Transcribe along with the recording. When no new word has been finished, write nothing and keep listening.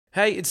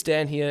Hey, it's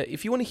Dan here.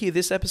 If you want to hear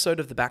this episode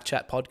of the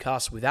Backchat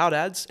podcast without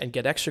ads and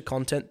get extra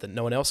content that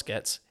no one else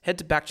gets, head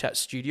to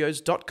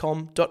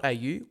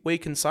backchatstudios.com.au where you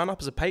can sign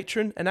up as a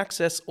patron and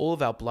access all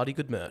of our bloody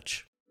good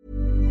merch.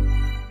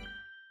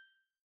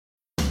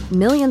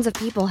 Millions of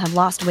people have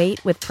lost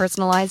weight with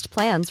personalized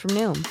plans from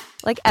Noom.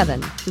 Like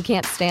Evan, who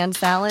can't stand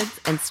salads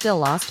and still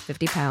lost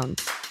 50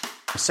 pounds.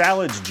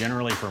 Salads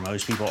generally for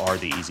most people are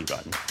the easy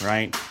button,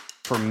 right?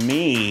 For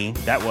me,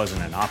 that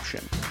wasn't an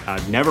option. I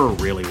never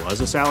really was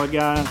a salad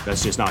guy.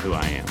 That's just not who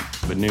I am.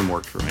 But Noom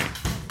worked for me.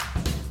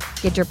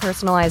 Get your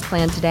personalized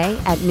plan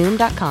today at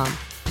Noom.com.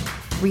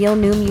 Real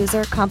Noom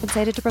user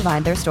compensated to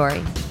provide their story.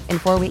 In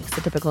 4 weeks,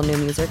 the typical Noom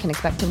user can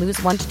expect to lose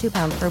 1 to 2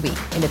 pounds per week.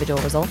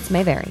 Individual results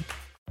may vary.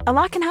 A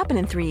lot can happen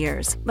in 3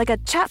 years, like a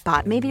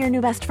chatbot may be your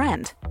new best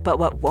friend. But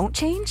what won't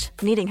change?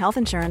 Needing health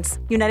insurance.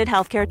 United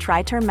Healthcare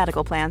Tri-Term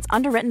Medical Plans,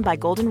 underwritten by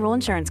Golden Rule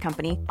Insurance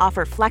Company,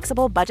 offer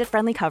flexible,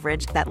 budget-friendly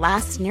coverage that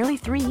lasts nearly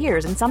 3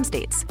 years in some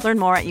states. Learn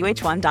more at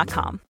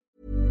uh1.com.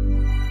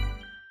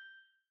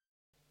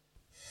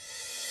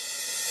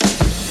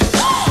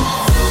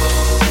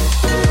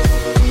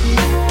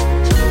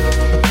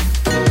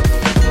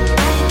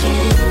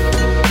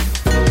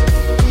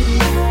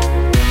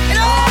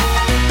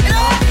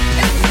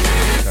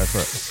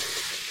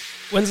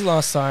 When's the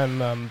last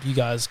time you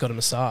guys got a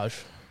massage?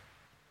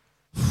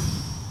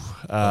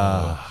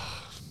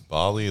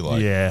 Bali,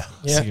 like Yeah,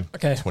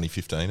 okay.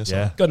 2015 or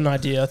something. Got an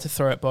idea to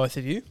throw at both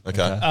of you.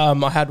 Okay.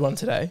 I had one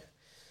today.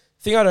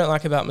 The thing I don't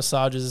like about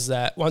massages is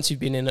that once you've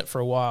been in it for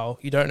a while,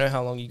 you don't know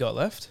how long you got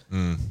left.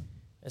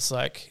 It's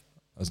like...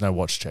 There's no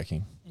watch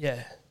checking.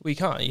 Yeah, we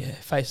can't. Your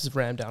face is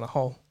rammed down a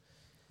hole.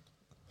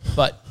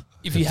 But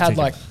if you had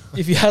like...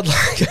 If you had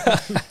like...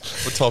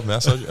 What type of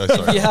massage? Oh,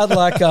 sorry. If you had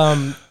like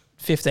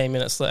 15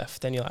 minutes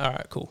left, then you're like, all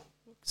right, cool.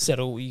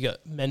 Settle. You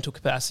got mental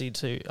capacity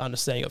to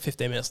understand you got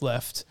 15 minutes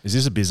left. Is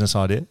this a business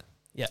idea?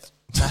 Yeah.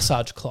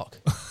 Massage clock.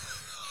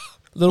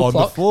 Little on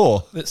clock the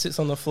floor that sits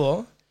on the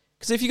floor.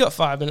 Because if you got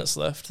 5 minutes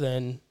left,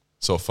 then...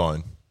 So a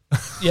phone.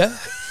 Yeah.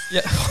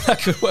 Yeah. That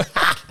could work.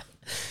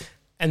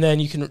 And then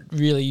you can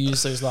really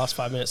use those last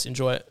 5 minutes to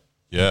enjoy it.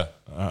 Yeah.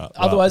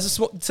 Otherwise,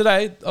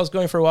 today I was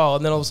going for a while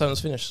and then all of a sudden it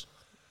was finished.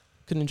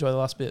 Couldn't enjoy the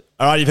last bit.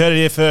 All right, you've heard it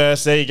here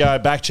first. There you go.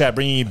 Backchat,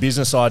 bringing you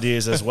business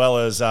ideas as well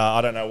as I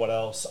don't know what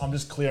else. I'm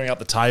just clearing up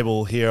the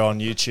table here on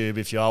YouTube.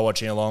 If you are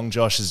watching along,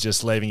 Josh is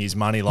just leaving his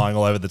money lying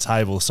all over the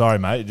table. Sorry,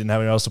 mate. You didn't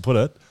have anywhere else to put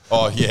it.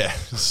 Oh, yeah.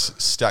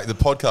 Stack the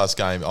podcast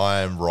game.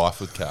 I am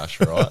rife with cash,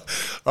 right?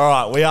 All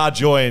right, we are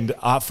joined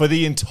for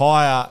the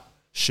entire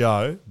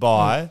show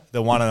by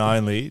the one and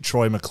only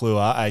Troy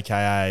McClure,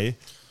 a.k.a.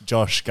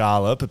 Josh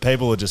Garlop. But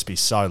people will just be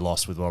so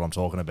lost with what I'm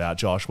talking about.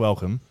 Josh,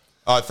 welcome.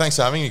 Thanks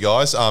for having me,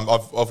 guys.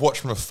 I've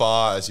watched from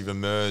afar as you've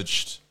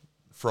emerged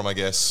from, I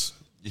guess,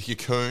 your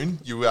cocoon.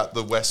 You were at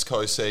the West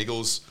Coast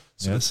Eagles,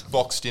 Yes.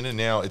 boxed in, and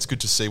now it's good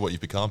to see what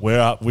you've become. We're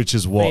up, which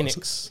is what?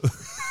 Phoenix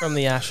from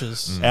the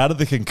ashes. Out of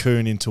the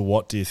cocoon into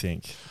what do you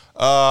think?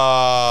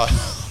 I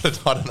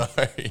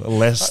don't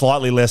know.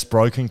 Slightly less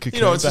broken cocoon,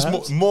 You know, it's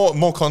perhaps? just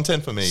more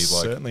content for me.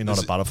 Certainly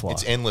not a butterfly.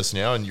 It's endless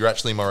now, and you're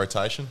actually in my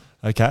rotation.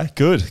 Okay,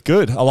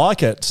 good. I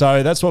like it.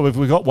 So that's what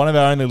we've got one of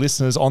our only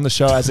listeners on the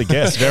show as a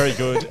guest. Very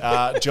good.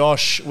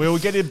 Josh, we'll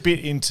get a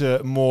bit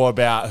into more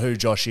about who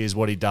Josh is,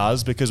 what he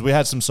does, because we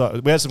had some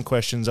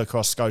questions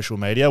across social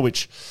media,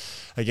 which,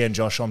 again,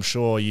 Josh, I'm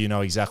sure you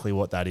know exactly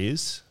what that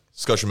is.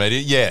 Social media?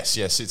 Yes.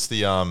 It's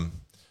the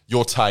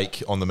your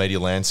take on the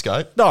media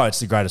landscape. No, it's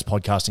the greatest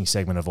podcasting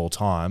segment of all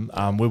time.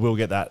 We will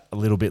get that a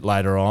little bit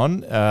later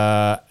on.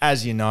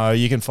 As you know,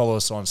 you can follow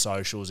us on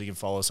socials. You can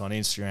follow us on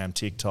Instagram,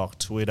 TikTok,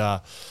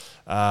 Twitter,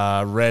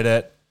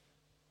 Reddit,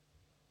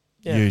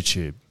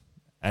 YouTube.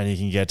 And you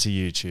can get to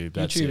YouTube.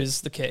 That's YouTube it.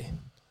 is the key.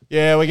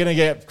 Yeah, we're going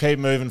to keep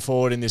moving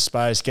forward in this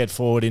space, get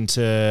forward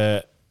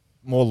into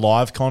more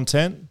live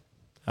content.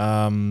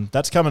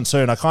 That's coming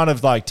soon. I kind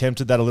of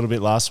tempted that a little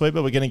bit last week,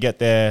 but we're going to get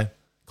there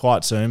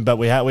quite soon. But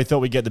we thought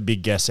we'd get the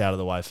big guests out of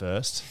the way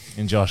first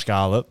in Josh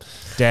Garlop.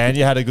 Dan,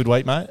 you had a good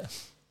week, mate?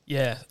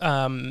 Yeah.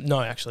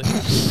 No, actually.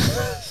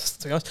 To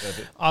be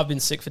honest, I've been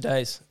sick for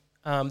days.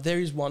 There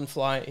is one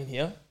fly in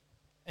here,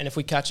 and if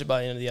we catch it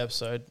by the end of the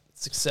episode,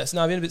 success.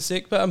 No, I've been a bit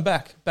sick, but I'm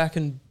back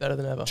and better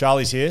than ever.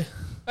 Charlie's here.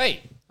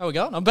 Hey, how we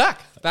going? I'm back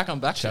on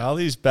Backchat.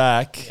 Charlie's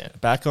back. Yeah.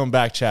 Back on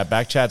Backchat.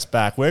 Backchat's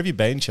back. Where have you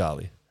been,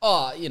 Charlie?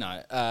 Oh,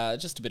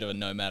 just a bit of a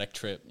nomadic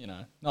trip,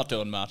 not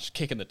doing much,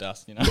 kicking the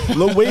dust,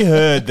 Look, we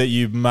heard that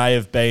you may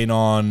have been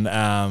on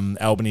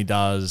Albany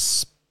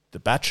Does The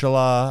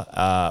Bachelor,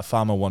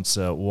 Farmer Wants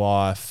a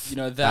Wife,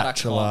 that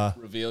Bachelor. I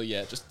can't reveal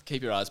yet. Just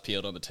keep your eyes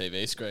peeled on the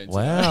TV screens.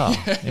 Wow.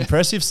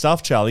 Impressive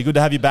stuff, Charlie. Good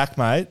to have you back,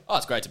 mate. Oh,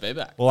 it's great to be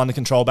back. All under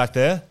control back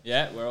there?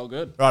 Yeah, we're all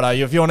good. Right,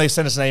 if you want to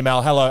send us an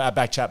email,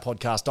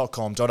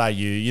 hello@backchatpodcast.com.au.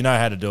 You know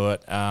how to do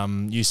it.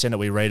 You send it,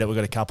 we read it. We've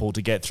got a couple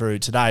to get through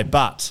today.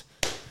 But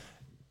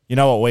you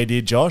know what we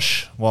did,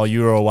 Josh, while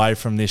you were away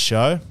from this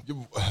show?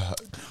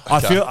 I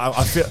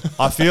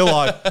feel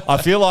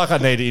like I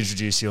need to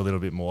introduce you a little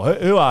bit more.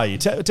 Who are you?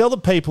 Tell the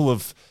people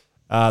of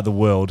the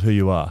world who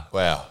you are.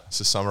 Wow.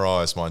 So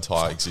summarise my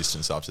entire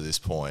existence up to this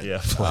point. Yeah,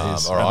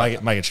 please. All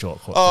right. Make it short.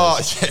 Oh,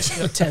 please.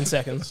 yeah. 10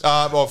 seconds.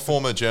 Well,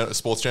 former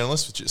sports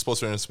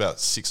journalist about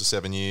 6 or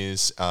 7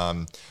 years.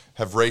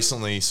 Have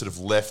recently sort of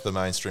left the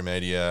mainstream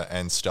media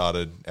and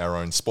started our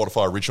own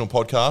Spotify original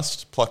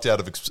podcast, plucked out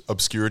of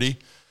obscurity.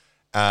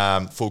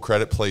 Full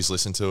credit, please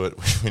listen to it.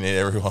 We need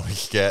everyone we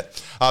can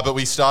get. But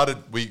we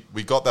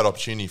got that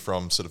opportunity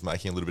from sort of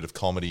making a little bit of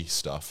comedy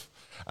stuff.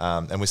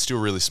 And we're still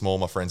really small,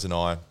 my friends and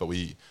I, but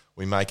we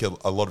make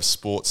a lot of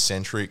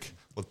sports-centric,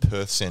 a lot of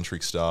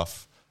Perth-centric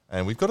stuff.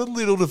 And we've got a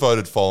little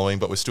devoted following,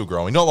 but we're still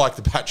growing. Not like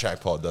the Pat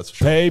Jack pod, that's for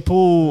sure.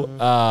 People,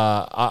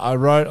 I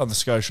wrote on the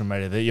social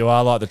media that you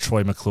are like the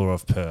Troy McClure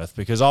of Perth,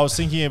 because I was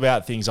thinking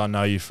about things I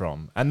know you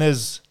from, and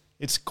it's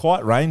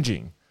quite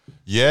ranging.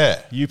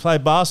 Yeah. You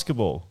played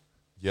basketball.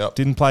 Yep.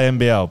 Didn't play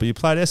NBL, but you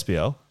played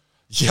SBL.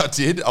 Yeah, I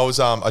did. I was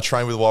I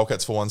trained with the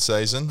Wildcats for one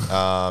season.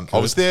 I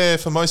was there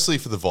mostly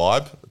for the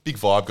vibe. Big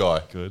vibe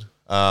guy. Good.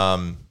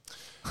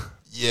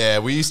 Yeah,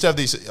 we used to have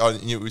these.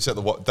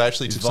 They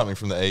actually took something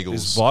from the Eagles.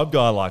 Is vibe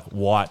guy like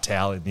white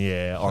towel in the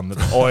air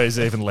or is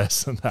even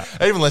less than that?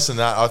 Even less than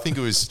that. I think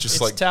it was just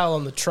It's like towel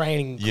on the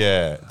training.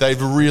 Yeah, they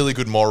have a really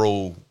good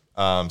moral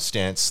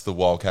stance. The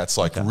Wildcats,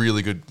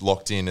 really good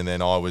locked in, and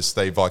then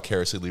they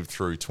vicariously lived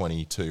through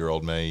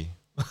 22-year-old me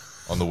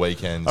on the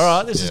weekends. All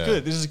right, this is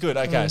good. This is good.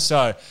 Okay,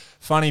 so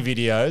funny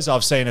videos.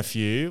 I've seen a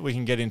few. We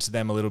can get into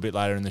them a little bit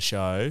later in the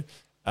show.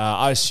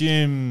 I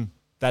assume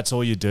that's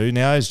all you do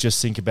now is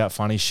just think about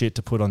funny shit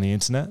to put on the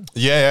internet?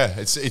 Yeah.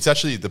 It's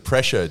actually the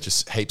pressure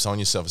just heaps on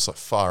yourself. It's like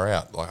far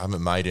out. Like I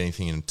haven't made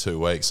anything in 2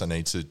 weeks. I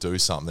need to do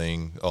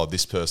something. Oh,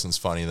 this person's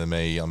funnier than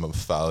me. I'm a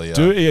failure.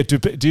 Do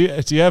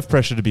you have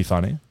pressure to be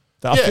funny?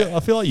 I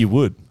feel like you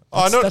would.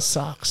 That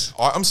sucks.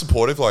 I'm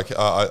supportive. Like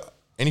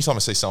anytime I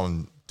see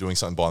someone doing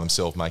something by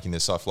themselves, making their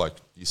stuff, like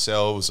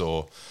yourselves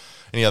or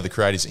any other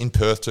creators in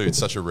Perth too, it's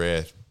such a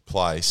rare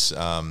place.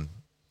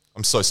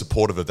 I'm so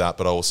supportive of that,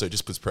 but also it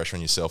just puts pressure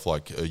on yourself.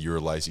 Like you're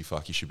a lazy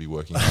fuck. You should be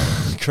working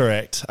hard.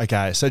 Correct.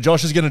 Okay, so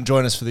Josh is going to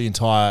join us for the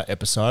entire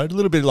episode. A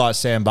little bit like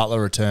Sam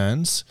Butler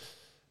returns.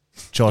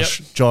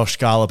 Josh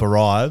Garlop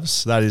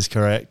arrives. That is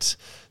correct.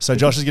 So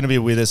Josh is going to be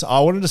with us. I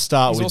wanted to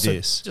start with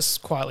this.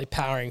 Just quietly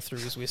powering through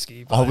his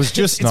whiskey. I was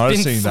just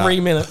noticing it's been 3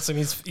 minutes and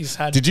he's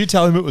had. Did you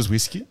tell him it was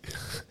whiskey?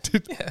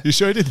 You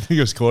sure you didn't think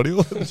it was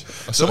cordial? I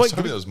was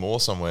hoping there was more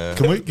somewhere.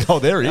 Can we? Oh,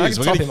 there he I is.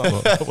 can top him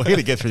up. We're going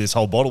to get through this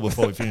whole bottle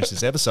before we finish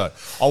this episode.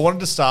 I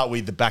wanted to start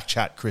with the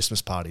Backchat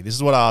Christmas party. This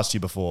is what I asked you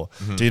before.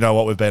 Mm-hmm. Do you know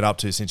what we've been up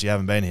to since you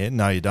haven't been here?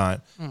 No, you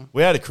don't.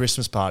 We had a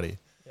Christmas party.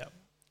 Yep.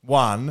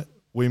 One,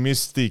 we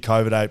missed the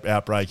COVID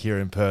outbreak here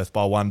in Perth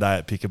by 1 day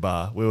at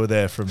Pickabar. We were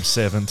there from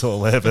 7 to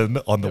 11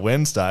 on the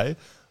Wednesday.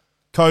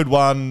 Code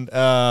 1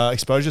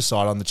 exposure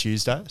site on the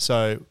Tuesday.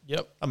 So,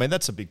 I mean,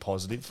 that's a big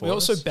positive for us. We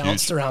also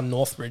bounced around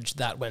Northbridge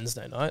that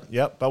Wednesday night.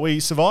 Yep, but we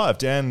survived.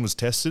 Dan was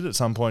tested at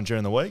some point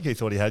during the week. He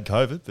thought he had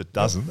COVID, but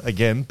doesn't.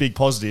 Again, big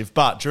positive.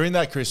 But during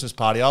that Christmas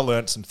party, I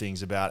learnt some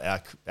things about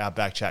our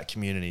Backchat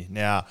community.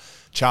 Now,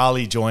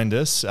 Charlie joined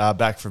us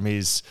back from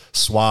his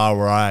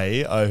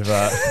soiree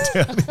over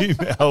down in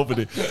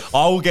Albany.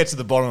 I will get to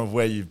the bottom of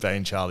where you've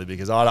been, Charlie,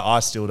 because I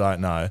still don't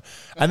know.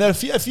 And then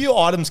a few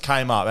items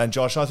came up. And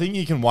Josh, I think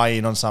you can weigh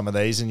in on some of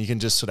these and you can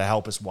just sort of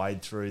help us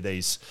wade through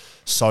these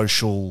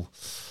social,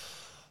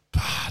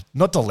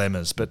 not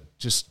dilemmas, but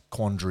just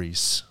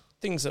quandaries.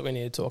 Things that we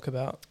need to talk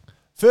about.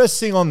 First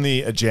thing on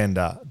the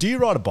agenda, do you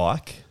ride a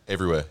bike?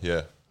 Everywhere,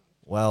 yeah.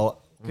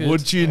 Well, good.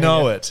 Would you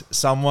know it?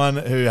 Someone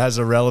who has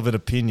a relevant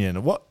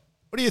opinion. What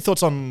are your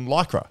thoughts on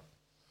Lycra?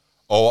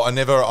 Oh,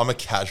 I'm a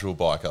casual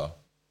biker.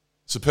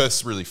 So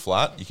Perth's really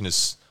flat. You can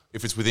just,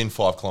 if it's within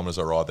 5 kilometres,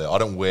 I ride there. I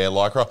don't wear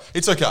Lycra.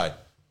 It's okay.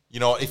 You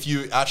know, if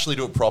you actually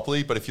do it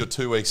properly, but if you're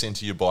 2 weeks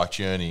into your bike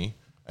journey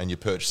and you're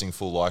purchasing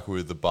full Lycra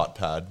with the butt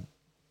pad.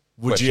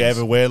 Would you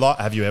ever wear Lycra?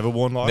 Have you ever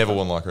worn Lycra? Never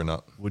worn Lycra,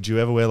 no. Would you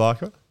ever wear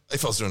Lycra?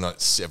 If I was doing like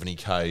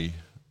 70K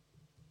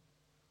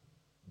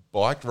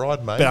bike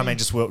ride, maybe. But I mean,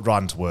 just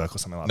riding to work or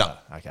something like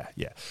that. Okay,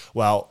 yeah.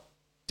 Well,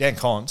 Dan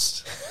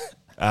Const,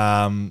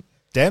 Dan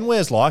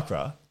wears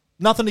Lycra.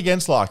 Nothing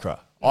against Lycra.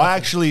 I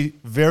actually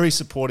very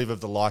supportive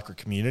of the Lycra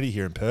community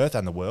here in Perth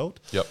and the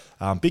world.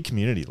 Yep. Big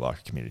community,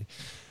 Lycra community.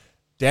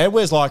 Dan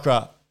wears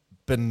Lycra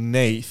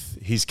beneath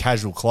his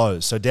casual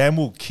clothes. So Dan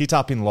will kit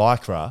up in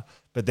Lycra,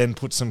 but then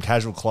put some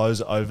casual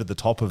clothes over the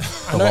top of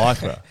the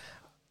Lycra.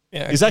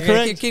 Yeah, is that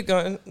correct? Keep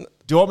going. Do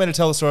you want me to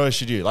tell the story or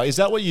should you? Like, is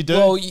that what you do?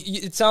 Well,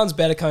 it sounds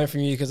better coming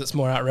from you because it's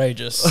more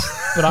outrageous.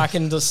 But I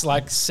can just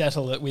like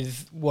settle it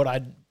with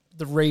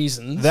the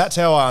reasons. That's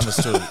how I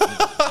understood.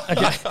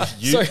 Okay.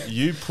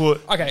 You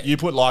put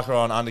Lycra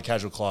on under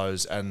casual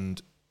clothes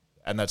and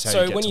that's how you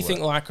get So when you to think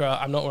work.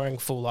 Lycra, I'm not wearing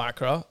full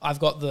Lycra. I've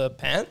got the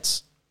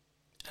pants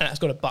and it's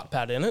got a butt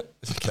pad in it.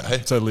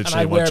 Okay. So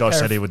literally what Josh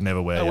said he would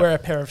never wear. I wear a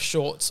pair of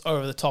shorts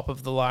over the top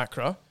of the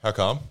Lycra. How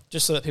come?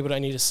 Just so that people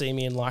don't need to see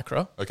me in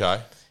Lycra.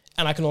 Okay.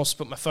 And I can also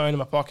put my phone in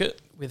my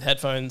pocket with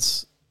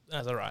headphones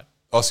as I ride.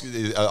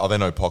 Are there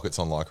no pockets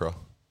on Lycra?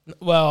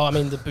 Well, I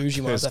mean, the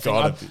bougie ones,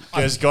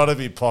 There's got to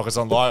be pockets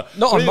on line.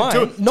 Not on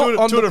mine. Not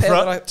on the pair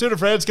that I- Two of the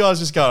friends guys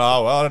just going,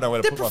 oh, well, I don't know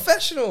where to They're put one.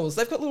 professionals.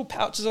 They've got little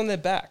pouches on their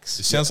backs.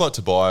 It sounds like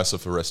Tobias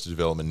of Arrested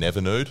Development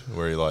Never Nude,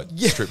 where he like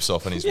strips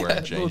off and he's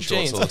wearing little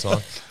jean shorts jeans. all the time.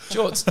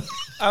 Shorts.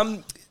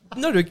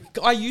 No, dude,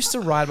 I used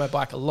to ride my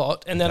bike a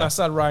lot, and then I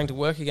started riding to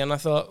work again. I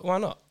thought, why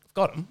not?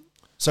 Got them.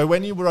 So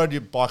when you rode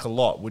your bike a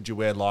lot, would you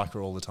wear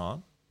Lycra all the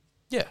time?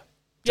 Yeah.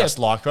 Just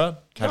Lycra?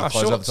 Cable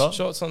clothes over the top?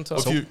 Shorts on top.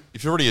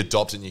 If you're already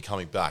adopted and you're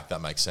coming back,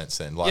 that makes sense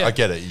then. Like, Yeah. I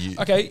get it.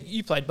 Okay,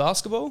 you played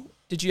basketball.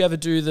 Did you ever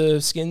do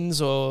the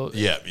skins or?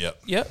 Yeah.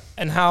 Yeah.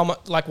 And how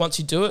much? Like once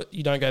you do it,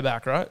 you don't go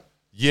back, right?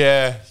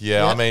 Yeah.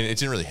 I mean, it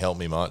didn't really help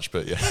me much,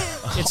 but yeah.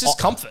 It's just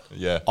comfort.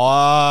 Yeah.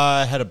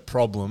 I had a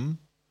problem.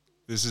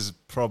 This is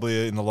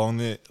probably along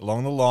the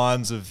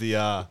lines of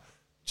the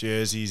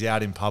jerseys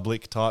out in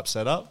public type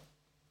setup.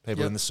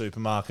 People in the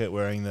supermarket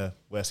wearing the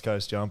West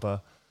Coast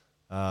jumper.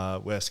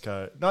 West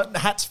Coast. No,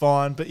 hat's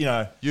fine, but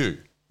You.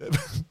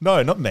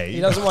 no, not me. He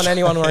doesn't want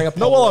anyone wearing a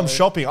polo. Not while I'm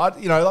shopping.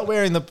 Like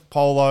wearing the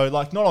polo,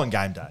 like not on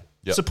game day.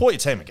 Yep. Support your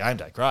team at game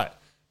day, great.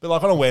 But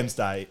like on a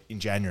Wednesday in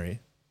January,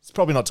 it's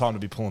probably not time to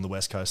be pulling the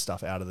West Coast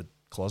stuff out of the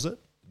closet.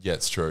 Yeah,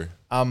 it's true.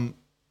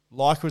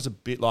 Lycra's a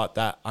bit like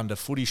that under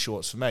footy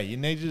shorts for me. You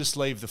need to just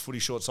leave the footy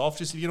shorts off.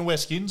 Just if you're gonna wear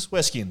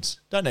skins.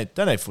 Don't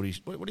need footy.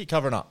 What are you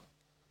covering up?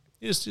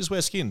 You just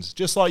wear skins,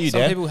 just like you,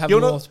 Some Dan. people have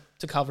You're more not-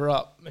 to cover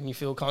up, and you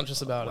feel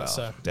conscious about it.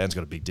 So Dan's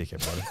got a big dick,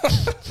 everybody.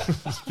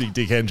 Big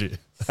dick Henry.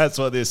 That's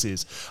what this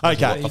is.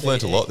 Okay. I've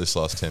learned a lot this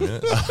last 10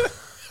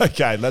 minutes.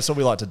 Okay, that's what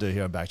we like to do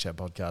here on Backchat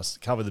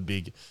Podcast. Cover the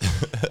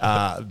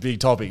big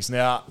topics.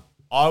 Now,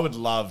 I would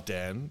love,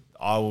 Dan,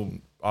 I will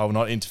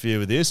not interfere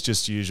with this,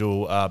 just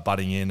usual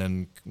butting in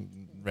and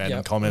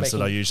random comments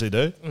that I usually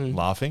do,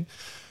 laughing.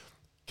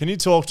 Can you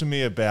talk to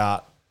me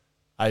about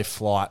a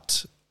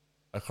flight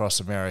across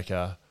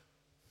America?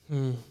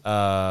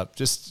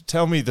 Just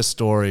tell me the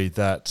story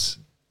that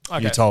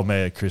you told me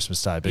at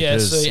Christmas Day,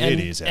 because it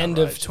is end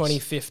of outrageous.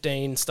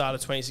 2015, start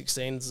of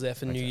 2016, was there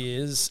for New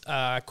Year's.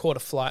 Caught a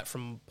flight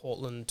from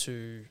Portland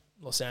to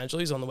Los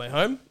Angeles on the way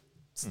home.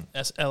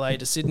 LA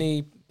to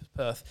Sydney,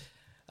 Perth.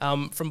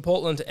 From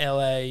Portland to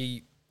LA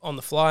on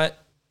the flight,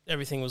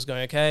 everything was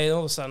going okay. All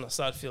of a sudden, I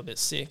started to feel a bit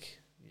sick.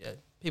 Yeah,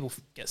 people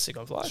get sick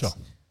on flights. Sure.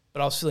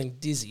 But I was feeling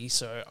dizzy,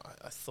 so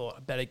I thought I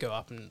better go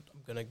up and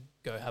I'm going to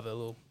go have a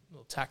little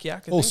tack-yak. I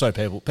think. Also,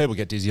 people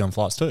get dizzy on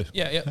flights too.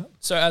 Yeah.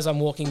 So as I'm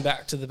walking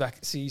back to the back,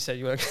 so you said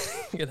you were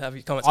going to have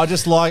your comments.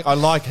 I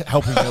like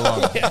helping you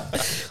along.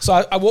 So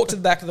I walked to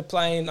the back of the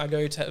plane. I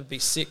go to be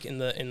sick in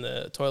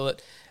the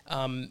toilet,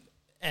 and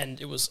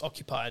it was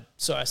occupied.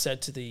 So I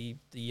said to the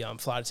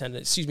flight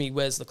attendant, "Excuse me,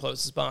 where's the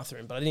closest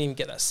bathroom?" But I didn't even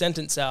get that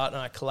sentence out, and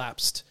I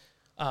collapsed,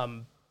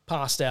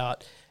 passed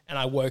out, and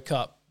I woke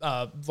up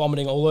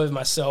vomiting all over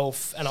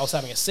myself, and I was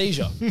having a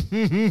seizure.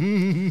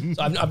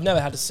 So I've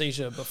never had a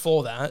seizure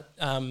before that.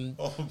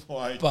 Oh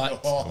my God.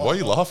 Why are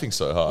you laughing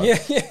so hard?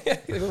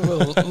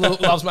 Will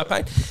loves my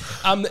pain.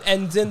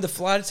 And then the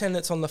flight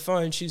attendant's on the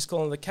phone. She's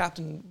calling the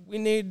captain. We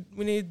need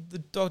the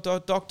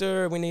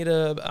doctor. We need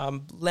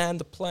to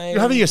land the plane.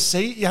 You're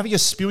having a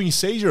spewing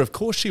seizure. Of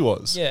course she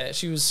was. Yeah,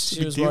 she was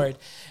deal. worried.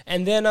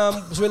 And then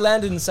so we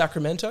landed in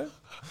Sacramento.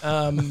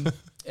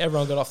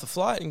 Everyone got off the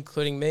flight,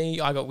 including me.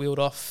 I got wheeled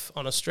off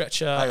on a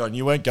stretcher. Hang on,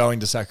 you weren't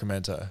going to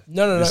Sacramento.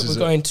 No. This We're is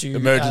going to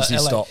emergency LA.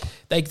 stop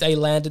They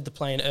landed the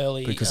plane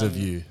early because of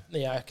you.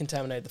 Yeah, I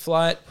contaminated the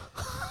flight.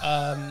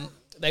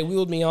 They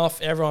wheeled me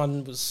off.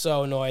 Everyone was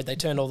so annoyed. They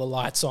turned all the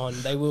lights on.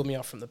 They wheeled me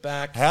off from the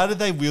back. How did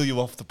they wheel you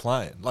off the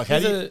plane? Like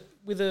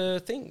With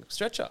a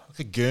stretcher. like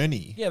a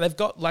gurney? Yeah, they've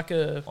got like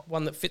a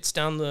one that fits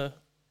down the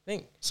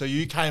thing. So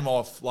you came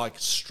off like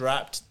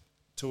strapped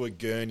to a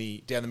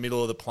gurney down the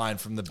middle of the plane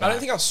from the back. I don't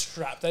think I was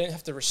strapped. They didn't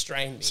have to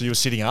restrain me. So you were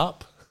sitting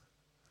up?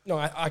 No,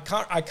 I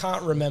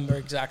can't remember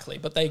exactly,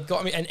 but they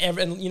got me, and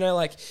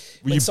like Were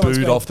when you someone's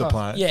booed going off the past-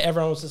 plane? Yeah,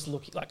 everyone was just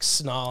looking like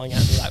snarling at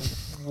me, like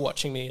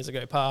watching me as I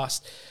go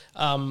past.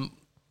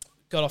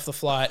 Got off the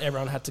flight.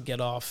 Everyone had to get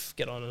on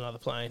another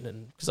plane,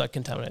 and because I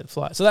contaminated the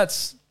flight. So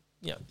that's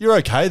You're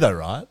okay though,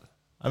 right?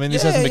 I mean,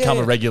 this hasn't become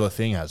a regular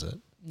thing, has it?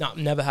 No,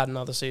 never had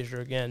another seizure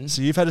again.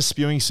 So you've had a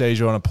spewing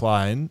seizure on a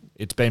plane.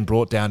 It's been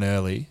brought down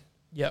early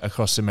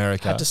across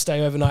America. Had to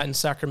stay overnight in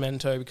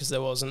Sacramento because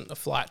there wasn't a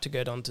flight to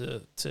go down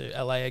to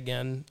LA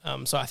again.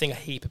 So I think a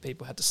heap of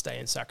people had to stay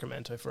in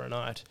Sacramento for a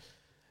night.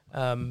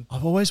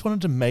 I've always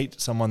wanted to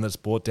meet someone that's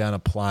brought down a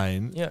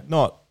plane. Yeah.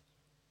 Not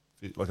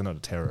a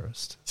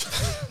terrorist,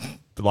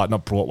 but like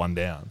not brought one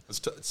down.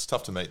 It's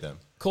tough to meet them.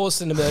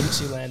 Caused an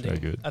emergency landing. Very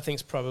good. I think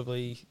it's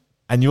probably...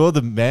 And you're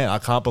the man. I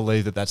can't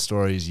believe that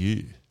story is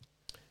you.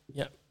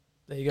 Yeah,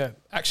 there you go.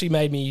 Actually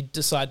made me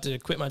decide to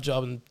quit my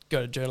job and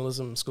go to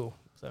journalism school.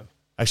 So,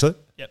 Actually?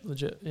 yep,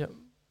 legit, yep.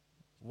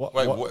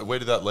 Where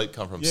did that leap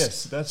come from?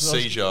 Yes, that's what I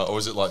was- seizure, or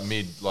was it like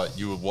like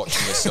you were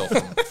watching yourself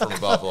from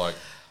above, like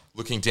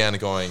looking down and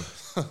going,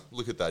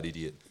 "Look at that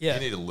idiot! Yeah. You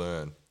need to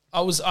learn."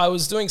 I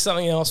was doing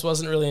something else,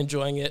 wasn't really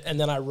enjoying it, and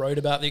then I wrote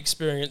about the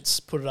experience,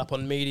 put it up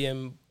on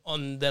Medium,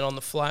 then on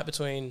the flight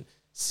between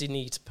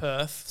Sydney to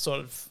Perth, sort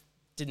of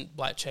didn't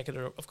like check it,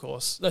 of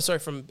course. No, sorry,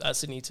 from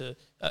Sydney to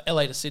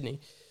LA to Sydney.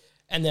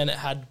 And then it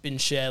had been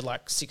shared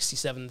like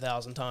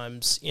 67,000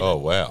 times in,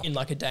 in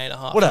like a day and a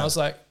half. And I was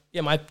like,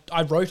 I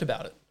wrote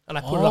about it and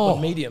I put it up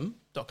on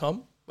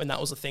medium.com when that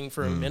was a thing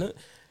for a minute.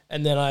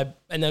 And then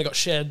it got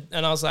shared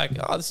and I was like,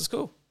 oh, this is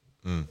cool.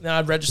 Then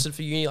I'd registered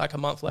for uni like a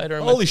month later.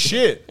 And Holy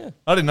shit. Yeah.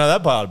 I didn't know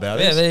that part about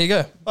it. Yeah, there you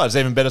go. Oh, it's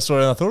an even better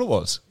story than I thought it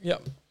was.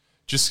 Yep.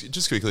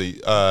 Just quickly,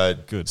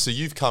 good. So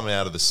you've come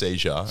out of the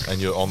seizure and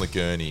you're on the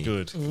gurney.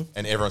 Good. Mm-hmm.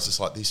 And everyone's just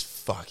like, this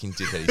fucking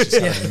dickhead. He's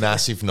just had a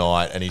massive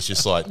night and he's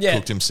just like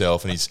cooked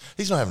himself and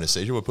he's not having a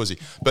seizure. What pussy?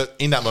 But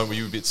in that moment, were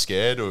you a bit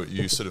scared or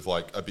you sort of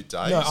like a bit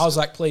dazed? No, I was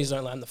like, please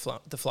don't land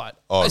the flight.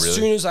 Oh, as really?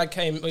 soon as I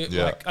came,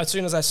 like as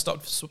soon as I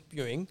stopped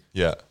spewing,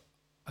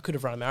 I could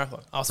have run a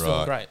marathon. I was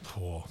feeling great.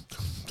 Oh,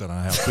 don't know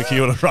how quick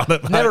you want to run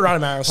it, mate. Never run a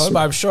marathon, but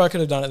I'm sure I could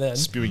have done it then.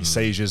 Spewing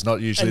seizures,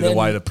 not usually the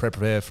way to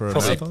prepare for a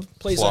marathon.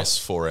 Please Plus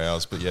 4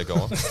 hours, but yeah, go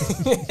on.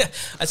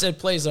 I said,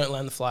 please don't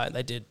land the flight.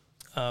 They did.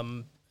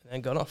 And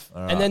got off.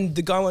 And then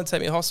the guy wanted to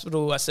take me to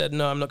hospital. I said,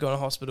 no, I'm not going to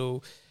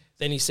hospital.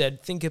 Then he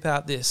said, think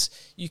about this.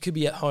 You could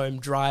be at home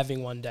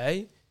driving one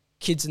day,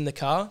 kids in the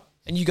car,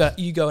 and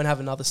you go and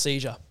have another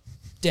seizure.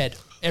 Dead.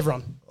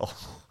 Everyone.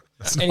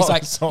 And he's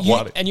like,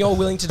 and you're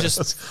willing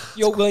to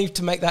you're willing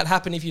to make that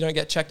happen if you don't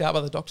get checked out by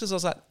the doctors? I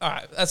was like, all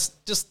right,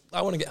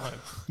 I want to get home.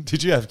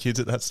 Did you have kids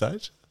at that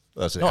stage?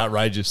 That's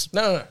outrageous.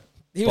 No.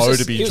 He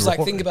was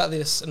like, think about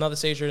this, another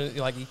seizure,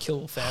 like you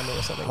kill family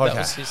or something. Okay. That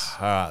was his.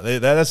 All right,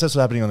 that's what's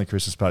happening on the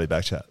Christmas party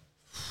back chat.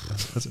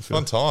 How's it feel?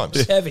 Fun times.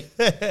 It's heavy.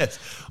 Yes.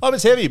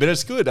 It's heavy, but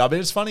it's good. I mean,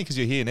 it's funny because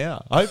you're here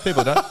now. I hope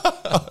people don't.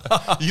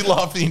 You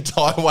laughed the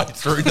entire way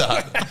through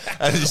that.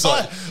 And it's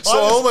like, I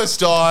almost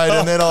died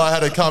and then I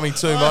had a coming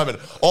to moment.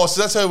 Oh,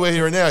 so that's how we're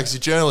here now because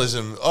of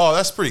journalism. Oh,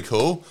 that's pretty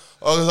cool.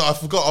 I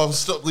forgot. I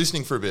stopped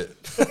listening for a bit.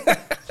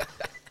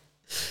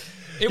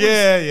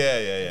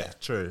 Yeah.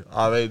 True.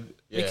 I mean,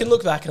 we can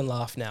look back and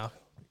laugh now.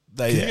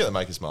 Can you get the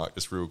maker's mark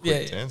just real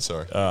quick, Dan?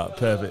 Sorry.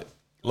 Perfect.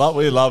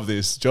 We love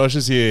this. Josh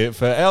is here.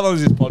 For how long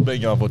has this pod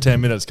been going for? 10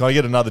 minutes. Can I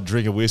get another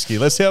drink of whiskey?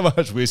 Let's see how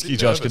much whiskey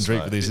Josh can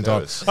drink for this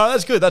entire. Oh,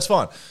 that's good. That's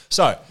fine.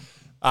 So,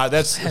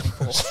 that's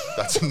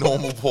a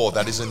normal pour.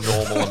 That is a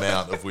normal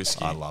amount of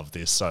whiskey. I love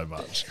this so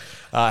much.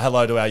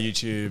 Hello to our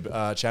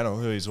YouTube channel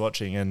who is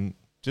watching, and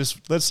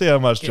just let's see how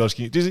much Josh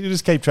can.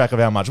 Just keep track of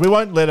how much. We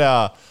won't let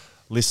our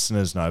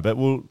listeners know, but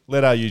we'll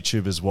let our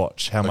YouTubers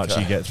watch how much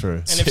you get through.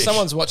 And if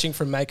someone's watching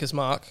from Maker's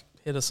Mark,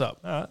 hit us up.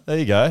 All right, there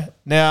you go.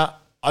 Now,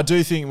 I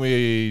do think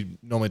we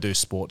normally do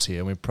sports here,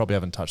 and we probably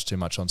haven't touched too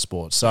much on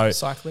sports. So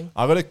cycling.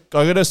 I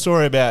got a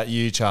story about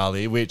you,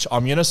 Charlie, which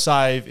I'm going to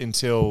save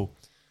until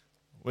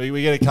we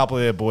get a couple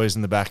of their boys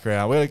in the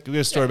background. We got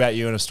a story about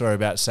you and a story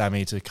about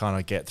Sammy to kind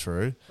of get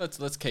through.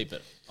 Let's keep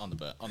it on the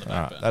back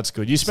burner. That's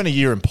good. You spent a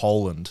year in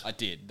Poland. I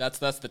did. That's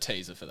the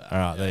teaser for that. All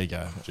right, there you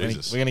go.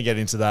 Jesus. We're going to get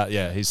into that.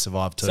 Yeah, he's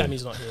survived too.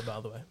 Sammy's not here, by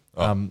the way.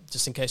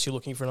 Just in case you're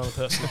looking for another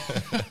person.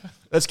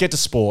 Let's get to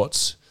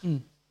sports.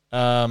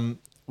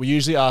 We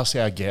usually ask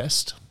our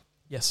guest.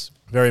 Yes.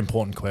 Very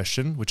important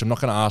question, which I'm not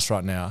going to ask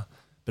right now,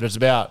 but it's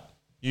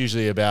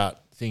usually about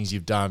things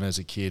you've done as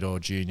a kid or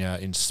junior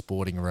in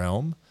sporting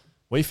realm.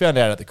 We found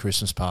out at the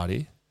Christmas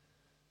party,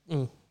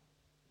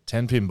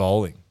 10-pin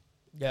bowling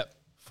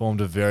formed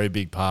a very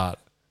big part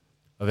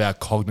of our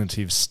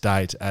cognitive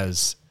state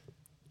as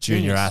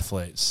junior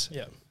athletes.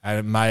 Yeah. And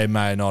it may or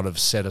may not have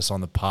set us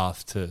on the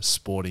path to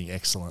sporting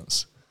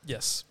excellence.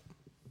 Yes.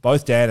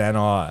 Both Dan and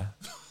I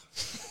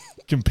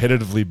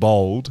competitively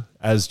bowled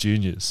as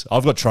juniors.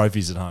 I've got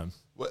trophies at home.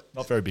 What?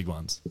 Not very big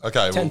ones.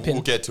 Okay,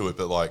 we'll get to it,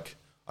 but like,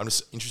 I'm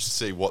just interested to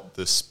see what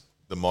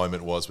the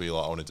moment was where you're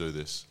like, I want to do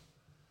this.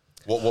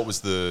 What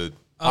was the...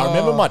 I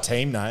remember my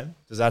team name.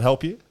 Does that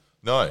help you?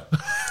 No.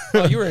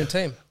 Oh, you were in a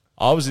team.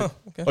 I was. I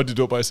did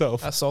do it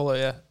myself. Solo,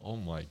 yeah. Oh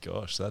my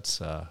gosh,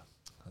 that's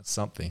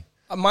something.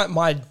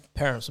 My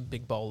parents were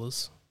big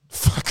bowlers.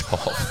 Fuck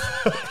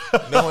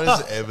off. No one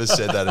has ever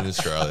said that in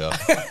Australia.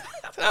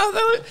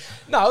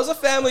 No, it was a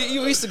family.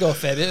 You used to go a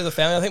fair bit of the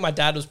family. I think my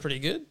dad was pretty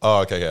good.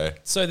 Oh, okay.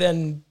 So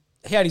then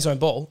he had his own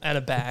ball and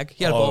a bag.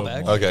 He had a ball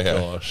bag. Okay.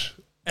 Gosh.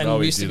 And No,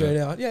 we he used to go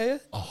didn't. down. Yeah.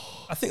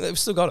 Oh. I think that we've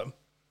still got him.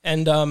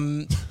 And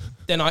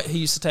then he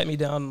used to take me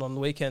down on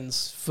the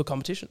weekends for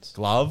competitions.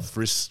 Glove,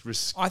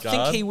 wrist I guard.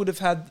 think he would have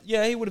had.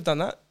 Yeah, he would have done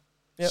that.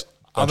 Yep.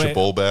 Bunch of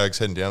ball bags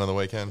heading down on the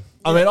weekend.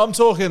 I mean, I'm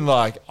talking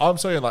like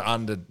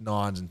under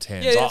 9s and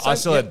 10s. Yeah, I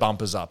still had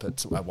bumpers up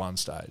at one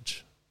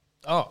stage.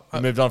 Oh,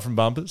 I moved on from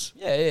bumpers.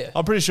 yeah.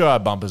 I'm pretty sure I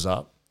had bumpers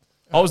up.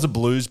 I was the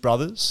Blues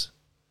Brothers.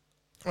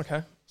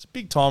 Okay. It's a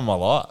big time in my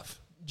life.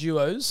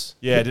 Duos.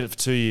 Yeah, I did it for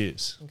 2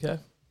 years. Okay.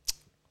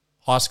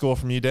 High score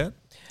from you, Dan?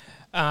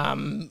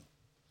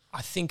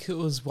 I think it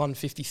was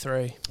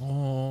 153.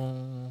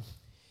 Oh.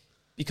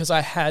 Because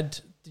I had.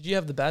 Did you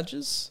have the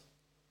badges?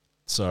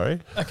 Sorry.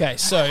 Okay,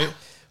 so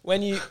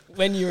when you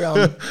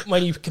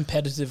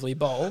competitively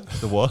bowl,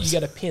 The what? you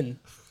get a pin,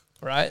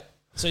 right?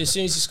 So as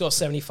soon as you score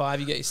 75,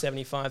 you get your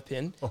 75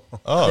 pin.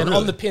 Oh, then really?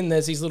 on the pin,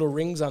 there's these little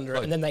rings under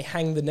it, and then they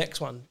hang the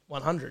next one,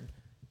 100,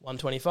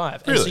 125.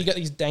 And so Really? you get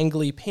these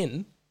dangly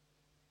pin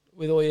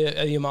with all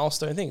your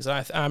milestone things.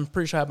 I'm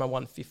pretty sure I had my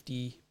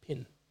 150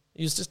 pin.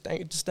 It just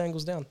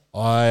dangles down.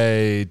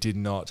 I did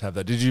not have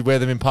that. Did you wear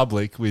them in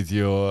public with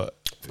your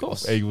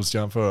Eagles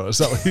jumper or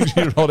something? Did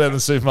you roll down the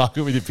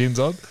supermarket with your pins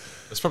on?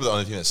 That's probably the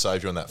only thing that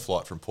saved you on that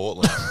flight from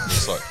Portland.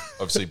 It's like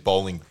obviously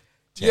bowling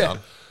town. Yeah.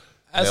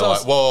 And they're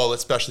like, whoa,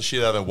 let's bash the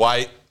shit out of them.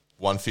 Wait,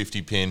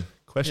 150 pin.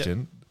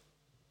 Question.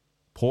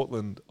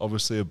 Portland,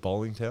 obviously a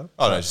bowling town.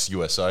 Oh no, just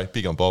USA,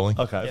 big on bowling.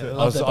 Okay, Yeah,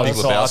 I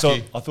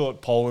Lebowski.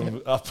 thought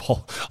Poland. I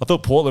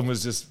thought Portland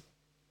was just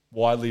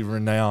widely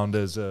renowned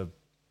as a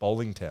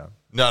bowling town.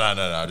 No.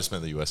 I just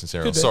meant the US in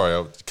general. Sorry,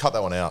 I'll cut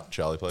that one out,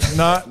 Charlie, please.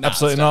 No,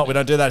 absolutely not. We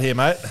don't do that here,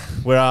 mate.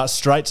 We're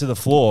straight to the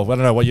floor. I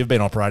don't know what you've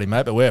been operating,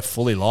 mate, but we're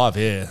fully live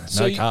here.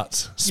 No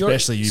cuts,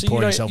 especially you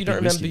pouring yourself you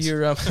don't big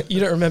remember whiskeys. you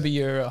don't remember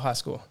your high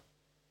school.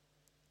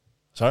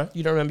 Sorry,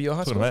 You don't remember your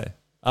high talking school? to me.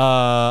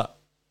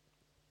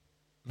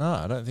 No,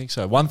 I don't think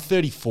so.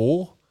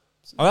 134.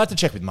 I'm gonna have to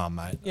check with Mum,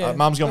 mate. Yeah,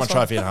 Mum's got my that's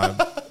trophy at home.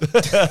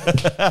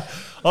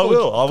 I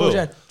will. Cool,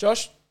 Jan.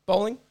 Josh,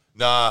 bowling?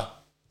 Nah.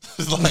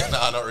 It's like,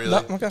 not really.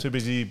 No, okay. Too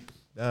busy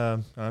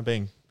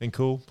being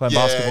cool, playing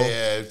basketball.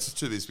 Yeah, it's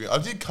too busy. I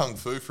did kung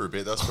fu for a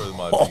bit. That's probably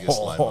my biggest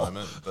lame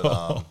moment.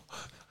 But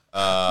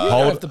You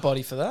don't have the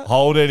body for that.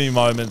 Hold any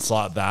moments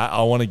like that.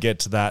 I want to get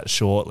to that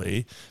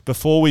shortly.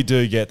 Before we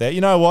do get there, you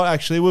know what?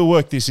 Actually, we'll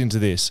work this into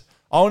this.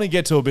 I want to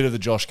get to a bit of the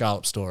Josh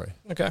Garlop story.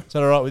 Okay. Is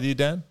that all right with you,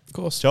 Dan? Of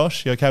course.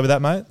 Josh, you okay with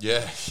that, mate?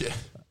 yeah.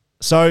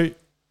 So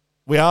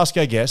we ask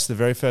our guests, the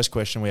very first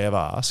question we ever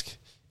ask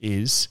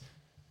is,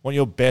 what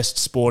your best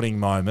sporting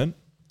moment,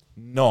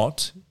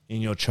 not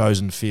in your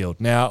chosen field?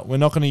 Now, we're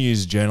not going to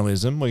use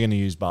journalism. We're going to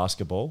use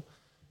basketball.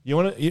 You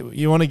want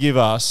to give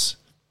us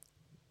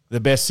the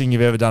best thing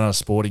you've ever done on a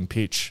sporting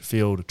pitch,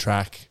 field,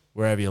 track,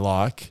 wherever you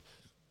like,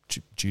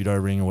 judo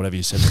ring or whatever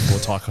you said before,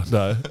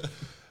 taekwondo,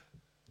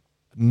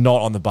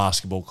 not on the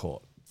basketball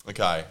court.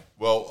 Okay.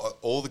 Well,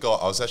 all the guys,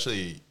 I was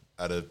actually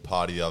at a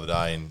party the other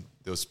day and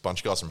there was a bunch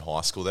of guys from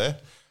high school there.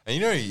 And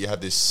you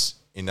have this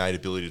innate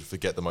ability to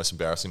forget the most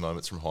embarrassing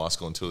moments from high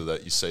school until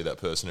that you see that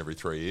person every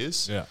 3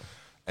 years. Yeah.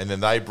 And then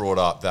they brought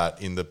up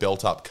that in the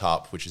Belt Up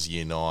Cup, which is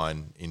year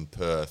 9 in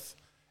Perth,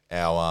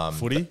 our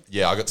footy?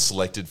 I got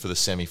selected for the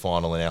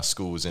semi-final and our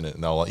school was in it.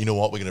 And they were like, you know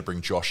what, we're going to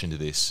bring Josh into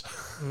this.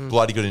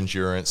 Bloody good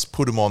endurance.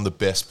 Put him on the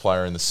best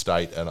player in the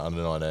state and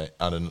under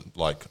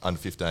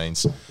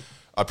 15s.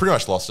 I pretty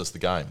much lost us the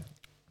game.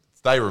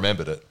 They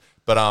remembered it.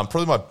 But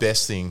probably my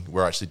best thing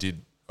where I actually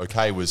did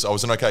okay was I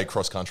was an okay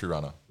cross-country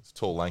runner.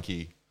 Tall,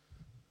 lanky,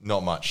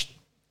 not much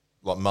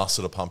like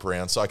muscle to pump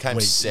around. So I came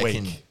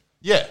second. Weak.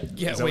 Yeah.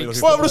 Yeah, that what weak.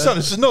 you're Well,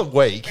 this is not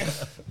weak.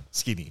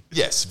 Skinny.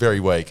 Yes, very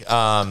weak.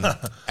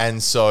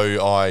 And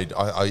so I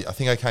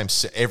think I came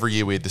every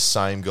year we had the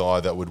same guy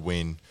that would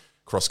win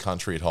cross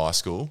country at high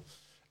school.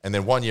 And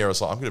then one year I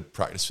was like, I'm going to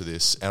practice for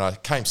this. And I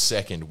came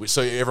second.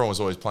 So everyone was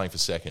always playing for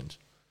second.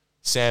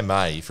 Sam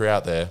May, if you're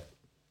out there,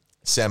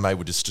 Sam May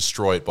would just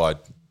destroy it by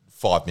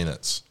 5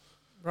 minutes.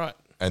 Right.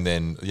 And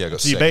then, I got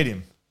So you second. beat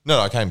him? No,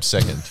 I came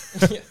second.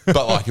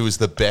 But it was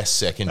the best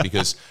second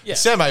because Yeah.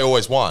 Sam May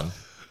always won.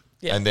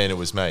 Yeah. And then it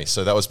was me.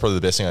 So that was probably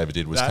the best thing I ever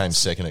did was That's came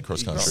second at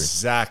cross country.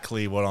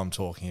 Exactly what I'm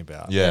talking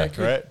about. Yeah.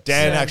 Correct.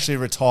 Dan actually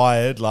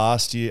retired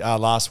last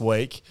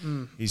week.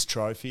 His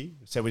trophy.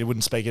 Said we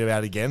wouldn't speak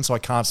about it again, so I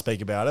can't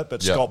speak about it.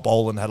 But Yep. Scott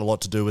Boland had a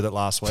lot to do with it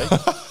last week.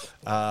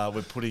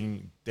 We're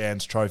putting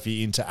Dan's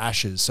trophy into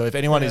ashes. So if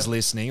anyone is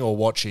listening or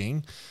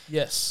watching,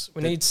 Yes,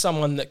 we need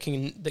someone that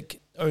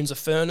owns a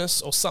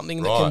furnace or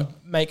something that Right. can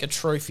make a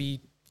trophy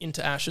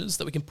into ashes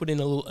that we can put in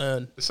a little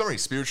urn. There's something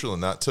spiritual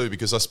in that too,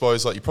 because I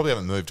suppose you probably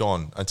haven't moved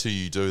on until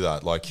you do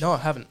that. No, I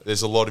haven't.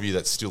 There's a lot of you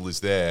that still is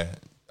there,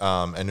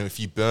 and if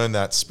you burn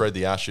that, spread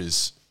the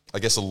ashes. I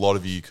guess a lot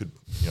of you could,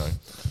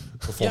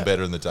 perform Yeah.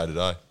 better in the day to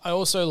day. I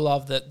also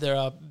love that there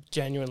are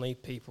genuinely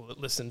people that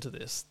listen to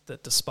this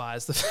that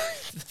despise the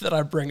fact that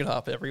I bring it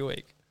up every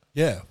week.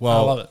 yeah, well,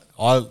 I love it.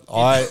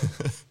 I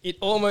It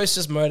almost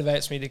just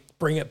motivates me to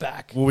bring it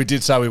back. well, we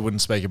did say we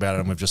wouldn't speak about it,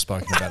 and we've just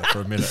spoken about it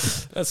for a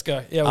minute. Let's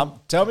go. Yeah,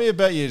 well, Tell me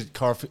about your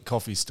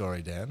coffee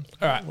story, Dan.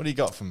 All right. What do you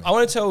got for me? I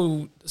want to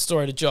tell a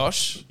story to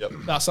Josh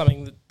about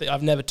something that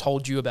I've never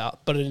told you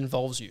about, but it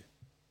involves you.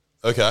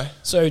 Okay.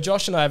 So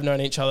Josh and I have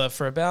known each other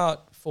for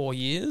about 4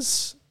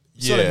 years.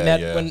 Sort of Yeah, met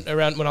yeah.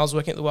 when I was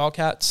working at the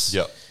Wildcats.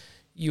 Yep.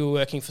 You were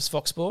working for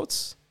Fox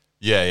Sports.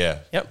 Yeah.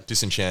 Yep.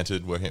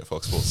 Disenchanted, working at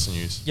Fox Sports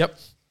News. Yep.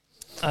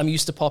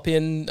 Used to pop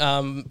in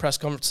press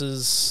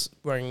conferences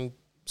wearing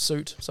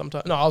suit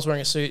sometimes. No, I was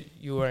wearing a suit.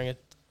 You were wearing a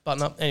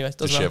button up. Anyway,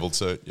 doesn't matter. Disheveled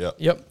suit. Yeah.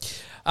 Yep.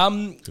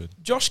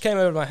 Josh came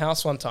over to my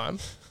house one time.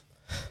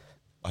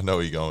 I know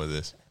where you're going with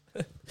this.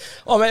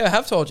 Oh, mate, I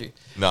have told you.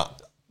 Nah.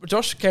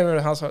 Josh came over to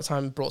the house one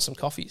time and brought some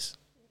coffees.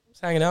 Was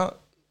hanging out.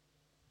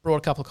 Brought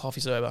a couple of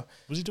coffees over.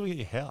 What was he doing at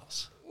your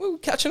house? We were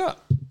catching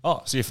up.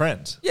 Oh, so you're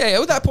friends? Yeah,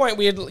 at that point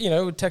we had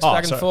we'd text Oh,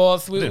 back and sorry.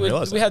 forth. I didn't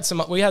realise We that.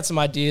 had some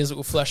ideas that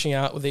we're fleshing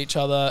out with each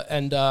other,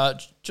 and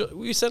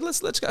we said let's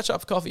catch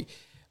up for coffee.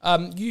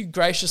 You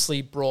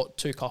graciously brought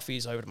 2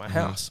 coffees over to my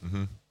house,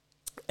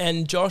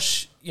 And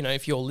Josh, you know,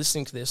 if you're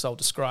listening to this, I'll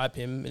describe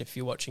him. And if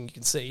you're watching, you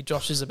can see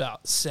Josh is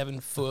about 7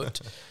 foot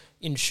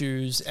in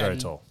shoes. Very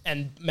tall.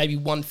 And maybe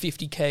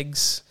 150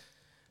 kegs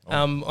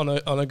on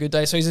a good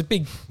day. So he's a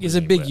big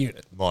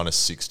unit. Minus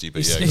 60, but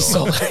He's, yeah, he's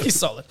go on. solid. He's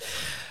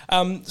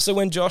solid. So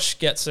when Josh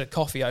gets a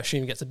coffee, I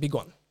assume he gets a big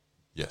one.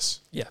 Yes.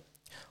 Yeah.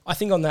 I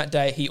think on that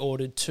day he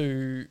ordered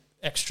 2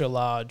 extra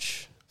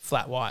large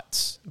flat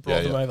whites,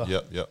 brought them over.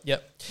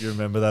 Yep. You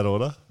remember that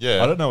order?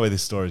 Yeah. I don't know where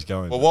this story's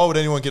going. Well, why would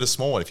anyone get a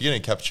small one? If you're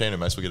getting a cappuccino,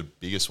 may as well get a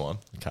biggest one.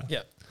 okay.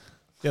 Yeah.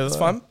 Yeah, It's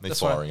fine. Me That's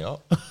firing fine.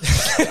 up.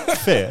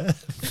 Fair.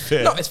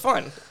 No, it's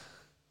fine.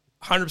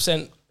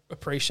 100%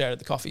 appreciated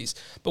the coffees.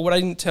 But what I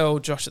didn't tell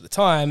Josh at the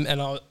time,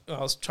 and I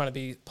was trying to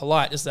be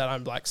polite, is that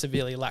I'm like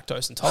severely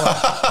lactose intolerant.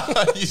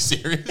 Are you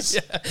serious?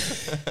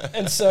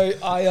 And so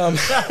I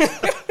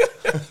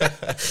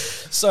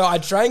so I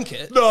drank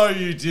it. No,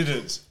 you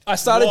didn't. I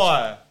started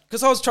Why?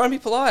 because I was trying to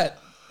be polite.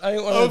 I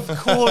didn't want Of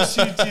course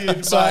you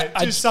did, So mate.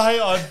 I- Just say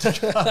I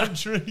can't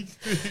drink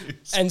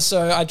this. and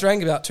so I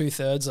drank about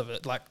 2/3 of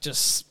it. Like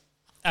just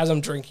as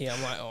I'm drinking,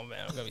 I'm like, oh man,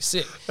 I'm gonna be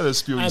sick. Had a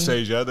spewing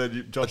seizure. Then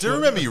you, I Josh do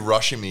remember you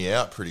rushing me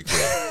out pretty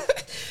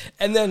quick.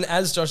 And then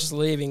as Josh is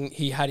leaving,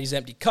 he had his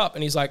empty cup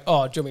and he's like,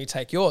 oh, do you want me to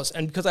take yours?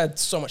 And because I had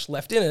so much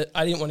left in it,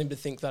 I didn't want him to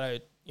think that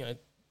I,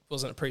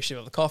 wasn't appreciative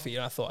of the coffee.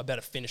 And I thought I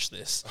better finish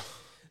this.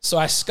 So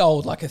I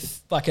sculled like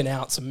an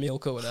ounce of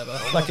milk or whatever.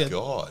 Oh,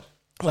 God.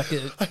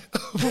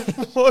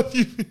 What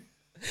you?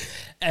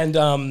 And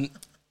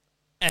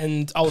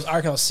I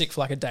reckon I was sick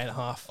for like a day and a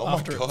half Oh,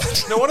 after my God.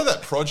 it. No wonder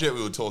that project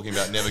we were talking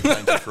about never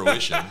came to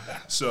fruition.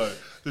 So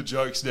the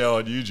joke's now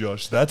on you,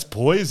 Josh. That's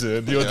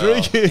poison. You're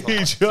Yeah.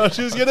 drinking. Josh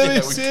is gonna Yeah,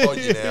 be we sick. got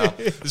you now.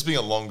 This being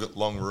a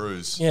long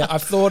ruse. Yeah,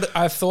 I've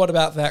thought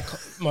about that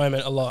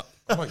moment a lot.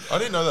 Oh my, I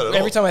didn't know that at all.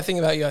 Every time I think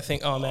about you, I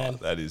think, oh man,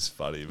 That is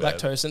funny, man.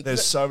 lactose. And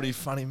There's so many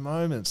funny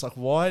moments. Like,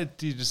 why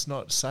do you just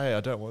not say, I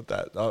don't want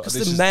that? because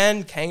the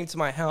man came to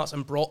my house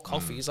and brought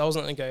coffees, I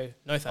wasn't going to go,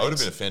 no thanks. I would have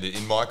been offended.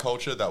 In my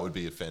culture, that would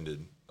be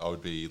offended. I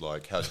would be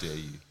like, how dare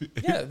you?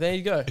 Yeah, there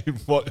you go.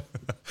 what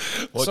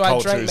So I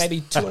culture drank is-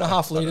 maybe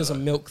 2.5 litres of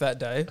milk that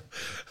day.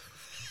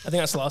 I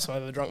think that's the last time I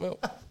ever drunk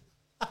milk.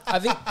 I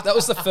think that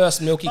was the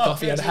first milky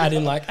coffee I'd had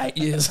in like 8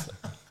 years.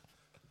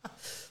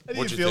 How do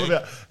What'd you you feel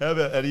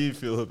think? how do you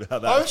feel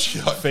about I'm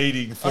that?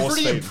 Feeding, I'm force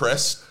pretty feeding.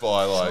 impressed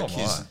by like So am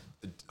his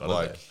I.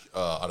 like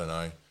I don't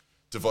know,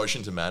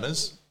 devotion to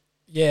manners.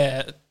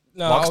 Yeah.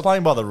 No, Mike's I'll-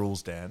 playing by the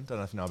rules, Dan. Don't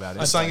know if you know about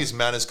I'm it. saying his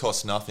manners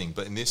cost nothing,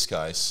 but in this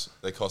case,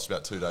 they cost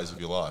about 2 days of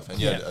your life, and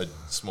you had Yeah.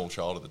 a small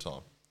child at the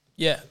time.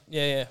 yeah.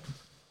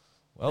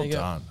 Well There you go.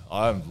 done.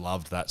 I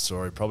loved that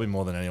story probably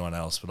more than anyone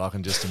else, but I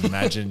can just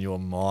imagine your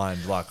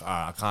mind like,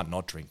 I can't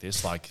not drink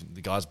this. Like,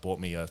 the guys bought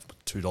me a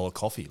 $2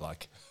 coffee.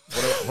 Like,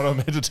 what am I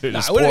meant to do? No,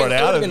 Just it would pour it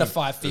have out? been a and- It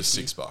was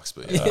 $5.50. $6,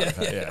 but yeah.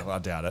 yeah, well, I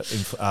doubt it.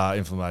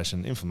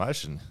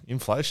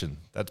 Inflation.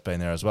 That's been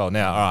there as well.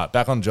 Now, all right,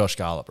 back on Josh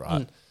Garlop,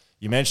 right?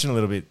 You mentioned a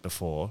little bit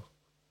before,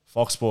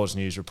 Fox Sports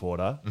news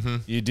reporter.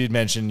 You did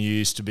mention you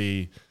used to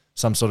be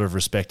some sort of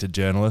respected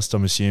journalist,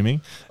 I'm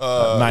assuming.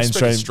 Respect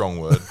is a strong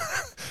word.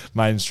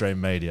 Mainstream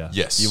media.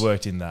 Yes. You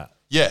worked in that.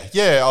 Yeah.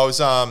 I was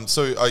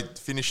so I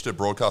finished a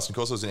broadcasting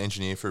course. I was an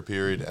engineer for a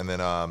period, and then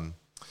when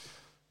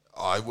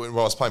I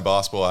was playing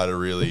basketball, I had a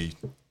really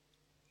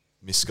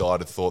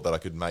misguided thought that I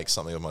could make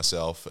something of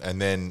myself,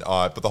 and then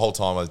but the whole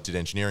time I did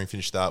engineering,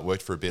 finished that,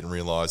 worked for a bit, and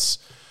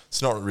realised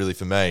it's not really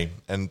for me.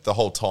 And the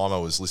whole time I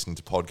was listening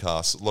to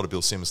podcasts, a lot of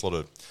Bill Simmons, a lot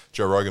of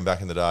Joe Rogan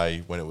back in the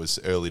day when it was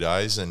early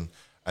days, and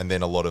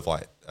then a lot of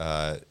like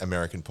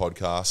American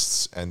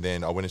podcasts. And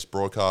then I went into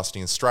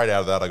broadcasting, and straight out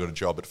of that, I got a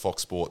job at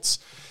Fox Sports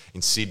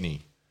in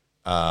Sydney,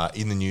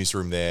 in the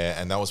newsroom there.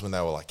 And that was when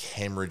they were like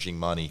hemorrhaging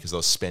money because they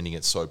were spending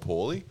it so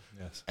poorly.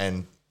 Yes.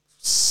 And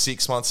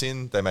 6 months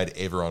in, they made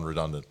everyone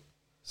redundant.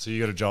 So you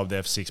got a job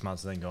there for 6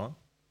 months and then gone?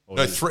 Or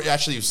No, did-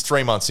 actually, it was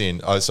 3 months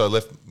in. So I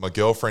left my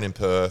girlfriend in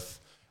Perth,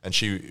 and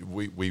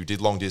we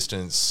did long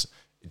distance.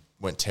 It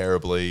went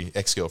terribly.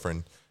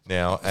 Ex-girlfriend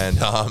now, and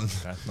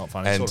Okay, not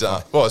funny, And sort of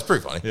funny. well, it's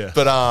pretty funny. Yeah.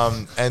 But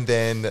and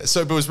then but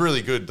it was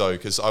really good though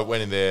because I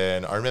went in there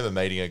and I remember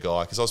meeting a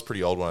guy because I was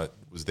pretty old when I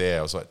was there.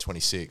 I was like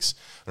 26.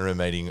 I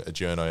remember meeting a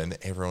journo, and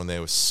everyone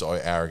there was so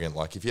arrogant.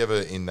 Like if you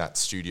ever in that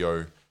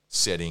studio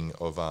setting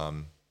of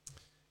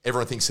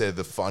everyone thinks they're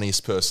the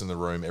funniest person in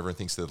the room. Everyone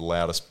thinks they're the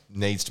loudest,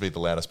 needs to be the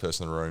loudest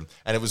person in the room.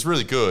 And it was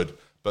really good.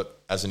 But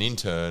as an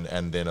intern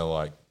and then a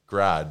like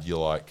grad, you're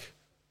like,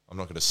 I'm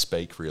not going to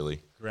speak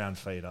really. ground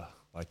feeder.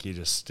 Like you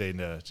just need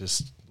to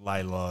just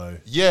lay low.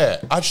 Yeah.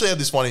 I actually had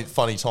this one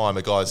funny time.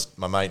 A guy's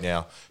my mate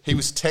now. He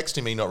was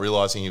texting me, not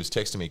realizing he was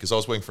texting me because I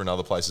was working for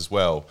another place as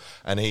well.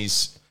 And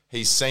he's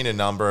seen a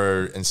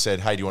number and said,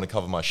 hey, do you want to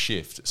cover my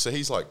shift? So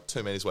he's like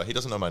 2 meters away. He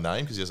doesn't know my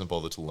name because he hasn't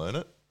bothered to learn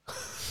it.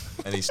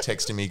 And he's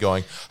texting me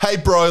going, hey,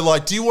 bro,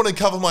 like, do you want to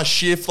cover my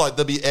shift? Like,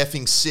 they'll be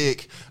effing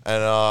sick.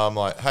 And I'm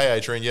like, hey,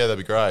 Adrian, yeah, that'd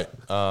be great.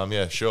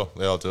 Yeah, sure.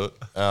 Yeah, I'll do it.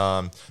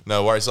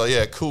 No worries. Like,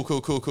 yeah, cool.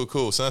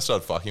 So then I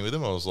started fucking with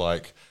him. I was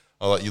like,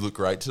 you look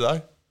great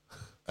today.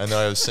 And then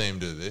I would see him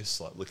do this,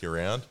 like, look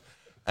around.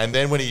 And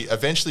then when he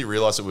eventually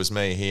realized it was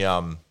me,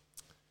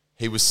 he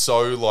he was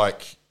so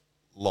like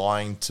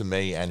lying to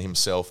me and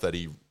himself that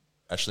he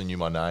actually knew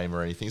my name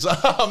or anything. He's like,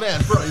 oh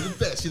man, bro, you're the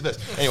best, you're the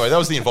best. Anyway, that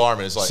was the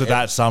environment. It's like So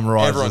that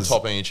summarises everyone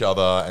topping each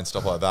other and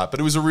stuff like that. But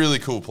it was a really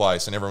cool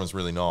place and everyone was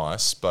really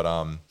nice. But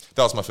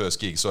that was my first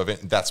gig, so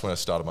that's when I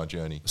started my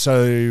journey.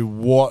 So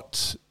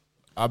what?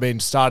 I mean,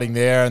 starting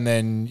there, and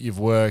then you've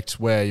worked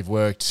where? You've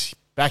worked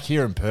back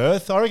here in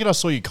Perth. I reckon I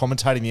saw you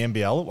commentating the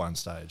NBL at one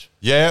stage.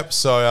 Yeah,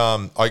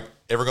 so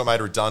everyone got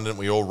made redundant.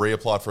 We all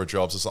reapplied for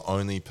jobs. I was the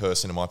only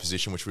person in my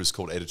position, which was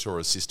called editorial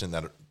assistant,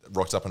 that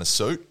rocked up in a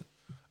suit.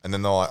 And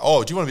then they're like,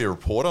 oh, do you want to be a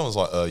reporter? I was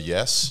like,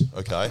 yes,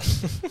 okay.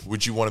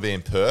 Would you want to be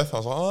in Perth? I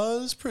was like,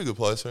 oh, it's a pretty good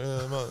place.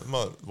 Yeah, I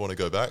might want to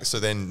go back. So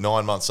then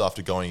 9 months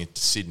after going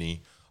into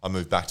Sydney, I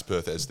moved back to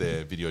Perth as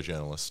their video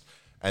journalist.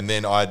 And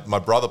then my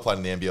brother played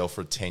in the NBL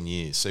for 10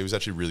 years. So he was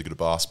actually really good at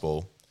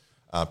basketball,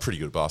 pretty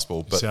good at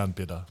basketball. But Sound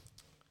bitter.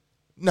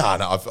 No,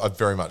 I've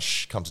very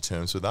much come to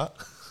terms with that.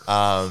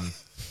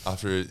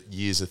 After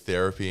years of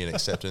therapy and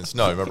acceptance.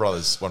 No, my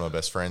brother's one of my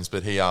best friends,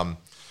 but I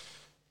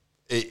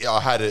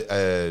had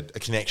a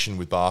connection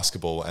with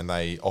basketball and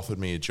they offered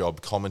me a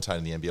job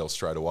commentating the NBL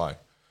straight away.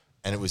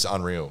 And it was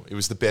unreal. It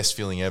was the best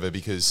feeling ever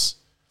because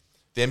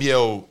the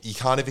NBL, you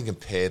can't even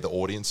compare the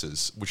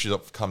audiences, which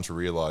I've come to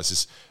realise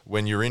is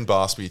when you're in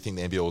basketball, you think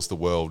the NBL is the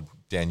world.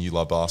 Dan, you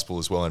love basketball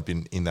as well and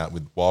been in that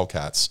with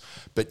Wildcats.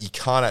 But you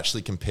can't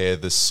actually compare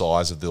the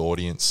size of the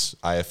audience,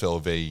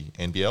 AFL v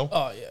NBL.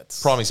 Oh, yeah.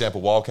 Prime example,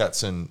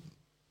 Wildcats and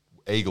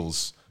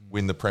Eagles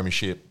win the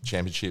premiership,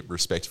 championship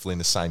respectively in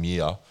the same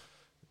year.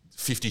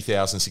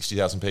 50,000,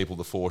 60,000 people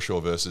to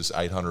foreshore versus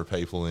 800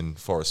 people in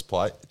Forest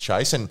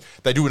Chase. And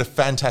they do a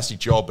fantastic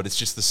job, but it's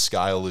just the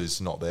scale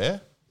is not there.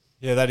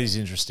 Yeah, that is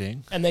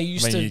interesting. And they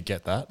used to... you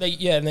get that.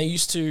 And they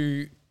used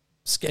to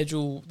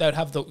schedule... They would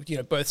have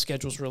both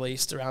schedules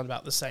released around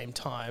about the same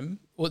time.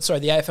 Well, sorry,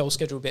 the AFL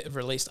schedule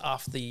released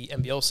after the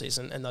NBL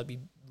season, and they'd be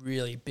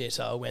really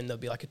bitter when there'd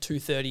be like a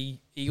 2:30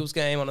 Eagles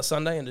game on a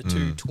Sunday and a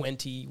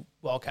 2:20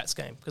 Wildcats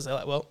game because they're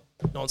like, well,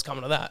 no one's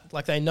coming to that.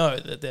 Like they know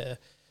that they're...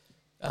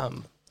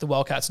 the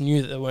Wildcats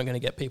knew that they weren't going to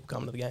get people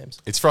coming to the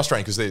games. It's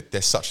frustrating because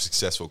they're such a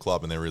successful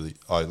club and I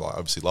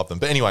obviously love them.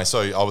 But anyway,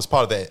 so I was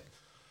part of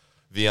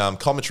the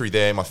commentary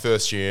there my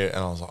first year and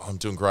I was like, I'm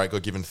doing great.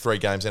 Got given 3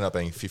 games, ended up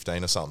being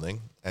 15 or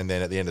something. And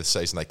then at the end of the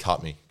season, they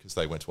cut me because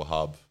they went to a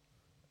hub.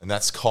 And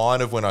that's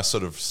kind of when I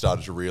sort of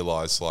started to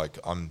realise like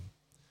I'm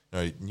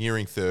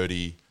nearing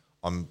 30.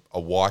 I'm a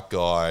white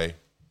guy.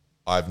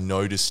 I have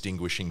no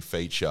distinguishing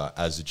feature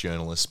as a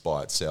journalist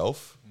by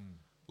itself.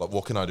 Like,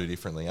 what can I do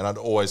differently? And I'd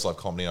always loved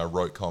comedy. I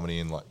wrote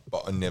comedy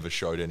but I never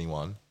showed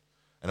anyone.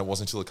 And it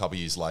wasn't until a couple of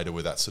years later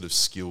where that sort of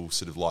skill,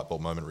 sort of light bulb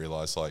moment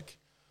realised, like,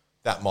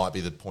 that might be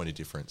the point of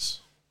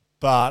difference.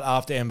 But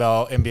after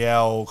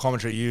NBL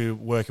commentary, you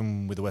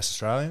working with the West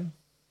Australian?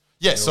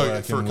 Yeah, so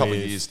for a couple of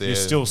years there. You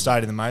still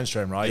stayed in the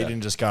mainstream, right? Yeah. You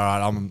didn't just go,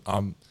 all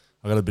right,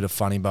 I got a bit of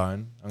funny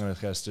bone. I'm going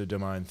to go do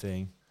my own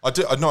thing. I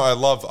do. No, I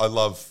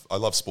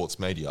love sports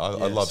media.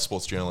 I love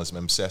sports journalism.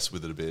 I'm obsessed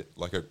with it a bit.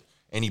 Like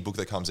any book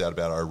that comes out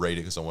about it, I read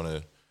it because I want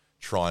to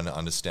try and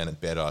understand it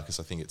better because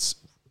I think it's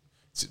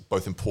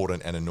both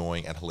important and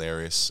annoying and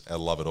hilarious. I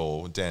love it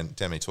all. Dan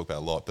may talk about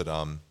it a lot, but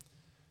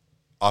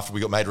after we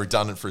got made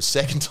redundant for a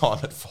second time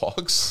at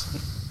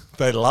Fox.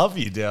 They love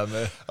you down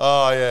there.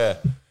 Oh,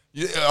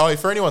 yeah.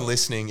 For anyone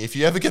listening, if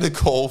you ever get a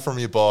call from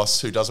your boss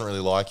who doesn't really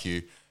like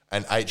you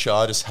and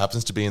HR just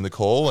happens to be in the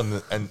call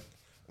and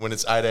when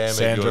it's 8 a.m.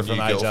 Sandra at your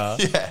from new HR.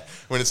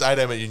 when it's 8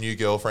 a.m. at your new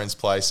girlfriend's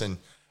place and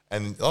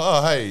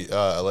oh, hey,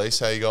 Elise,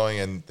 how you going?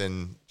 And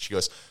then she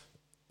goes,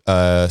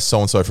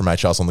 so-and-so from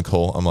HR's on the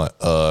call. I'm like,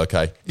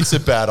 okay. It's a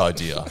bad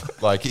idea.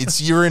 Like,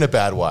 you're in a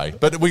bad way.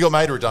 But we got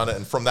made redundant,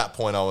 and from that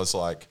point, I was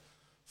like,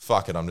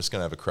 fuck it, I'm just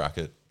going to have a crack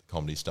at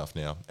comedy stuff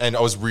now. And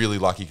I was really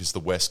lucky because the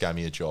West gave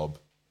me a job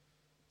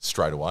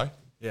straight away.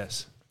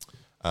 Yes.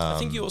 I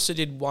think you also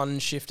did one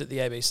shift at the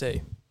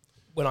ABC.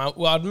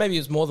 Maybe it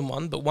was more than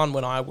one, but one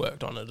when I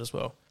worked on it as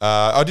well.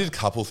 I did a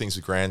couple of things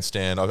with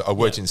Grandstand. I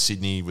worked in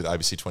Sydney with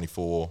ABC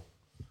 24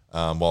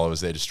 while I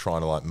was there just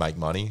trying to make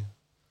money.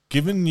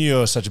 Given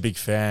you're such a big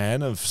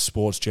fan of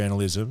sports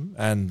journalism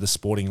and the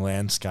sporting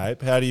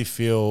landscape, how do you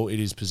feel it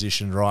is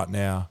positioned right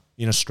now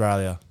in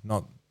Australia,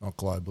 not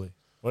globally?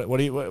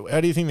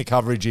 How do you think the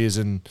coverage is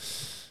in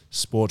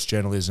sports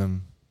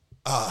journalism?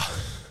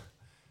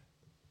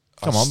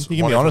 Come on, you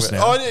can be honest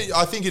now.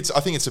 I think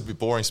it's a bit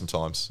boring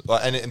sometimes,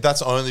 and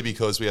that's only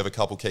because we have a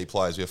couple key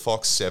players. We have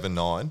Fox 7,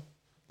 9.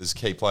 There's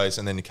key players,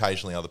 and then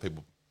occasionally other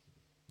people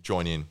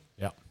join in.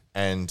 Yeah,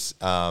 and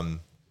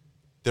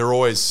they're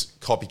always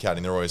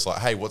copycatting. They're always like,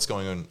 "Hey, what's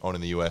going on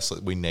in the US?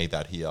 We need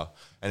that here."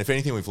 And if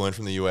anything we've learned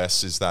from the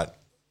US is that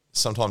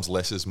sometimes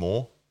less is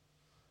more.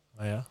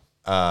 Oh,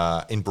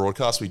 yeah. In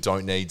broadcast, we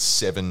don't need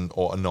 7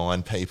 or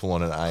 9 people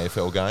on an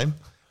AFL game.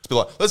 Be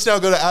like, let's now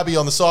go to Abby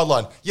on the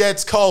sideline. Yeah,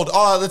 it's cold.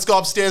 Oh, let's go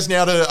upstairs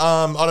now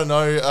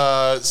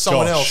to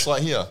someone else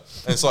like here.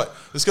 And it's like,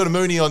 let's go to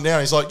Mooney on now.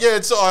 And he's like, yeah,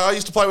 I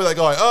used to play with that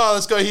guy. Oh,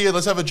 let's go here.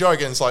 Let's have a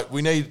joke. And it's like,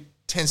 we need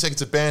 10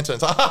 seconds of banter.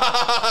 And it's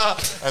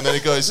like, and then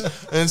it goes, and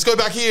let's go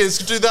back here, let's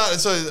do that.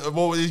 And so,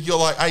 well, you're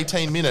like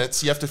 18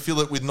 minutes. You have to fill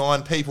it with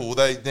 9 people.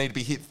 They need to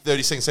be hit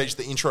 30 seconds each.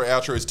 The intro,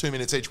 outro is 2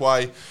 minutes each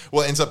way.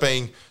 Well, it ends up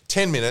being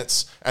 10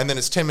 minutes, and then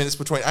it's 10 minutes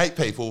between 8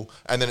 people,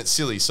 and then it's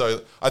silly.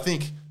 So I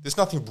think there's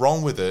nothing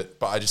wrong with it,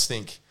 but I just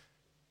think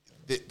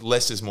that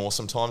less is more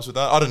sometimes with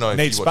that. I don't know. It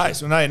needs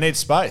space. No, it needs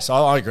space.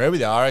 I agree with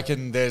you. I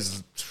reckon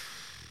there's...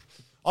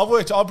 I'm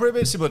pretty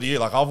bit similar to you.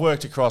 Like, I've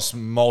worked across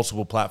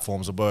multiple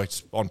platforms. I've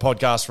worked on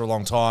podcasts for a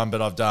long time,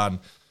 but I've done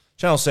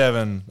Channel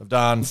 7, I've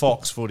done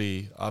Fox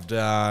Footy, I've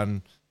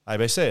done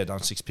ABC, I've done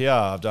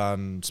 6PR, I've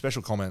done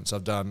special comments,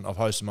 I've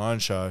hosted my own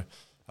show.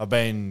 I've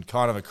been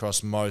kind of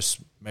across most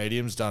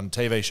mediums, done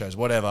TV shows,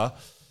 whatever.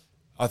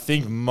 I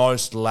think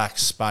most lack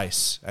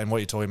space, and what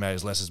you're talking about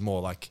is less is more.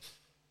 Like,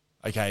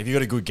 okay, if you've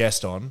got a good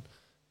guest on,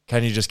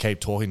 can you just keep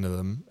talking to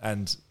them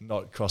and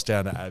not cross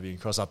down to Abby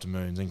and cross up to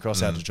Moons and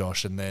cross out to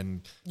Josh and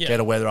then get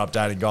a weather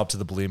update and go up to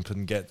the blimp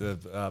and get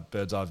the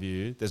bird's eye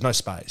view? There's no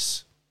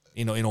space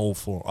in all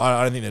forums.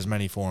 I don't think there's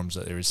many forums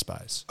that there is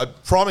space. A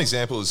prime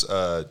example is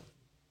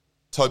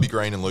Toby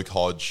Green and Luke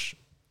Hodge.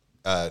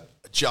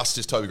 Just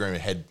as Toby Green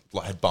had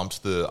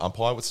bumped the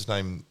umpire, what's his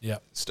name? Yeah,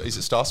 is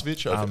it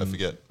Starcevich? I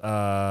forget.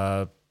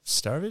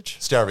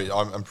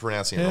 Starovich. I'm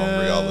pronouncing it wrong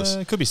regardless.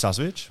 It could be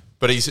Starcevich.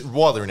 But he's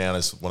widely renowned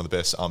as one of the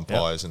best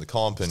umpires in the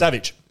comp. And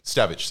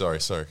Stavich,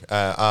 sorry.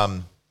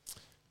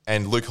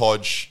 And Luke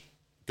Hodge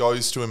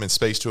goes to him and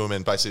speaks to him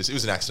and basically says, it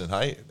was an accident,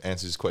 hey?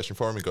 Answers his question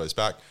for him and goes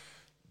back.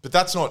 But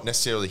that's not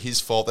necessarily his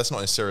fault. That's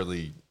not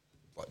necessarily...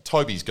 Like,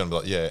 Toby's going to be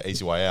like, yeah,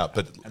 easy way out.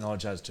 But and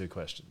Hodge has 2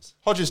 questions.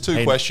 Hodge has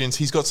 2 questions.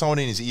 He's got someone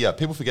in his ear.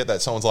 People forget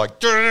that. Someone's like...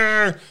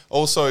 Durr!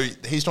 Also,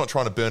 he's not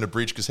trying to burn a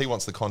bridge because he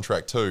wants the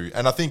contract too.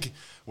 And I think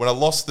when I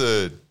lost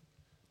the...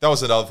 That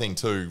was another thing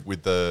too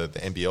with the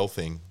NBL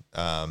thing.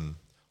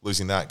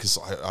 Losing that because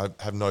I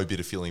have no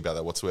bitter feeling about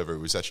that whatsoever. It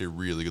was actually a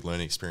really good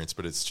learning experience,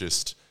 but it's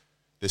just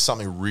there's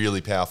something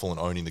really powerful in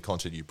owning the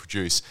content you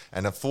produce.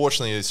 And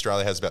unfortunately,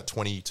 Australia has about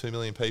 22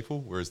 million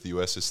people, whereas the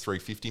US is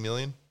 350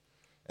 million.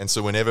 And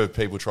so whenever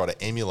people try to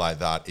emulate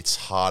that, it's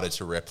harder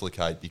to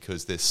replicate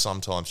because there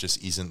sometimes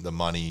just isn't the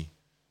money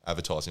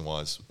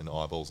advertising-wise and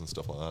eyeballs and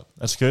stuff like that.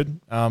 That's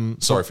good.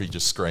 Sorry for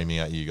just screaming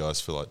at you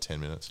guys for like 10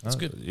 minutes. That's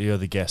good. You're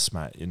the guest,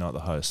 mate. You're not the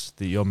host.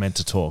 You're meant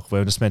to talk.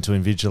 We're just meant to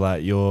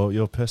invigilate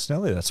your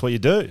personality. That's what you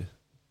do.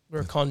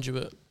 We're a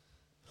conduit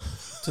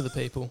to the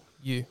people.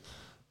 You.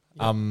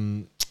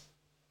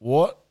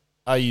 What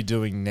are you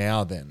doing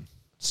now then?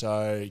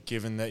 So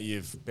given that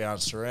you've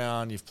bounced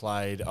around, you've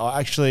played... Oh,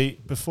 actually,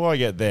 before I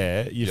get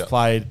there, you've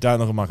played... Don't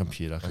look at my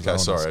computer. Okay,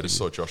 sorry. I just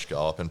saw Josh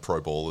Gallup and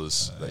Pro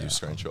Ballers that you've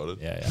screenshotted.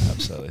 Yeah,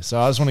 absolutely. So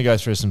I just want to go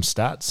through some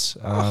stats.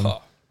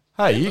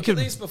 Hey, you could...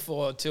 these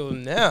before till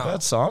now.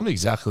 I'm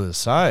exactly the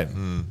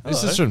same.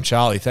 This is from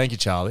Charlie. Thank you,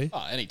 Charlie.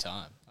 Oh,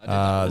 anytime.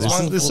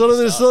 This sort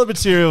of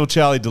material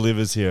Charlie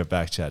delivers here at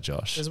Backchat,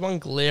 Josh. There's one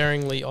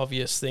glaringly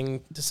obvious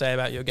thing to say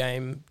about your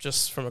game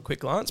just from a quick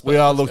glance. We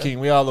are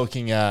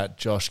looking at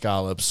Josh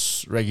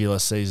Gallup's regular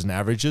season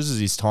averages as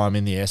his time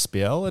in the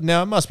SBL. And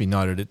now it must be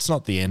noted it's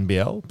not the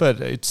NBL, but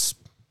it's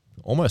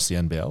almost the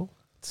NBL.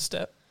 It's a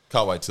step.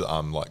 Can't wait to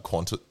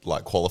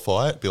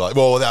qualify it. Be like,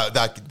 well,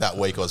 that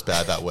week I was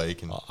bad that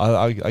week. And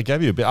I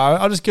gave you a bit.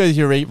 I'll just go with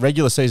your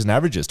regular season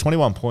averages,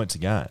 21 points a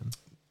game.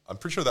 I'm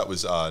pretty sure that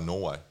was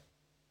Norway.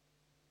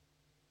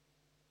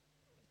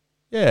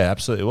 Yeah,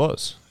 absolutely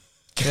was.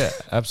 Yeah,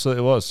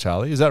 absolutely was,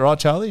 Charlie. Is that right,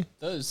 Charlie?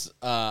 Those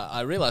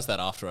I realised that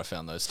after I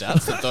found those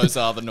stats, that those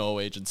are the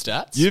Norwegian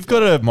stats. You've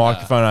got a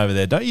microphone over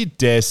there. Don't you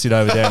dare sit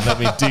over there and let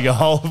me dig a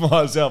hole for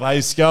myself.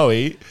 Hey,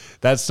 Scully,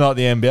 that's not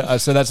the NBL.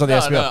 So that's not the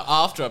SBL. No,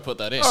 after I put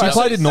that in. So you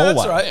played in Norway.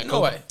 That's right,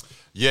 Norway.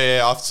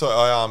 Yeah.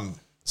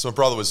 So my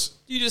brother was...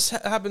 You just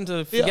happened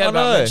to forget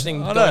about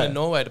mentioning going to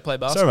Norway to play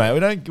basketball. Sorry,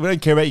 mate. We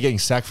don't care about you getting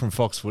sacked from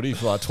Fox Footy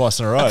for like twice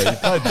in a row. You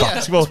played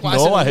basketball in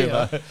Norway,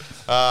 mate.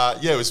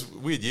 Yeah, it was a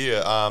weird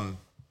year.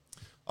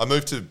 I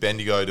moved to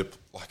Bendigo to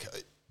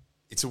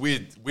it's a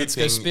weird Let's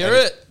thing. Go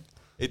Spirit.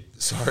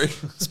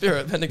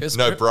 Spirit, Bendigo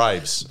Spirit. No,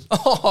 Braves.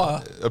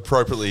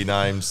 Appropriately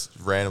named,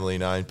 randomly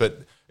named,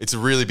 but it's a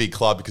really big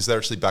club because they're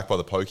actually backed by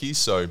the Pokies.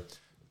 So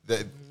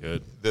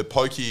the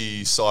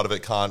Pokey side of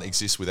it can't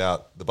exist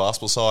without the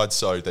basketball side.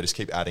 So they just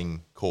keep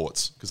adding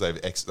courts because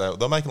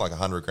they're making like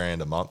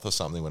 $100,000 a month or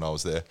something when I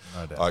was there.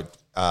 No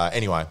doubt.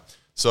 Anyway.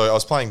 So I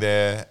was playing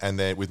there and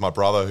then with my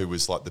brother who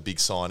was like the big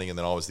signing and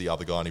then I was the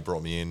other guy and he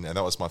brought me in and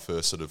that was my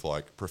first sort of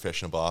like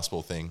professional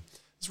basketball thing.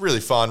 It's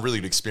really fun, really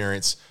good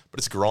experience, but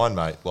it's a grind,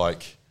 mate.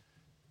 Like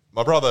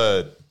my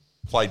brother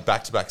played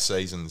back-to-back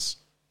seasons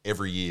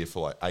every year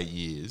for like 8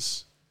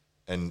 years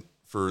and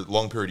for a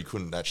long period he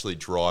couldn't actually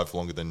drive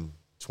longer than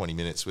 20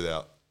 minutes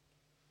without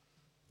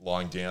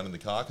lying down in the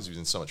car because he was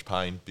in so much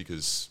pain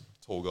because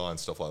tall guy and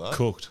stuff like that.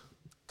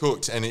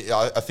 Cooked. And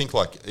I think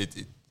like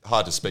it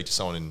hard to speak to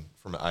someone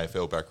from an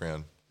AFL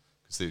background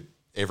because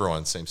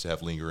everyone seems to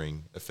have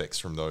lingering effects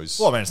from those.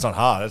 Well, I mean, it's not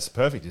hard. It's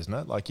perfect, isn't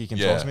it? Like, you can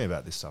talk to me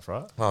about this stuff,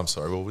 right? Oh, I'm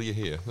sorry. Well, you're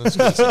here. That's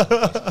good.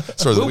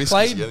 Sorry, Will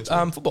played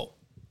football.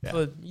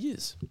 for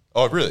years.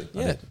 Oh, really?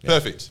 Yeah.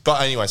 Perfect.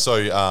 But anyway,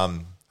 so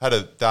had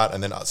that,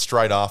 and then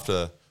straight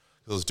after,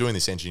 because I was doing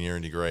this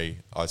engineering degree,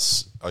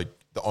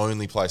 the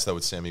only place they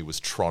would send me was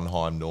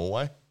Trondheim,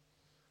 Norway.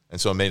 And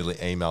so I immediately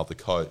emailed the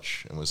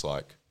coach and was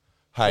like,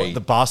 hey. What,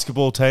 the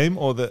basketball team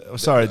or who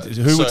would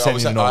send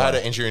you to Norway? I had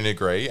an engineering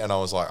degree and I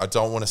was like, I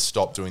don't want to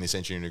stop doing this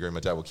engineering degree. My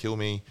dad will kill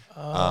me.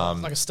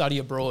 Like a study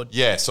abroad.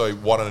 Yeah, so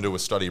what I'm going to do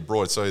was study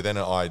abroad. So then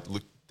I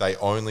looked,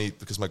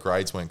 because my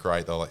grades weren't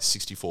great, they were like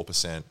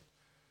 64%.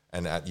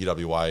 And at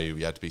UWA,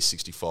 we had to be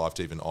 65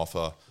 to even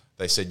offer.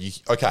 They said, you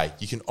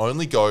can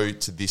only go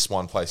to this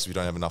one place if you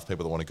don't have enough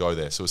people that want to go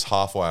there. So it was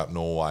halfway up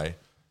Norway,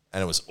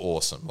 and it was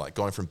awesome. Like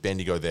going from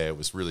Bendigo there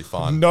was really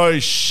fun. No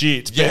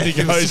shit. Yeah,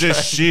 Bendigo's a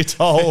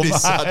shithole,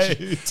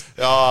 mate.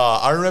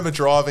 I remember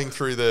driving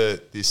through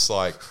the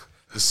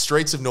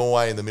streets of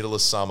Norway in the middle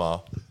of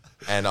summer,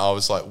 and I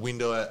was like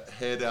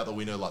head out the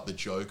window like the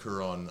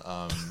Joker on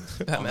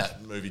that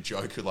movie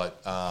Joker, like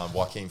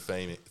Joaquin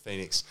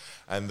Phoenix,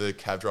 and the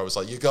cab driver was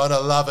like, "You're gonna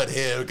love it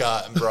here, bro."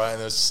 And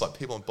there was just like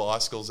people on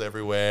bicycles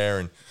everywhere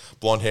and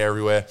blonde hair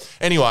everywhere.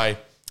 Anyway,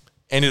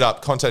 ended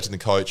up contacting the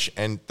coach,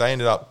 and they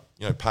ended up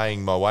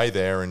paying my way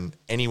there. And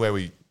anywhere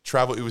we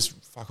traveled, it was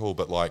fuck all,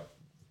 but like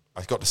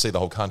I got to see the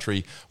whole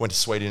country. Went to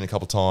Sweden a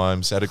couple of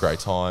times, had a great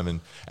time,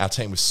 and our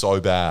team was so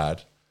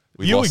bad.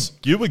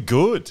 You were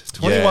good.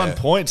 21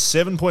 points,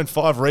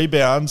 7.5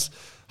 rebounds,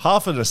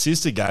 half an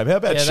assist a game. How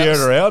about sharing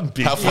around,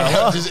 big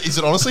fella? Is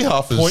it honestly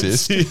half an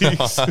assist?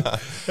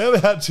 How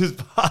about just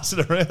pass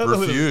it around?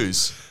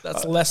 Refuse.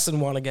 That's less than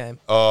one a game.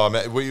 Oh,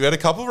 man. We had a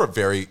couple of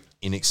very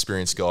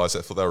inexperienced guys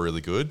that thought they were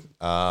really good.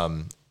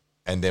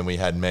 And then we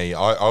had me.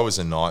 I was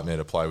a nightmare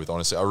to play with,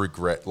 honestly. I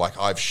regret,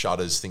 I have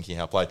shudders thinking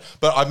how I played.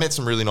 But I met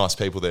some really nice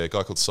people there. A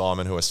guy called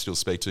Simon, who I still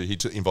speak to. He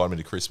invited me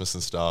to Christmas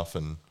and stuff.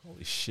 And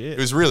holy shit. It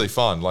was really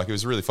fun. It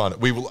was really fun.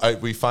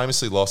 We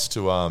famously lost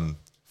to... We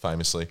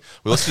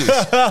lost to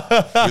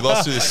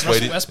this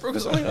Swedish... Westbrook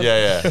or something?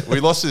 Yeah. We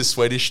lost to this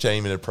Swedish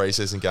team in a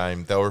preseason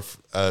game. They were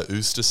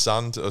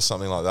Östersund or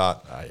something like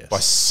that by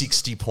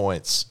 60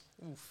 points.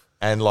 Oof.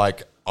 And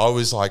I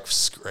was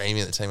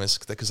screaming at the team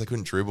because they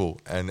couldn't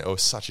dribble, and I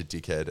was such a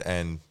dickhead.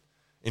 And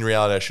in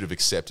reality, I should have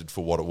accepted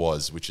for what it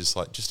was, which is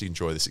just to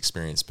enjoy this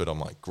experience. But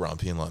I'm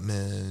grumpy and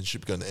man,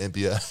 should be going to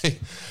NBA.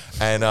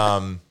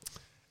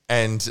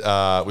 and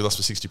we lost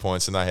for 60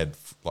 points, and they had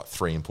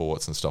 3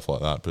 imports and stuff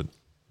like that. But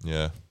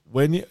yeah.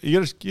 When you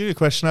got a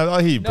question over?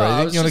 I hear you breathing.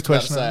 I was you want just a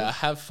question? about to say, I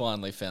have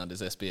finally found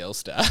his SBL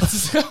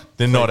stats.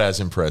 They're not as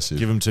impressive.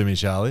 Give them to me,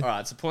 Charlie. All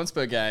right, so points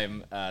per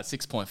game,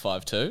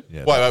 6.52.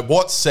 Yeah, wait,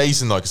 what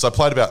season though? Because I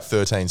played about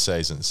 13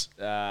 seasons.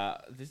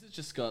 This has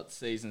just got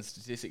season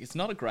statistics. It's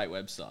not a great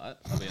website,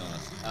 I'll be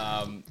honest.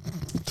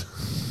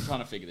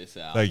 Trying to figure this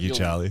out. Thank you,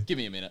 Charlie. Give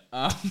me a minute.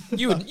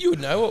 You would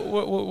know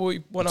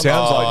what I'm...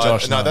 Sounds like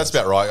Josh No, knows. that's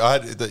about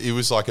right. It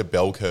was like a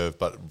bell curve,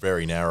 but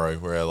very narrow,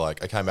 where I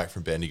came back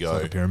from Bendigo.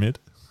 Like a pyramid?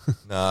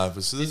 No,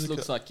 This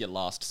looks like your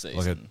last season.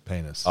 Like a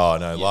penis. Oh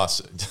no,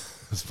 last. Yeah,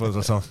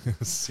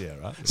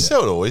 right. Is that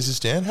what it always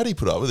is, Dan? How do you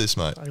put up with this,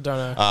 mate? I don't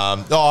know.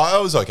 No, I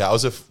was okay. I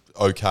was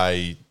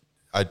okay.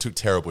 I took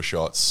terrible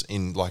shots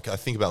in. I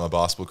think about my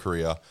basketball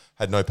career.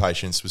 Had no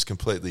patience. Was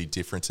completely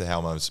different to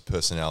how my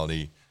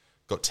personality.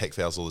 Got tech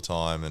fouls all the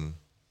time, and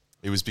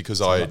it was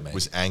because I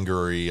was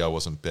angry. I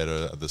wasn't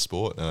better at the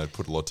sport, and I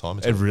put a lot of time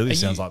into it. It really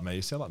sounds like me.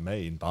 You sound like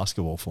me in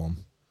basketball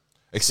form.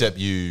 Except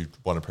you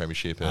won a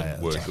premiership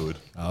and were good.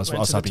 I was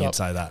hoping you'd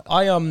say that.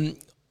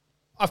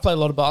 I've played a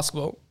lot of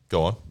basketball.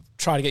 Go on.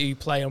 Tried to get you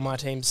play on my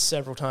team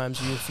several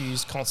times. You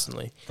refused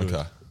constantly.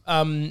 Okay.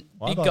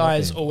 Big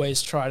guys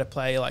always try to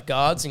play like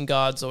guards, and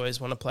guards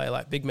always want to play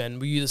like big men.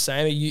 Were you the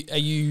same? Are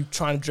you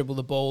trying to dribble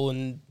the ball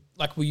and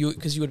were you,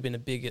 because you would have been a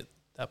big at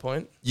that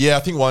point? Yeah, I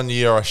think one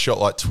year I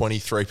shot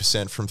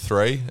 23% from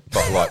 3,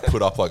 but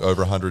put up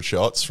over 100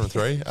 shots from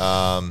 3.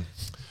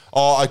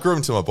 I grew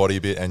into my body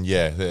a bit, and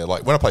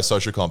when I play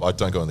social comp, I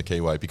don't go in the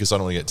keyway because I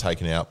don't want to get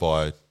taken out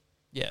by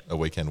a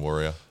weekend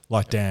warrior.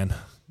 Like Dan,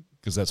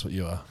 because that's what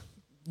you are.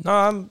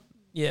 No,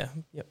 yep.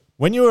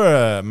 When you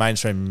were a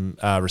mainstream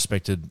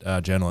respected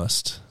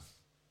journalist,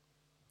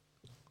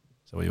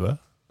 is that what you were?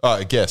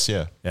 I guess,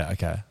 yeah. Yeah,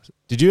 okay.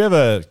 Did you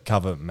ever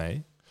cover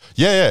me?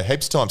 Yeah,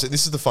 heaps of times.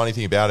 This is the funny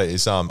thing about it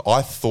is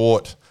I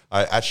thought,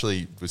 I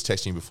actually was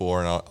texting you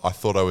before, and I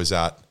thought I was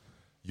at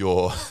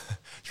your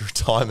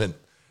retirement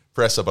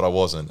presser, but I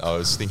wasn't. I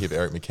was thinking of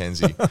Eric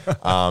McKenzie,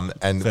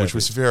 and which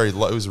was it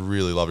was a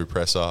really lovely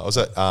presser. I was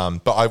at,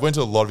 but I went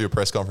to a lot of your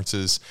press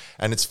conferences,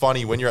 and it's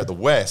funny when you're at the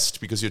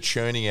West because you're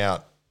churning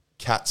out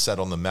cat sat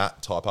on the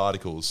mat type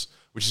articles,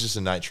 which is just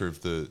the nature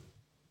of the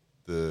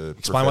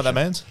Explain what that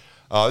means.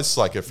 This is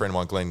a friend of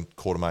mine, Glenn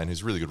Quartermain,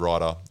 who's a really good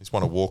writer. He's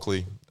won a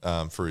Walkley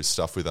for his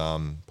stuff with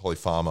Polly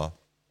Farmer,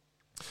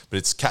 but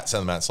it's cat sat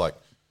on the mat. It's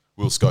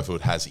Will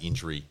Schofield has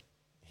injury,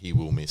 he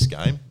will miss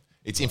game.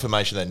 It's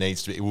information that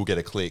it will get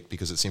a click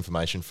because it's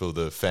information for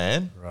the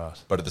fan. Right.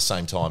 But at the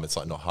same time, it's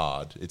not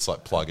hard. It's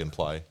plug and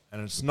play.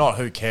 And it's not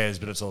who cares,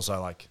 but it's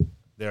also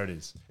there it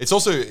is. It's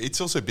also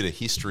a bit of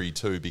history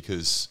too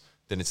because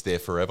then it's there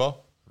forever.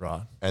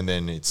 Right. And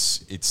then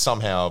it's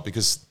somehow,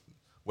 because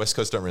West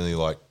Coast don't really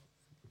like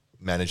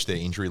manage their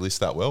injury list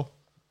that well.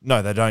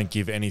 No, they don't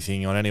give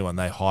anything on anyone.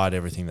 They hide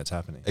everything that's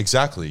happening.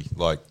 Exactly.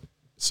 Like,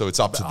 so it's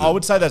up to I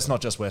would say that's not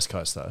just West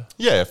Coast though.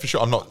 Yeah, for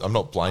sure. I'm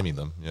not blaming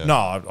them. Yeah. No,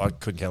 I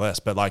couldn't care less.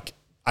 But like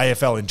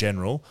AFL in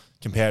general,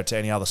 compare it to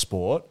any other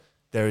sport,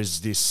 there is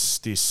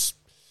this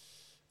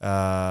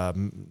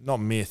not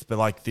myth, but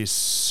like this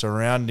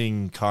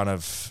surrounding kind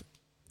of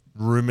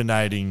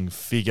ruminating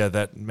figure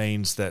that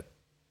means that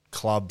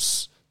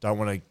clubs don't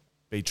want to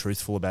be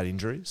truthful about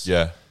injuries.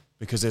 Yeah.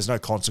 Because there's no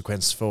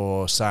consequence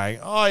for saying,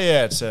 oh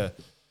yeah,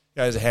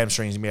 there's a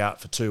hamstring, he's going to be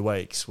out for 2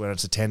 weeks, when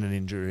it's a tendon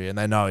injury and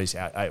they know he's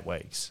out 8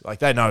 weeks. Like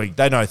they know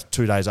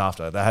 2 days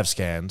after, they have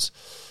scans,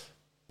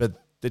 but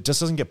it just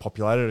doesn't get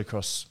populated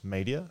across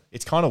media.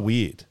 It's kind of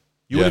weird.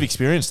 You would have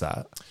experienced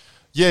that.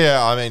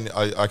 Yeah, I mean,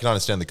 I can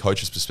understand the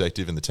coach's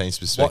perspective and the team's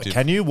perspective.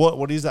 Can you?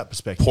 What is that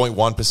perspective?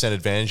 0.1%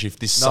 advantage. If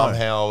this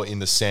somehow in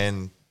the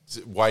sand,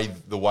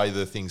 the way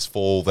the things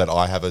fall, that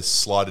I have a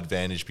slight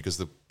advantage because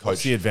the coach.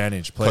 What's the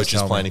advantage? Please coach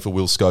is planning for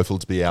Will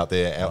Schofield to be out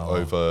there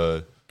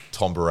over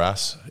Tom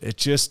Barrass. It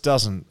just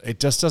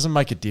doesn't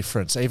make a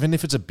difference. Even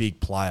if it's a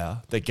big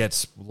player that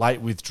gets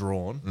late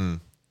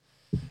withdrawn,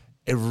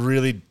 it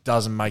really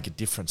doesn't make a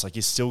difference. Like,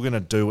 you're still going to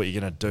do what you're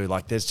going to do.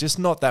 Like, there's just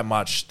not that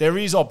much. There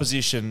is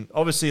opposition,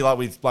 obviously,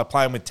 like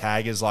playing with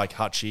taggers like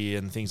Hutchie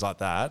and things like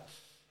that.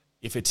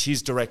 If it's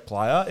his direct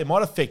player, it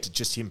might affect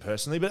just him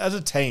personally. But as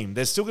a team,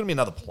 there's still going to be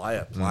another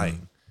player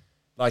playing.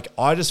 Like,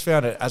 I just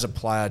found it as a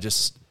player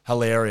just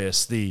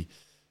hilarious, the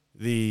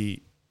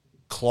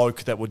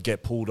cloak that would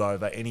get pulled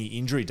over any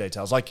injury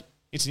details. Like,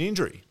 it's an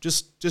injury.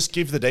 Just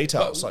give the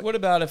details. But what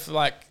about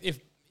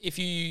if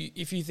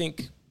you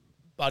think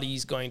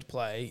Buddy's going to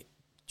play,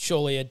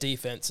 surely a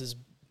defense is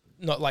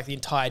not like the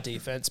entire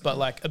defense, but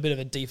like a bit of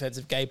a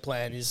defensive game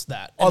plan is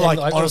that. And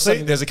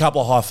honestly, there's a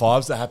couple of high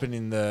fives that happen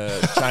in the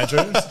change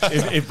rooms.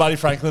 If Buddy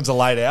Franklin's are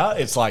laid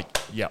out, it's like,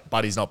 yeah,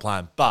 Buddy's not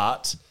playing.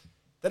 But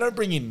they don't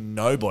bring in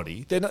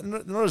nobody. They're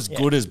not as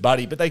good as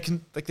Buddy, but they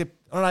can, like, they're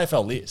on an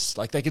AFL list.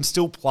 Like, they can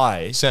still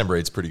play. Sam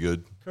Reid's pretty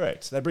good.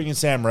 Correct. They bring in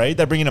Sam Reid.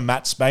 They bring in a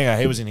Matt Spanger.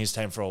 He was in his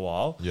team for a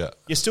while. Yeah.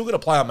 You're still going to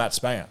play on Matt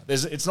Spanger.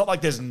 It's not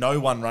like there's no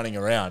one running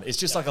around. It's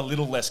just like a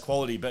little less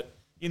quality. But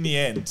in the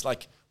end,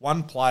 like,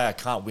 one player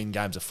can't win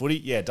games of footy.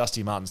 Yeah,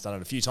 Dusty Martin's done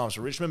it a few times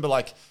for Richmond. But,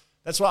 like,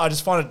 that's why I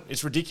just find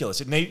it's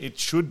ridiculous. It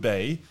should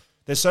be.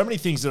 There's so many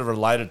things that are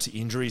related to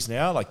injuries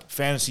now. Like,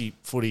 fantasy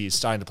footy is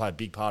starting to play a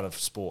big part of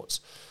sports.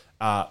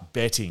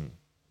 Betting,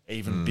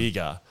 even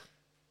bigger.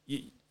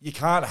 You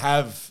can't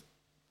have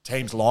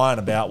teams lying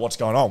about what's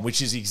going on,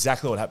 which is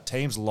exactly what happens.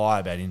 Teams lie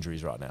about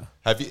injuries right now.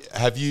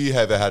 Have you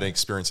ever had an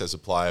experience as a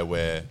player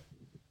where,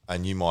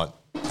 and you might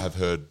have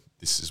heard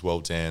this as well,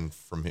 Dan,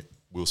 from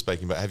Will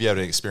speaking, but have you had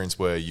an experience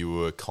where you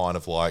were kind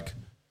of like,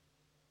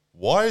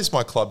 why is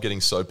my club getting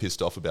so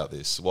pissed off about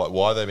this? Why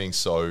are they being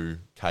so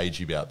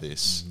cagey about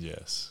this?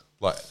 Yes.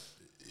 Like,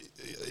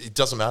 it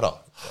doesn't matter.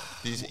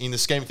 In the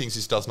scheme of things,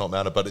 this does not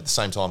matter, but at the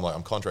same time, like,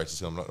 I'm contracted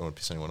to them. I'm not going to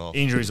piss anyone off.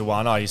 Injuries are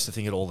one. I used to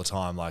think it all the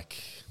time.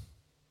 Like,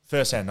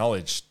 first-hand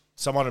knowledge,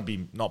 someone would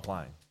be not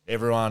playing.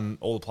 Everyone,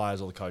 all the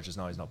players, all the coaches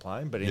know he's not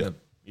playing, but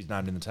he's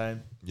named in the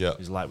team. Yeah.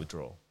 He's late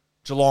withdrawal.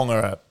 Geelong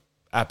are an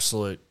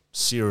absolute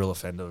serial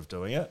offender of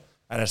doing it,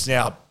 and it's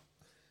now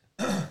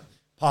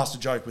past a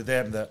joke with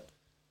them that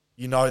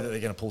you know that they're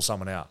going to pull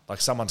someone out.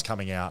 Like, someone's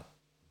coming out.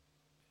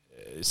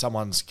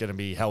 Someone's going to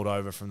be held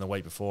over from the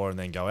week before and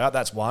then go out.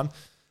 That's one.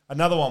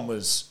 Another one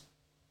was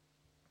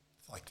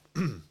like,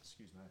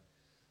 excuse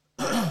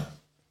me,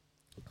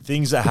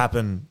 things that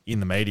happen in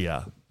the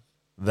media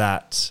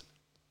that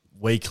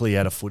weekly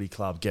at a footy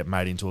club get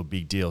made into a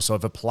big deal. So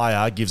if a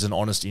player gives an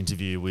honest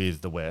interview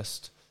with the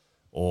West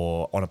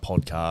or on a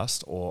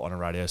podcast or on a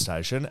radio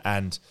station,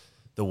 and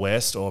the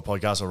West or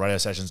podcast or radio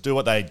stations do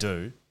what they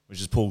do,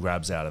 which is pull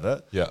grabs out of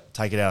it,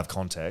 take it out of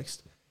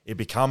context, it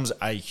becomes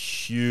a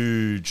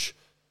huge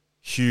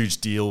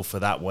deal for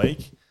that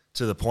week,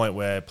 to the point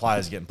where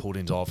players are getting pulled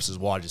into offices.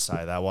 Why'd you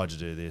say that? Why'd you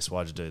do this?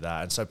 Why'd you do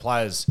that? And so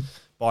players,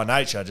 by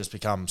nature, just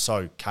become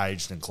so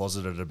caged and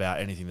closeted about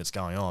anything that's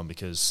going on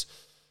because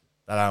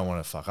they don't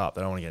want to fuck up.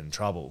 They don't want to get in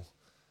trouble.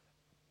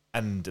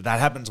 And that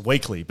happens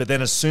weekly. But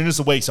then as soon as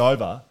the week's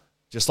over,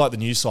 just like the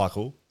news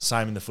cycle,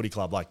 same in the footy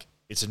club, like,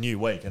 it's a new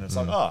week. And it's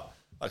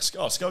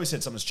Scully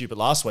said something stupid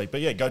last week, but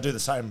yeah, go do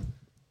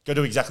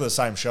exactly the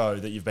same show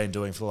that you've been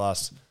doing for the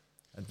last...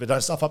 But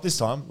don't stuff up this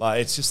time.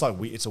 Like, it's just like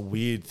it's a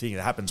weird thing. It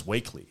happens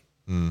weekly,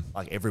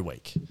 like every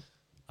week.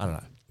 I don't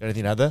know. Got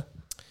anything to add there?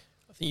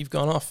 I think you've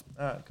gone off.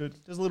 All right, good.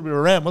 There's a little bit of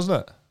a rant,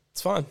 wasn't it?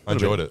 It's fine. I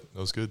enjoyed it. That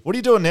was good. What are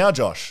you doing now,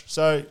 Josh?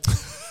 So,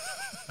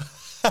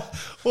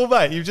 well,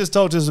 mate, you've just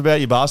told us about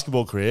your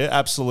basketball career.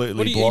 Absolutely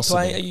What are you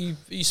blossoming. playing?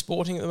 Are you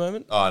sporting at the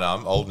moment? Oh, no,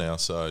 I'm old now,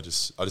 so I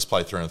just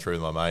play 3-on-3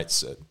 with my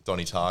mates at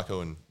Donny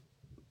Tarko in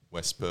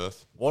West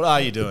Perth. What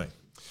are you doing?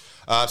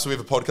 So we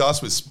have a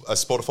podcast with a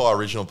Spotify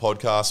original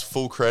podcast.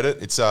 Full credit.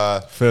 It's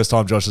First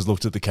time Josh has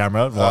looked at the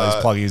camera while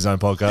he's plugging his own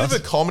podcast. bit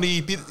of a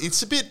comedy.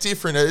 It's a bit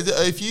different.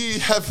 If you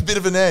have a bit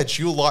of an edge,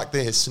 you'll like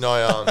this.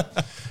 No,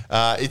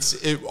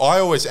 I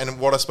always, and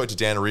what I spoke to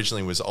Dan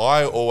originally was,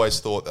 I always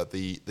thought that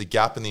the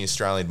gap in the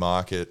Australian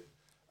market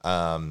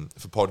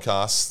for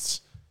podcasts,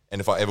 and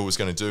if I ever was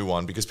going to do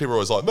one, because people are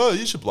always like, no,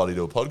 you should bloody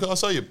do a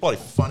podcast. Oh, you bloody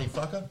funny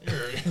fucker.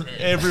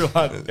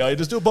 Everyone, you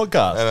just do a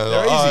podcast. And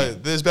They're easy.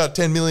 There's about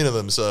 10 million of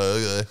them.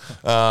 So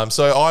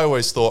so I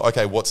always thought,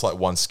 okay, what's like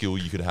one skill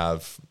you could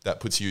have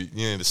that puts you,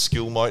 the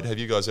skill moat. Have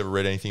you guys ever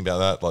read anything about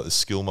that? Like the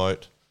skill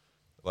moat?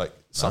 Like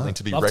something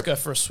to be... Love to go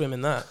for a swim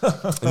in that.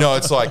 No,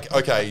 it's like,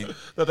 okay...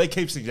 But they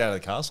keep things out of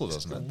the castle,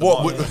 doesn't it?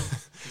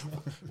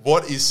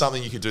 What is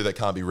something you could do that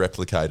can't be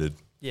replicated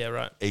Yeah,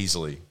 right.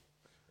 easily?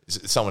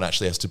 Someone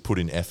actually has to put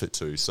in effort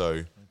to.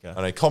 So I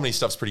know comedy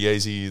stuff's pretty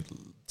easy.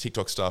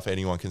 TikTok stuff,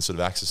 anyone can sort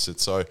of access it.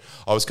 So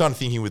I was kind of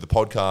thinking with the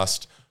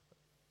podcast,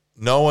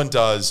 no one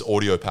does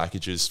audio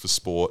packages for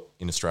sport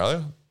in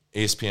Australia.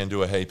 ESPN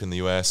do a heap in the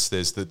US.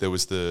 There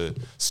was the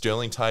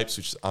Sterling tapes,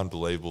 which is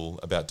unbelievable,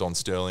 about Don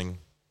Sterling.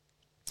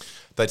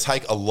 They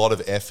take a lot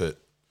of effort,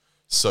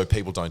 so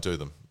people don't do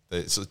them.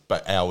 It's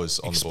about hours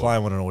on the board.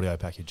 Explain what an audio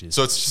package is.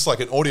 So it's just like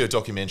an audio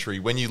documentary.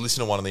 When you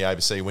listen to one on the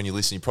ABC, when you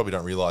listen, you probably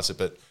don't realise it,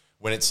 but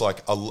when it's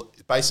like,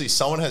 basically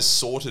someone has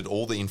sorted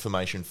all the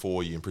information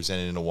for you and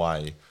presented it in a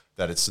way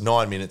that it's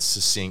 9 minutes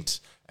succinct,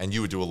 and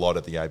you would do a lot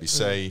at the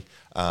ABC.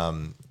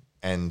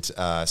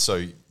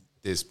 So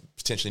there's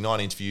potentially 9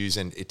 interviews,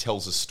 and it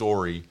tells a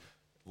story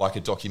like a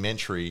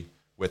documentary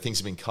where things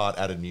have been cut,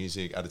 added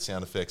music, added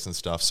sound effects and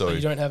stuff. So But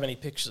you don't have any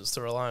pictures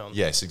to rely on.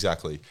 yes,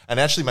 exactly. And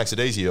it actually makes it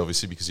easier,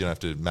 obviously, because you don't have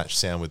to match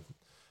sound with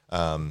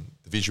the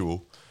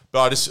visual.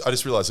 But I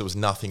just realised there was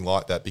nothing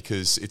like that,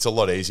 because it's a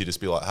lot easier to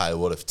just be like, hey,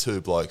 what if 2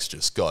 blokes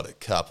just got a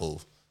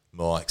couple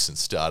mics and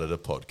started a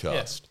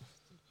podcast?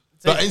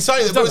 Yeah. But in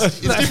saying that, it's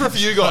different for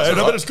you guys.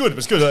 No, right? but it's good.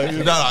 It's good.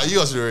 No, you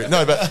guys are doing it.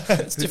 No, but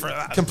It's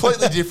different.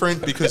 completely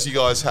different, because you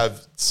guys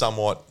have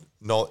somewhat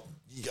not.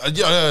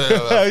 dig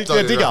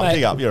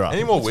up. You're right.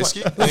 Any more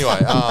whiskey?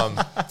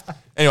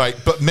 Anyway,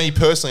 but me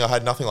personally, I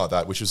had nothing like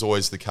that, which was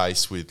always the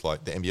case with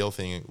like the NBL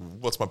thing.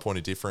 What's my point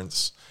of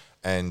difference?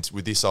 And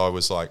with this, I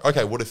was like,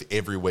 okay, what if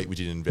every week we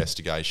did an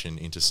investigation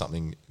into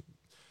something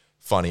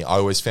funny? I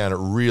always found it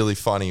really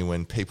funny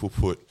when people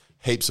put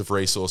heaps of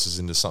resources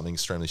into something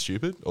extremely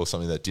stupid or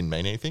something that didn't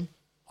mean anything.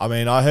 I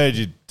mean, I heard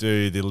you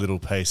do the little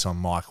piece on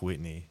Mike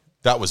Whitney,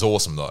 That was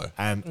awesome, though.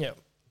 and Yeah.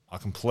 I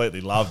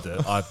completely loved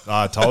it.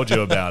 I told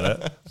you about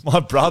it. My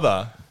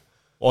brother,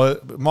 or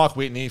Mike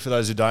Whitney, for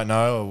those who don't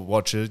know or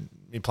watch it,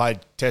 he played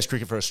Test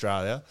cricket for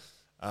Australia.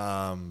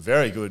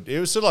 Very good. He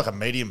was sort of like a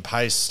medium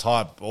pace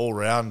type, all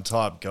round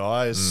type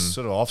guy. He's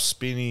sort of off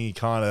spinny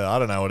kind of. I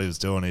don't know what he was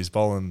doing. He's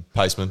bowling.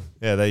 Paceman.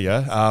 Yeah, there you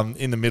go.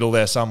 In the middle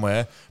there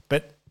somewhere.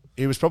 But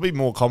he was probably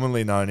more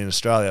commonly known in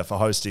Australia for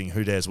hosting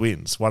Who Dares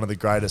Wins, one of the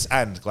greatest,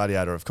 and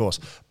Gladiator, of course.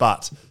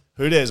 But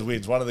Who Dares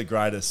Wins, one of the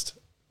greatest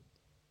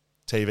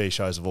TV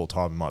shows of all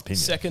time, in my opinion.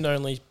 Second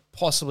only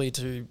possibly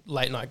to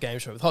late night game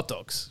show with hot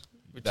dogs,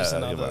 which is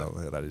another.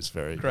 Well, that is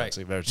very Great.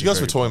 Very, You guys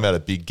were talking about a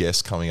big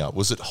guest coming up.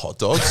 Was it hot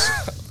dogs?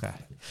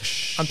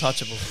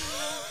 Untouchable.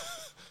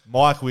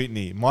 Mike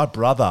Whitney, my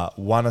brother,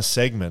 won a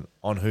segment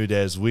on Who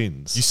Dares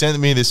Wins. You sent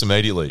me this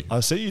immediately.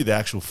 I sent you the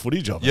actual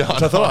footage of it, Yeah,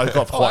 which I thought I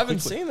got Oh, quite I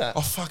haven't quickly. seen that.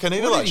 Oh fuck! I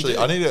need What to did he actually. do?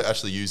 I need to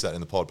actually use that in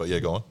the pod. But yeah,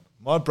 go on.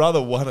 My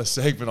brother won a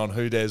segment on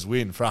Who Dares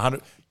Win for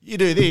 100. You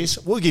do this,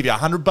 we'll give you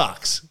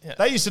 $100. Yeah.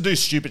 They used to do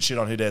stupid shit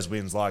on Who Dares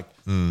Wins, like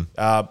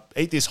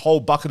eat this whole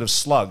bucket of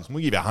slugs,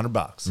 we'll give you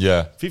 $100.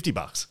 Yeah.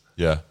 $50.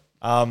 Yeah.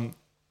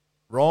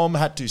 Rom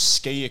had to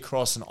ski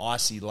across an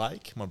icy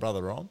lake, my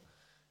brother Rom,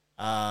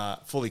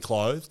 fully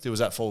clothed. It was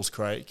at Falls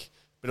Creek,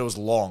 but it was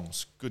long,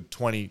 it's good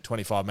 20,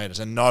 25 metres,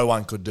 and no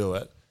one could do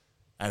it.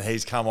 And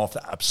he's come off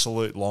the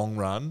absolute long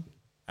run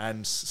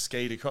and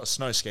skied across,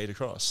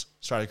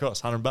 straight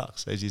across,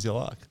 $100, easy as you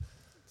like.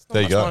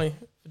 There you Much go. money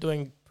for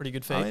doing pretty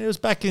good feat. I mean, it was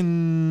back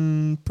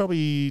in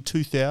probably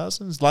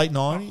 2000s, late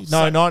 90s.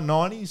 No,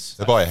 90s.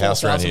 They buy a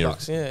house around here.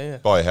 $4,000. Yeah.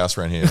 Buy a house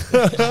around here.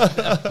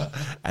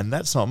 And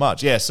that's not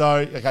much. Yeah, so,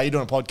 okay, you're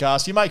doing a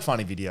podcast. You make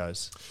funny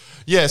videos.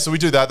 Yeah, so we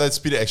do that. That's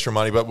a bit of extra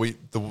money, but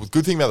the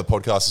good thing about the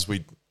podcast is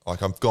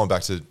I'm going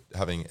back to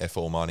having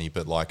all money,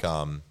 but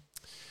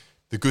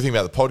the good thing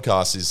about the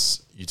podcast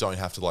is you don't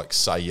have to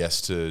say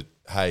yes to,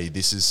 hey,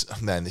 this is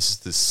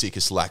the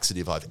sickest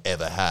laxative I've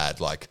ever had.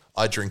 Like,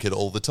 I drink it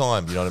all the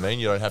time. You know what I mean?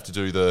 You don't have to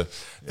do the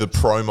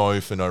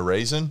promo for no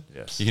reason.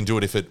 Yes. You can do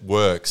it if it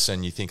works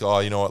and you think, oh,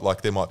 you know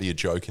what, there might be a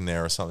joke in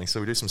there or something. So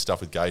we do some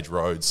stuff with Gage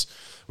Rhodes,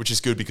 which is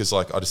good because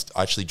I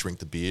actually drink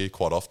the beer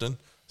quite often.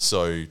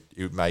 So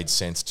it made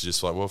sense to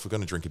just if we're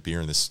going to drink a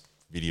beer in this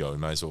video, we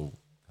may as well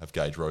have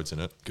Gage Rhodes in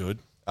it. Good.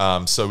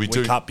 So we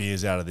do cut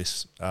beers out of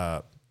this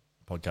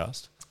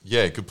podcast.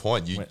 Yeah, good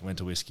point. Went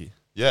to whiskey.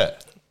 Yeah.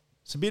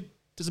 It's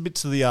there's a bit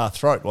to the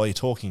throat while you're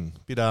talking.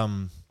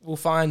 We'll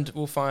find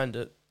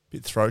it.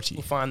 Bit throaty.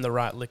 We'll find the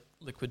right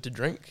liquid to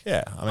drink.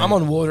 Yeah, I mean, I'm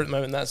on water at the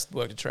moment. That's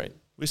worked a treat.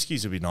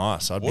 Whiskeys would be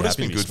nice. I'd Water's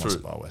be happy been to be good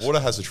sponsored by West. water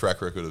has a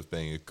track record of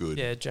being a good.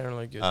 Yeah,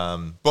 generally good.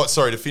 But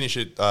sorry, to finish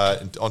it,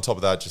 on top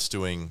of that, just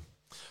doing,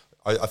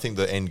 I think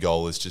the end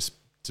goal is just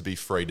to be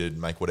free to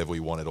make whatever we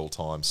want at all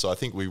times. So I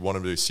think we want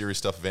to do serious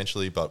stuff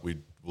eventually, but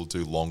we'd we'll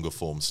do longer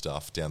form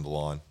stuff down the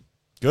line.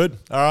 Good.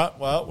 All right.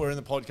 Well, we're in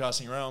the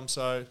podcasting realm,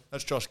 so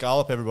that's Josh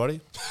Garlop,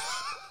 everybody.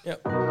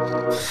 Yep.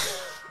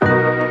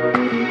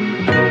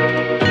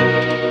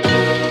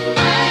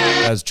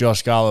 As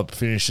Josh Garlop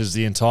finishes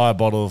the entire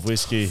bottle of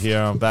whiskey here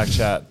on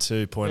Backchat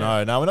 2.0.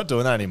 Yeah. No, we're not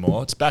doing that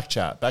anymore. It's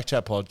Backchat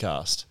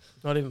podcast.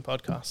 Not even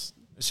podcasts.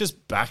 It's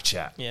just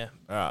Backchat. Yeah.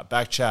 All right,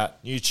 Backchat,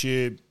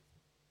 YouTube,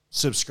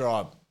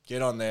 subscribe.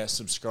 Get on there,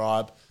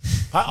 subscribe.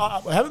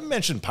 I haven't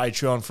mentioned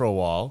Patreon for a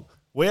while.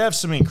 We have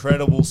some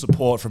incredible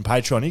support from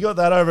Patreon. You got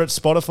that over at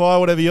Spotify,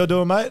 whatever you're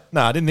doing, mate?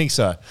 No, I didn't think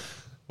so.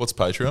 What's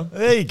Patreon?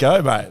 There you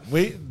go,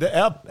 mate.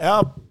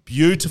 Our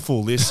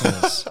beautiful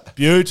listeners,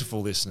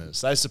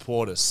 they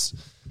support us.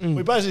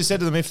 We basically said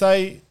to them if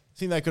they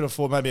think they could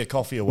afford maybe a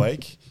coffee a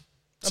week.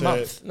 A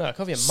month. No,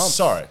 coffee a month.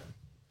 Sorry.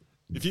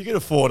 If you could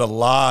afford a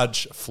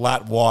large,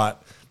 flat white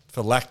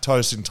for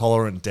lactose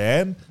intolerant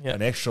Dan,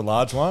 an extra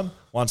large one,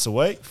 once a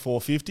week,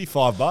 $4.50,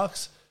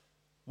 $5.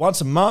 Once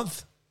a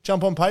month,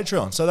 jump on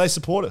Patreon. So they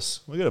support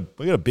us. We got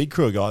a big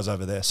crew of guys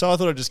over there. So I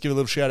thought I'd just give a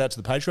little shout out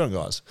to the Patreon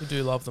guys. We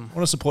do love them.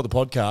 Want to support the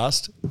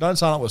podcast? Don't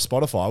sign up with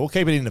Spotify. We'll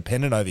keep it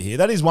independent over here.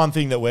 That is one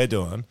thing that we're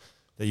doing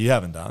that you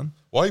haven't done.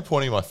 Why are you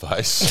pointing at my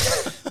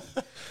face?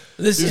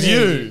 This is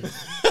You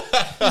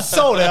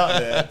sold out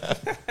there.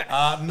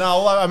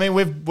 No, I mean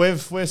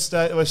we've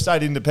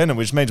stayed independent,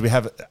 which means we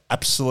have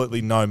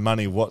absolutely no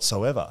money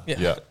whatsoever.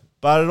 Yeah.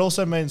 But it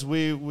also means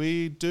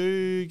we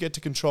do get to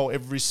control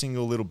every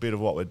single little bit of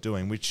what we're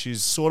doing, which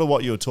is sort of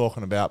what you were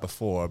talking about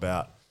before,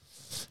 about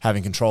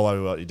having control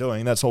over what you're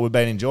doing. That's what we've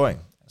been enjoying.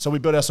 So we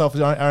built ourselves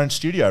our own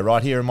studio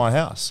right here in my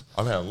house.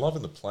 I mean, I'm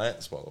loving the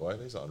plants, by the way.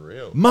 These are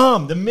unreal.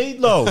 Mum, the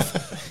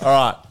meatloaf. All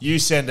right, you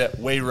send it,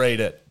 we read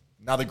it.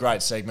 Another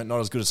great segment, not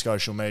as good as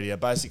social media.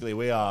 Basically,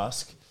 we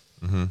ask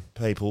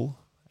people,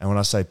 and when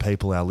I say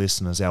people, our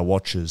listeners, our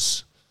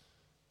watchers,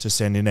 to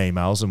send in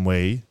emails and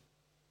we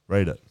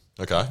read it.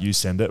 Okay. You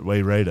send it,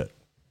 we read it.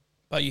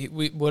 But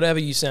whatever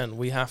you send,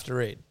 we have to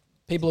read.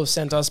 People have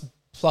sent us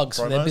plugs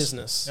for their Promos?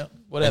 business. Yep.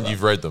 Whatever. And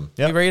you've read them.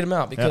 Yep. We read them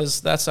out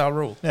because that's our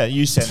rule. Yeah,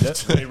 you send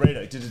it, we read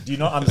it. Do you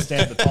not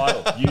understand the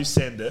title? You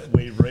send it,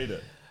 we read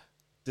it.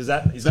 Is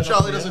that not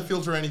Charlie clear? doesn't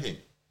filter anything.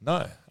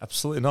 No,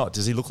 absolutely not.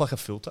 Does he look like a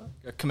filter?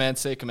 Command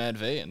C, Command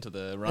V into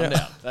the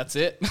rundown. That's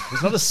it.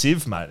 He's not a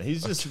sieve, mate. He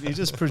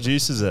just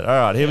produces it. All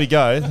right, here we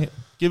go.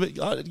 Give it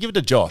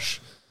to Josh.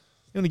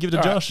 You want to give it to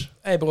All right. Josh?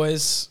 Hey,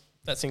 boys.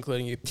 That's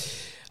including you.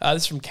 This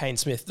is from Kane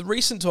Smith. The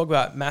recent talk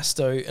about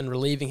Masto and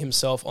relieving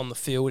himself on the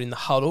field in the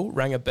huddle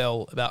rang a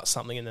bell about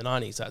something in the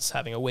 90s. That's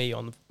having a wee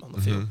on the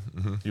field.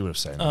 You would have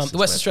seen The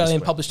West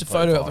Australian published a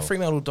photo of a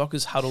Fremantle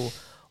Dockers huddle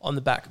on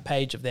the back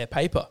page of their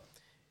paper.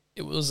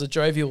 It was a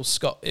jovial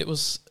Scott. It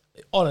was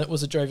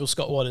a jovial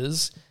Scott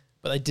Waters,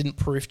 but they didn't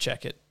proof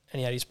check it, and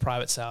he had his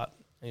privates out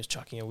and he was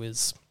chucking a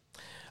whiz.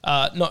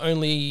 Not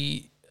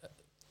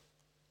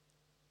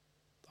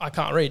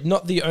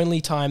the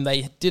only time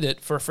they did it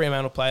for a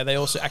Fremantle player, they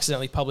also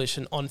accidentally published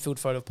an on-field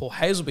photo of Paul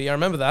Hazelby. I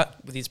remember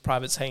that, with his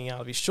privates hanging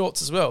out of his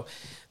shorts as well.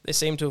 They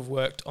seem to have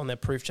worked on their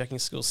proof-checking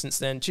skills since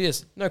then.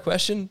 Cheers. No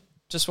question.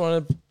 Just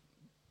want to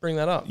bring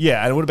that up.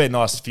 Yeah, and it would have been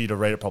nice for you to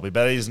read it properly,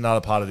 but it is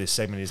another part of this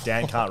segment is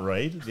Dan can't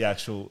read the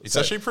actual... It's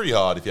actually pretty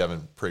hard if you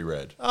haven't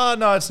pre-read.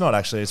 No, it's not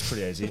actually. It's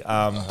pretty easy. Do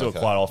it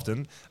quite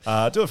often.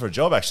 Do it for a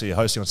job, actually,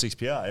 hosting on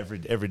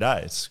 6PR every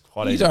day. It's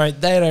quite easy.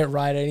 They don't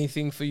write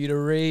anything for you to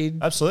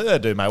read. Absolutely they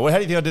do, mate. Well, how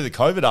do you think I do the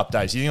COVID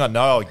updates? You think I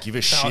know I'll give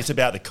a shit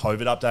about the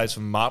COVID updates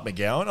from Mark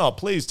McGowan? Oh,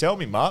 please tell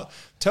me, Mark.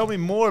 Tell me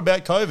more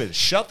about COVID.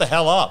 Shut the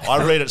hell up.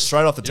 I read it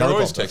straight off the You're teleprompter.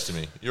 always texting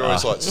me. You're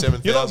always like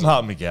 7,000. You're not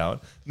Mark McGowan.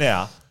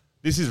 Now,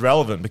 this is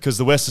relevant because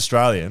the West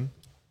Australian,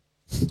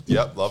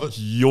 Yep, love it.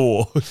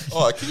 your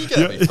Oh, can you get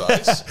at me,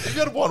 face? You've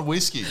got one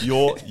whiskey.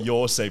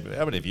 your segment.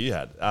 How many have you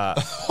had?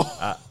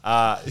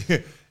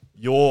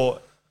 Your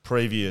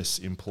previous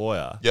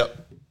employer.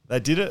 Yep. They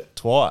did it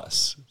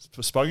twice.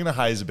 Spoken to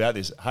Hayes about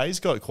this. Hayes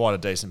got quite a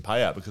decent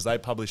payout because they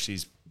published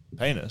his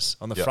penis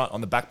on the Yep. front, on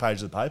the back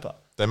page of the paper.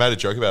 They made a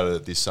joke about it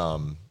at this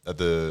at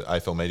the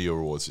AFL Media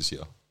Awards this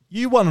year.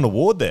 You won an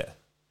award there,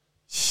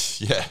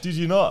 Yeah. did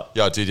you not?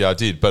 Yeah, I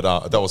did.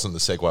 But that wasn't the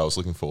segue I was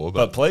looking for.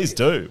 But please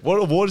do. What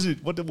award did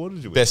you? What award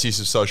did you win? Best use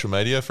of social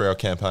media for our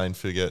campaign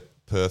to get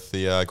Perth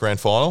the grand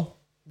final.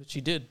 Which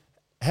he did.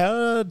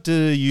 How do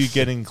you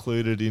get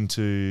included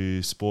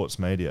into sports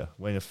media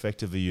when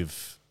effectively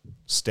you've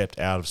stepped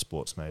out of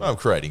sports media? I'm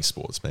creating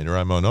sports media,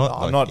 am I not?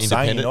 I'm not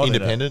saying you're not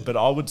independent. but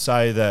I would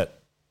say that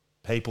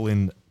people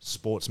in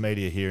sports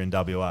media here in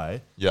WA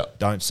Yeah.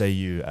 don't see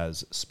you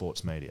as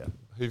sports media.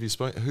 Who have you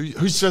spoken?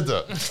 Who said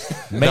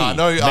that? Me,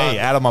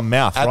 out of my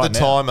mouth. At right the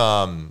now.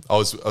 time, I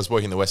was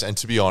working in the West, and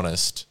to be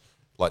honest,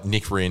 like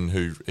Nick Rinn,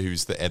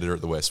 who's the editor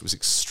at the West, was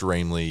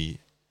extremely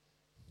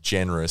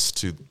generous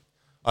to.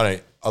 I don't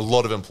know, a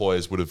lot of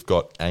employers would have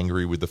got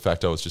angry with the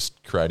fact I was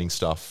just creating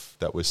stuff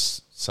that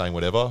was saying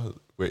whatever.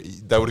 Where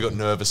they would have got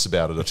nervous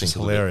about it. Which is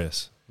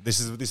hilarious. This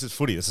is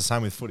footy. It's the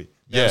same with footy.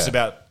 Yeah. It's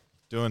about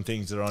doing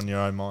things that are on your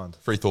own mind.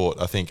 Free thought,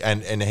 I think,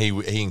 and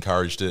he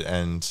encouraged it,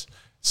 and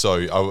So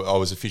I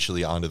was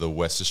officially under the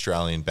West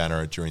Australian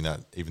banner during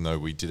that, even though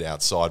we did it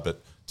outside.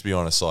 But to be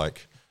honest,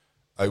 like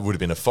it would have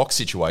been a Fox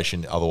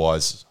situation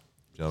otherwise.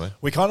 You know what I mean?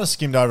 We kind of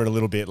skimmed over it a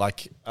little bit,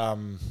 like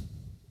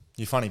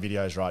your funny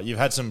videos, right? You've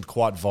had some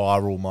quite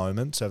viral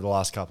moments over the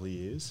last couple of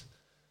years.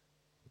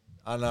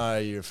 I know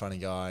you're a funny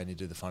guy and you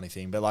do the funny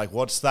thing, but like,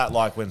 what's that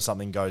like when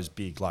something goes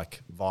big,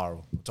 like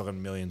viral? We're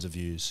talking millions of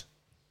views.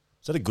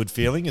 Is that a good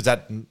feeling? Does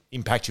that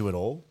impact you at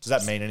all? Does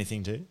that mean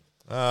anything to you?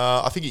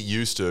 I think it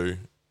used to.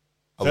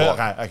 A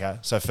lot. Okay.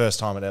 So first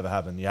time it ever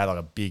happened, you had like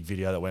a big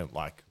video that went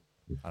like,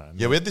 I don't know.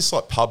 Yeah, we had this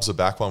like Pubs Are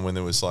Back one when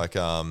there was like,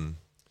 and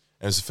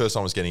it was the first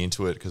time I was getting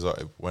into it because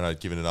when I'd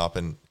given it up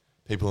and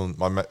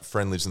my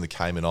friend lives in the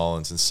Cayman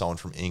Islands and someone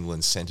from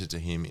England sent it to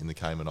him in the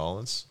Cayman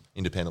Islands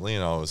independently,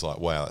 and I was like,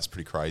 wow, that's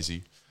pretty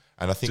crazy.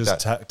 And I think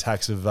just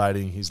tax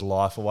evading his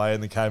life away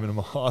in the Cayman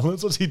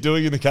Islands. What's he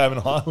doing in the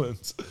Cayman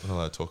Islands? I'm not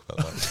allowed to talk about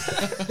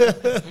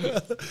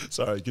that.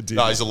 Sorry,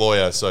 continue. No, he's a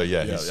lawyer, so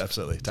he's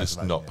absolutely.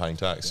 just not paying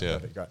tax. Yeah.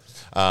 Great.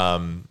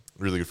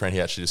 Really good friend.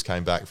 He actually just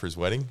came back for his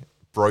wedding.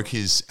 Broke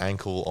his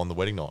ankle on the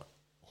wedding night.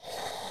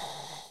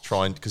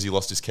 Because he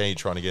lost his key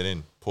trying to get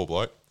in. Poor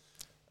bloke.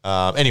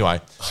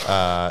 Anyway,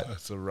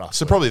 that's a rough.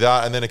 So probably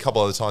that, and then a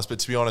couple other times. But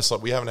to be honest,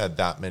 like we haven't had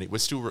that many. We're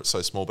still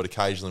so small, but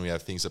occasionally we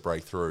have things that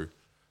break through.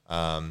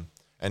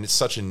 And it's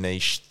such a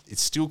niche.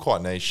 It's still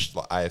quite niche,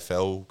 like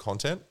AFL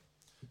content.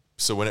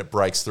 So when it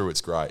breaks through, it's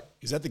great.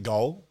 Is that the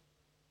goal?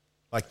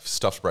 Like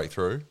stuff to break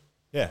through.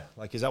 Yeah.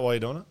 Like, is that why you're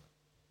doing it?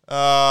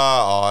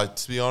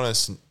 To be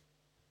honest,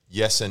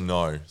 yes and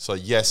no. So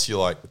yes, you're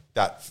like,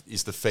 that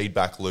is the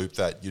feedback loop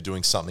that you're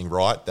doing something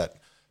right, that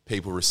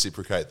people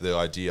reciprocate the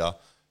idea.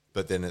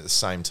 But then at the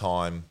same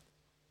time,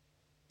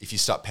 if you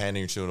start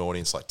pandering to an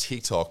audience like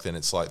TikTok, then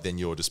it's like, then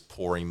you're just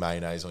pouring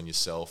mayonnaise on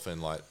yourself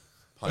and like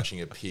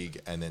punching a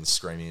pig and then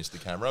screaming into the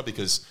camera,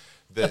 because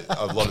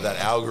a lot of that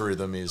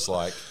algorithm is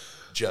like,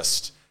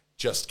 just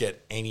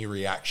get any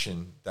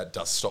reaction that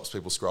stops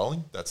people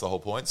scrolling. That's the whole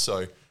point.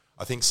 So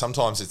I think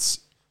sometimes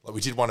it's like,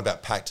 we did one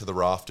about Packed to the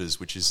Rafters,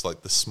 which is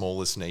like the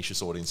smallest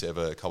nichest audience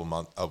ever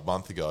a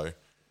month ago.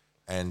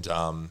 And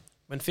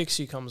when Fix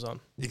You comes on.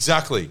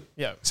 Exactly.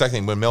 Yeah. Exactly.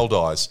 When Mel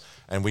dies.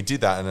 And we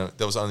did that, and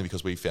that was only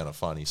because we found it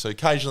funny. So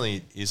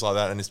occasionally it's like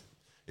that, and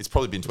it's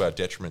probably been to our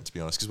detriment, to be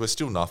honest, because we're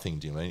still nothing,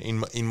 do you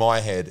mean? In my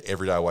head,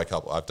 every day I wake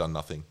up, I've done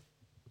nothing.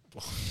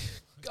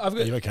 Are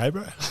you okay,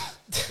 bro?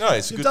 No,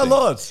 it's a good You've done thing.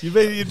 lots.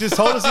 You just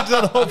told us you've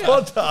done a whole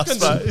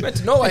podcast, mate. Went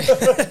to Norway.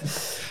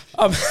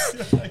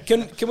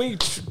 Can we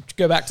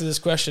go back to this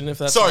question, if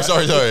that's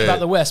Sorry, about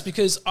the West?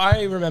 Because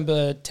I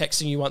remember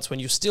texting you once when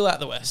you were still at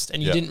the West,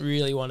 and you didn't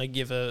really want to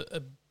give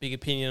a big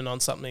opinion on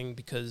something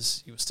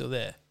because you were still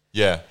there.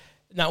 Yeah.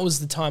 And that was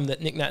the time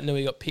that Nick Nat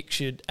Nui got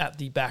pictured at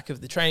the back of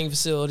the training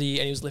facility,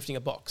 and he was lifting a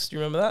box. Do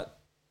you remember that?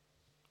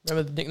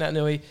 Remember Nick Nat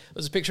Nui? There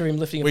was a picture of him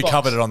lifting a box. We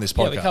covered it on this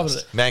podcast. Yeah, we covered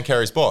it. Man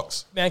carries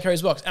box. Man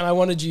carries box. And I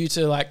wanted you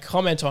to like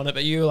comment on it,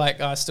 but you were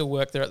like, I still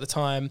work there at the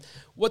time.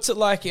 What's it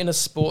like in a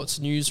sports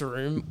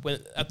newsroom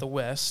at the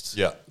West?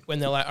 Yeah. When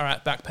they're like, all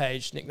right, back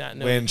page, Nick Nat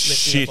Nui. When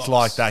shit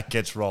like that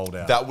gets rolled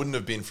out. That wouldn't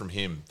have been from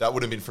him. That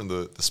would have been from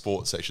the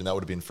sports section. That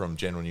would have been from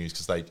general news,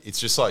 because it's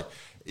just like,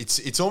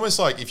 it's almost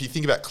like if you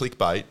think about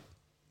clickbait,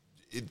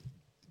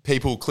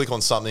 people click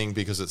on something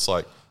because it's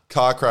like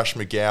car crash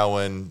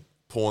McGowan,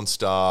 porn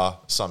star,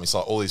 something. It's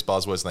like all these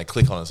buzzwords, and they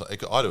click on it. It's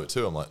like, I do it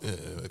too. I'm like,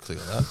 I click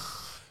on that.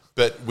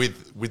 But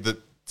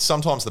with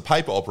sometimes the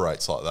paper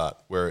operates like that,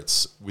 where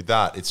it's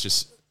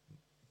just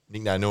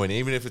Nick Nat Nui. And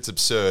even if it's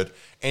absurd,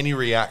 any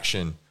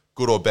reaction,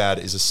 good or bad,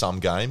 is a sum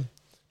game.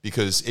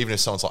 Because even if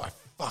someone's like, I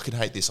fucking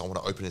hate this, I want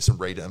to open this and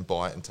read it and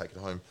buy it and take it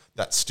home,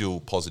 that's still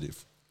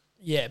positive.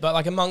 Yeah, but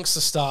like amongst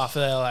the staff,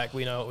 they're like,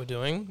 we know what we're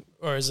doing,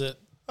 or is it?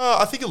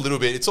 I think a little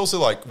bit. It's also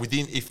like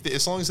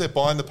as long as they're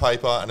buying the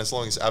paper and as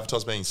long as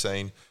advertising being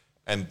seen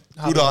and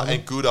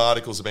good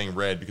articles are being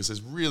read, because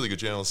there's really good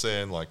journalists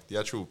there, and like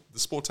the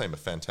sport team are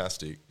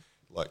fantastic.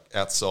 Like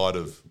outside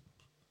of,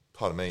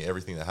 pardon me,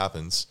 everything that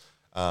happens.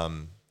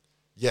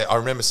 Yeah, I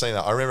remember seeing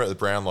that. I remember at the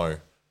Brownlow,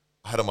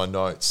 I had on my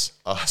notes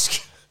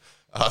ask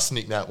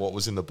Nick Nat what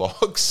was in the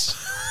box.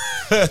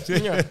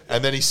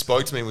 And then he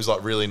spoke to me and was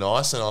like really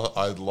nice, and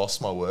I lost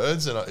my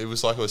words, and it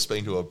was like I was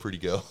speaking to a pretty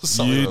girl.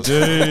 You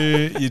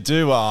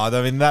do. I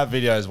mean, that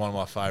video is one of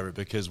my favourite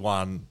because,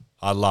 one,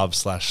 I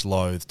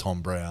love/loathe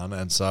Tom Brown,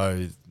 and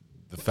so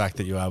the fact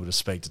that you're able to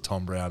speak to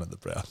Tom Brown at the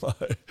Brownlow,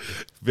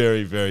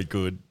 very, very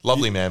good.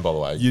 Lovely man, by the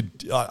way.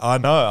 I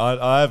know.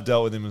 I have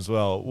dealt with him as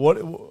well.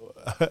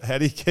 How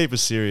do you keep a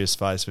serious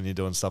face when you're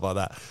doing stuff like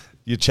that?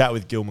 You chat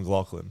with Gil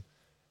McLaughlin.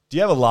 Do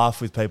you have a laugh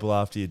with people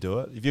after you do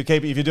it? If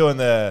you're doing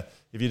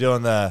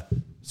the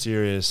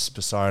serious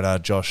persona,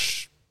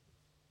 Josh,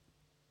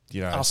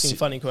 asking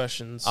funny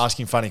questions,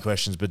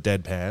 but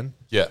deadpan.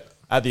 Yeah.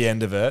 At the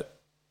end of it,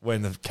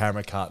 when the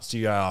camera cuts, do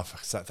you go, "Oh,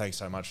 thanks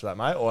so much for that,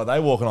 mate," or are they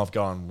walking off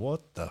going,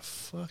 "What the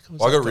fuck?"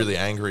 I got really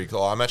angry.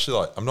 I'm actually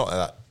like, I'm not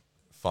that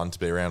fun to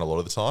be around a lot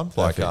of the time.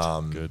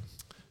 Perfect. Good.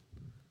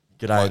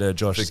 G'day to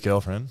Josh's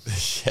girlfriend.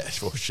 Yeah,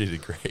 well, she'd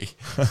agree.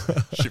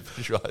 She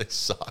really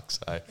sucks,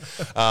 eh?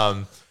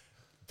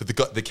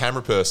 But the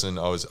camera person,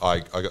 I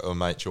got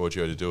my mate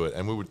Giorgio to do it,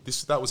 and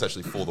that was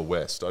actually for the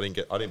West. I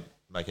didn't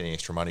make any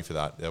extra money for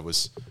that. That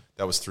was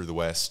through the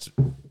West,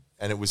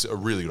 and it was a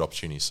really good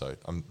opportunity. So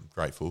I'm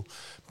grateful.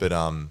 But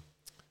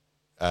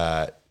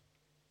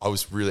I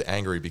was really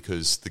angry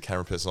because the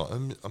camera person was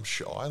like, I'm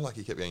shy. Like,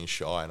 he kept being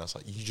shy, and I was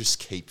like, you just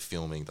keep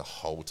filming the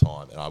whole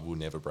time, and I will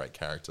never break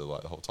character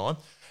like the whole time.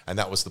 And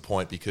that was the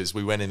point, because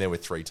we went in there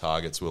with 3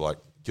 targets. We were like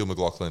Gil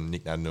McLaughlin,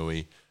 Nick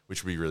Natanui,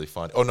 which would be really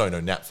fun. Oh no,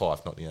 Nat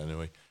Fyfe, not Nick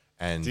Natanui,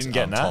 and Didn't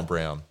get Nat? Tom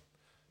Brown.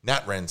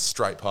 Nat ran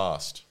straight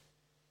past.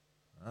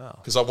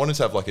 Because I wanted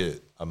to have like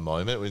a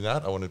moment with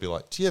Nat. I wanted to be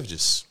like, do you ever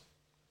just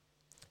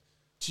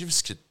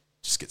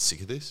get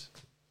sick of this?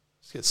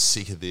 Just get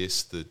sick of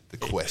this, the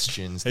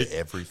questions, the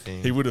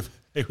everything. He would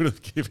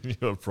have given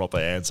you a proper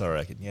answer, I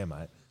reckon. Yeah,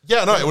 mate.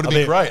 Yeah, no, it would have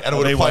been great. And it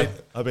would have played.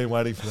 I've been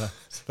waiting for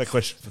that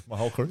question for my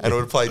whole career. And it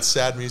would have played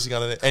sad music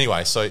under it.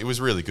 Anyway, so it was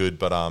really good.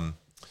 But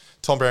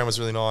Tom Brown was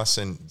really nice.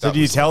 And so do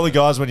you tell the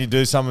guys when you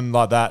do something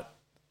like that?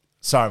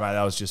 Sorry, mate,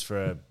 that was just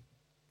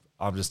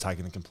I'm just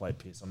taking the complete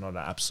piss. I'm not an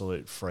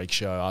absolute freak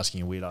show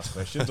asking you weird-ass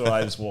questions, or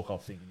I just walk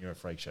off thinking you're a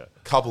freak show. A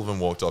couple of them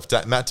walked off.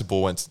 Matt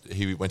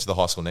DeBoer went to the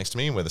high school next to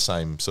me, and we're the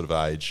same sort of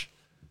age.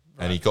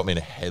 Right. And he got me in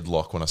a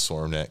headlock when I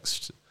saw him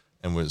next,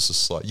 and was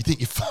just like, you think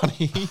you're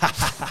funny?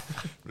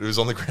 It was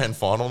on the grand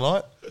final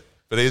night.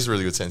 But he has a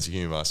really good sense of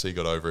humour, so he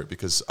got over it,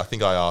 because I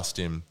think I asked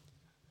him,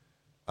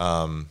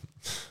 I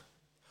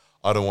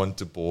don't want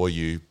to bore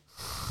you,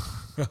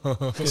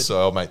 so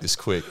I'll make this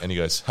quick. And he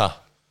goes,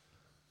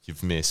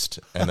 you've missed.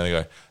 And then I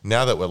go,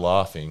 now that we're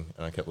laughing,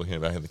 and I kept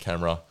looking back at the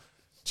camera,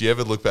 do you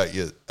ever look back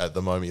at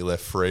the moment you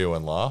left Freo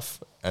and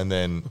laugh? And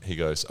then he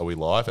goes, are we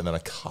live? And then I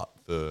cut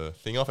the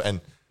thing off,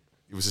 and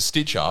it was a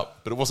stitch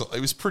up, but it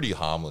was pretty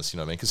harmless, you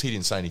know what I mean? Because he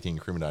didn't say anything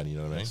incriminating, you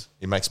know what I mean?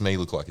 It makes me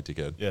look like a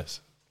dickhead.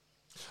 Yes.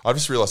 I've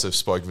just realised I've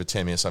spoken for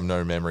 10 minutes. I have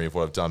no memory of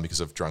what I've done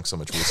because I've drunk so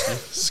much whiskey.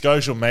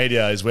 Social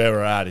media is where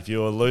we're at. If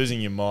you're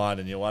losing your mind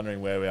and you're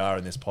wondering where we are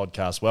in this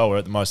podcast, well, we're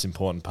at the most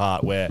important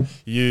part where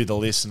you, the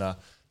listener,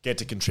 get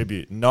to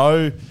contribute.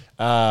 No,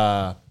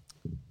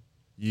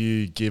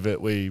 you give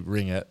it, we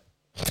ring it.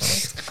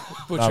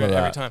 Butcher it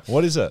every time.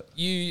 What is it?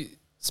 You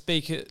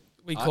speak it,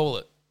 we call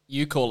it.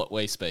 You call it,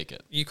 we speak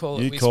it. You call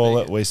it, you call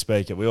it, we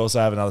speak it. We also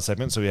have another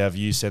segment, so we have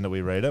you send it,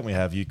 we read it, and we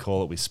have you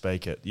call it, we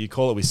speak it. You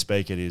call it, we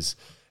speak it is...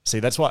 See,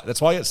 that's why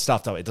I get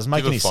stuffed up. It doesn't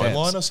make any sense. Give a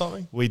phone line or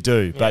something? We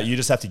do, but you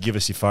just have to give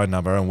us your phone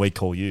number and we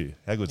call you.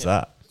 How good's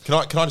that? Can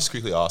I just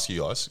quickly ask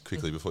you guys,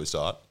 before we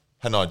start,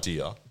 had an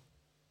idea.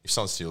 If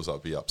someone steals,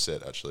 I'd be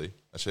upset, actually.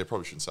 Actually, I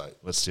probably shouldn't say it.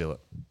 Let's steal it.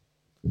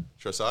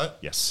 Should I say it?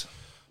 Yes.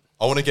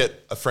 I want to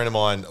get a friend of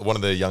mine, one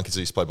of the young kids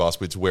that used to play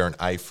basketball, to wear an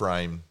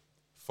A-frame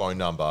phone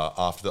number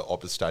after the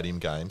Optus Stadium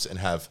games and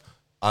have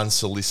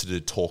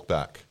unsolicited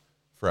talkback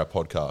for our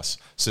podcast.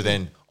 So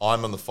then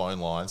I'm on the phone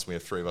lines. We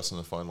have 3 of us on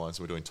the phone lines,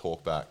 and we're doing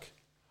talkback.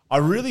 I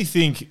really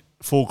think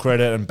Full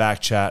Credit and Back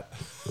Chat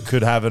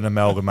could have an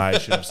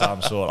amalgamation of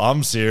some sort.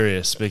 I'm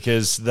serious,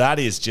 because that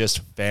is just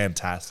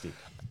fantastic.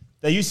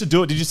 They used to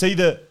do it. Did you see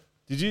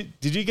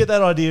Did you get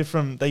that idea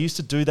from? They used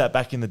to do that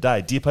back in the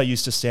day. Dipper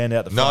used to stand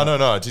out the front.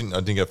 No. I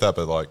didn't get that,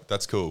 but like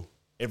that's cool.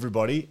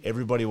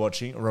 Everybody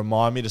watching,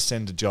 remind me to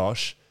send to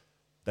Josh.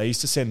 They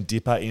used to send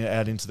Dipper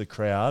out into the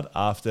crowd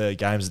after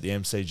games at the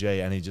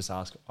MCG, and he just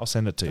asked, I'll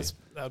send it to you.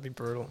 That would be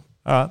brutal.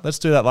 All right, let's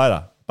do that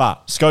later.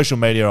 But social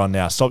media on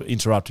now. Stop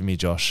interrupting me,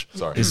 Josh.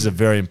 Sorry. This is a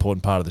very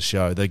important part of the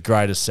show, the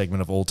greatest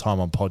segment of all time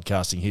on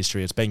podcasting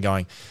history. It's been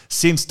going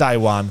since day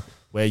one,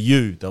 where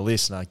you, the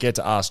listener, get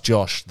to ask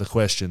Josh the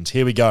questions.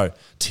 Here we go.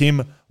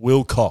 Tim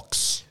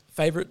Wilcox.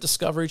 Favorite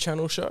Discovery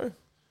Channel show?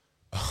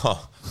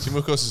 Tim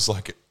Wilcox is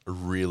like a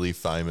really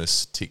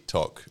famous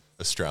TikTok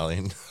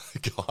Australian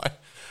guy.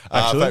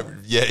 Actually?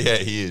 Yeah,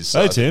 he is.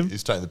 Hey, Tim.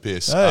 He's taking the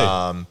piss. Hey.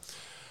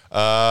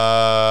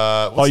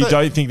 You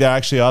don't think they're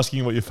actually asking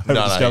you what your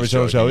favourite Discovery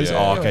Channel show is? Yeah.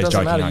 Oh, It okay, doesn't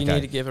joking. matter. Okay. You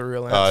need to give a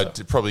real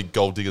answer. Probably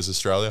Gold Diggers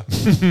Australia.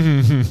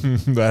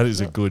 That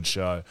is a good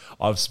show.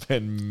 I've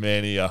spent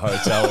many a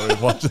hotel room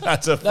watching.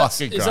 That's a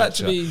fucking great Is that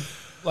show. to be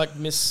like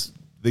Miss...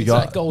 The is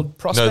guy- that gold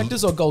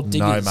prospectors or gold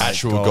diggers? No, mate.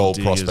 Actual gold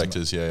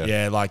prospectors, yeah.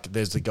 Yeah, like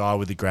there's the guy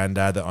with the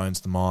granddad that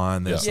owns the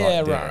mine. There's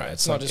Yeah, like, right.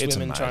 It's not just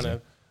women amazing. trying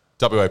to...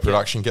 WA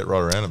production, get right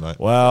around it, mate.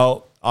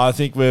 Well, I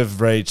think we've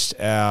reached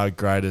our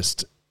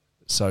greatest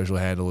social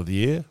handle of the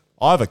year.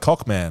 I've a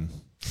cockman.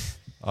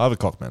 Well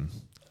done,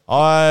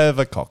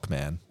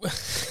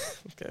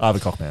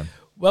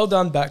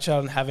 Backchat,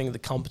 on having the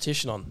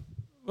competition on.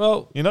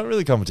 Well, You're not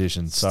really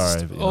competition.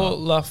 Sorry. but you're or not.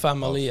 La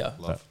Familia.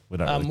 Love. We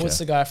don't really What's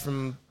care. the guy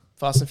from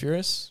Fast and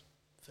Furious?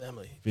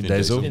 Family. Vin Vin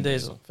Diesel? Vin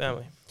Diesel.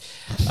 Family.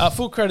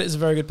 Full Credit is a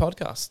very good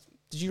podcast.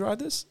 Did you write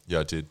this? Yeah,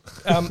 I did.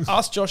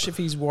 Ask Josh if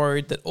he's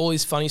worried that all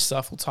his funny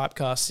stuff will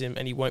typecast him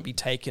and he won't be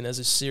taken as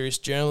a serious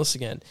journalist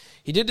again.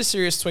 He did a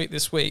serious tweet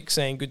this week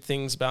saying good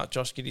things about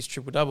Josh Giddey's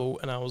triple-double,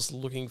 and I was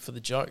looking for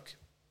the joke.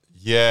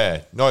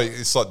 Yeah. No,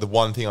 it's like the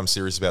one thing I'm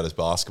serious about is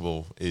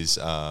basketball is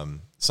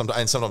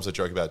sometimes I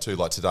joke about it too.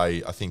 Like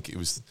today, I think it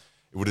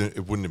wouldn't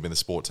have been the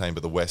sport team,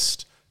 but the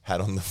West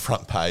had on the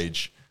front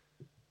page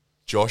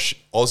Josh,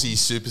 Aussie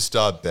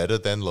superstar better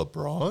than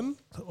LeBron?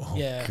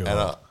 Yeah.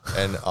 God.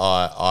 And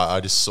I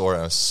just saw it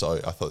and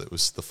I thought it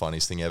was the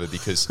funniest thing ever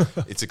because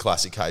it's a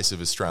classic case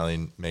of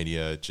Australian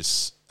media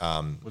just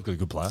We've got a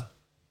good player.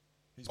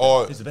 He's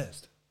the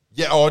best.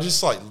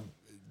 just like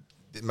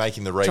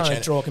making the reach. Trying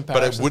to draw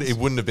comparisons. But it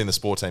wouldn't have been the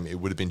sport team. It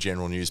would have been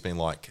general news being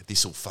like,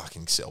 this will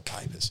fucking sell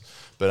papers.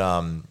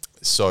 But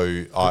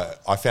so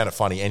I found it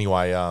funny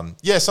anyway.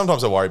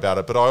 Sometimes I worry about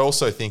it, but I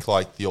also think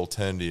like the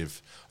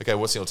alternative. Okay,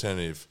 what's the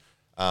alternative?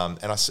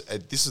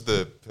 This is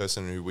the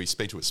person who we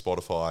speak to at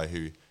Spotify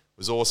who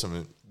was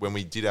awesome. When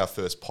we did our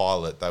first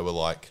pilot, they were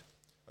like,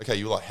 okay,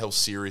 you were like hell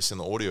serious in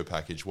the audio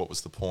package. What was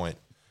the point?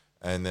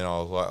 And then I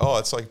was like, oh,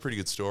 it's like a pretty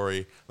good story.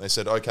 And they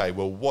said, okay,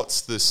 well,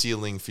 what's the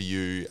ceiling for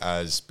you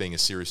as being a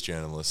serious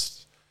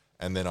journalist?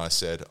 And then I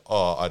said,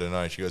 oh, I don't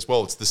know. She goes,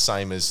 well, it's the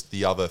same as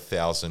the other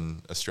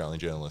 1,000 Australian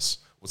journalists.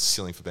 What's the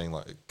ceiling for being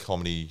like a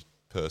comedy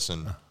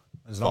person?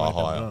 Far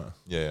higher.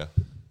 Yeah.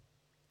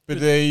 But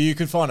you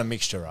could find a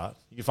mixture, right?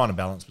 You could find a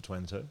balance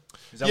between the two.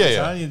 Is that what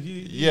you're saying?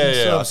 You can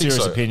still have a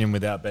serious opinion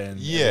without being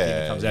everything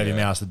that comes out of your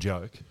mouth is a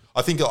joke.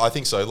 I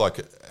think so.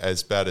 Like,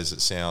 as bad as it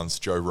sounds,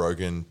 Joe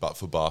Rogan, but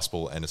for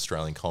basketball and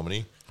Australian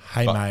comedy.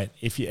 Hey, mate,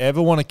 if you ever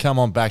want to come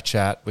on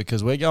Backchat,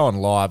 because we're going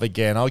live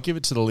again, I'll give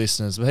it to the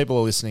listeners. The people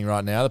who are listening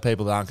right now, the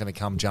people that aren't going to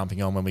come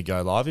jumping on when we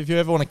go live. If you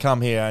ever want to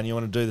come here and you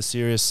want to do the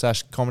serious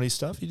comedy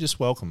stuff, you're just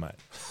welcome, mate.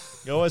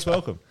 You're always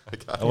welcome.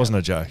 Okay. That wasn't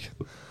a joke.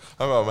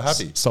 I'm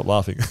happy. Stop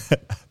laughing.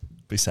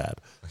 Be sad.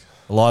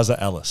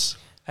 Eliza Ellis.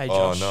 Hey,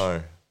 Josh. Oh,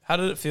 no. How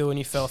did it feel when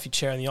you fell off your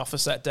chair in the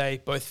office that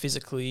day, both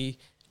physically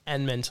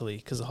and mentally,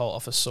 because the whole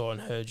office saw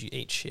and heard you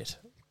eat shit?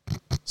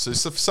 So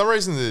for some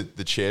reason,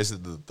 the chairs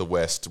at the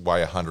West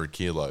weigh 100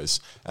 kilos.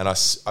 And I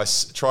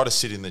tried to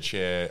sit in the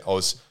chair. I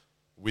was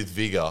with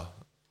vigor,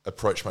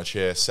 approached my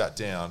chair, sat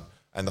down,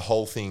 and the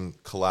whole thing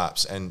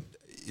collapsed. And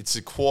it's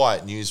a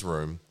quiet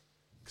newsroom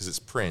because it's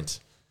print.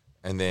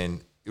 And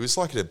then it was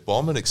like a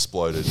bomb had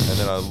exploded. And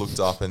then I looked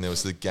up and there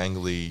was the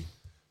gangly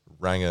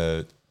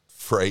Ranger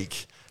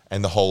freak.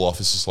 And the whole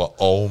office was like,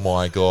 oh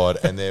my God.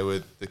 And there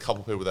were the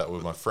couple of people that were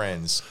my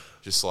friends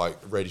just like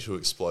ready to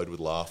explode with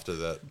laughter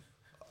that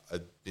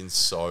I'd been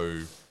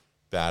so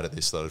bad at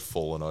this that I'd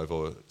fallen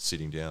over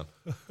sitting down.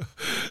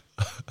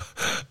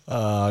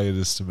 I'm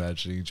just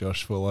imagining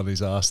Josh fall on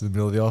his ass in the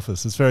middle of the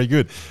office. It's very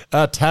good.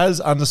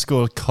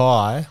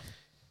 Taz_Kai.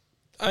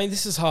 I mean,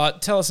 this is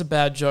hard. Tell us a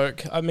bad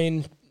joke. I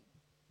mean,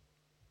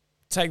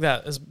 take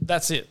that as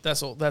that's it.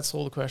 That's all. That's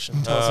all the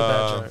question. Tell us a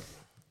bad joke.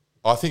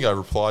 I think I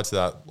replied to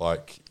that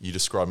like, you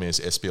described me as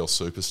SBL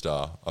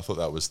superstar. I thought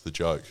that was the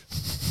joke.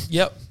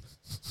 Yep.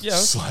 Yeah.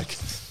 It's like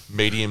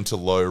medium to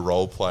low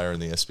role player in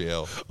the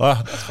SBL.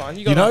 That's fine.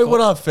 You know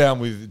what I've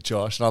found with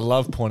Josh, and I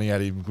love pointing at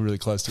him really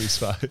close to his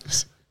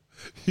face.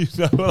 You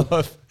know what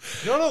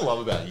I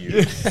love about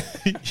you?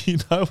 You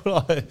know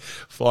what I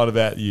find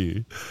about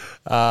you?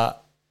 I've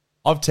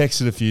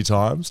texted a few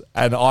times,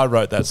 and I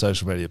wrote that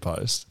social media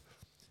post.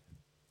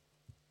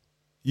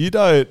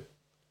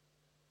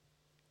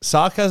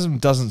 Sarcasm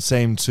doesn't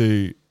seem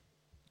to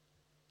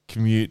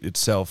commute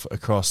itself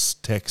across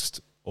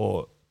text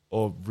or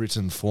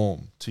written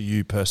form to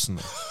you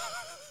personally.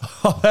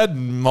 I've had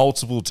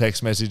multiple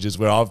text messages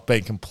where I've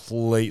been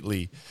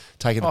completely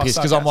taking the piss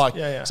because I'm like,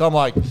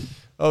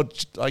 oh,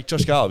 like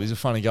Josh Garleb, he's a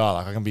funny guy.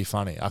 Like I can be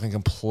funny. I can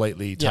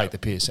completely take the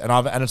piss, and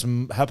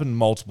it's happened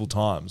multiple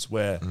times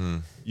where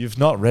you've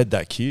not read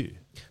that cue.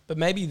 But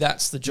maybe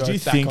that's the joke.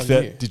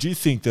 Did you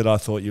think that I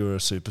thought you were a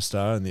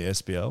superstar in the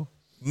SBL?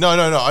 No.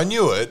 I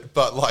knew it,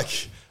 but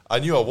like I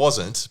knew I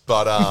wasn't.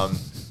 But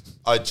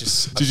Did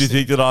you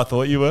think that I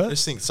thought you were? I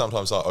just think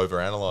sometimes I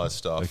overanalyze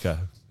stuff. Okay.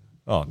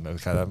 Oh, no,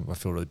 okay. I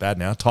feel really bad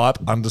now.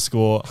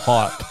 Type_hype.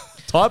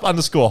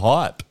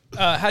 Type_hype.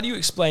 How do you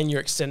explain your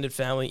extended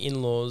family,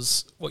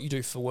 in-laws, what you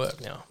do for work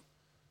now?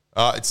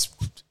 It's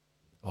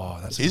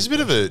a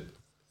bit of a...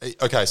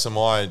 Okay, so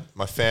my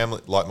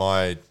family, like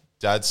my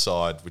dad's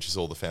side, which is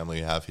all the family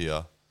we have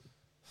here.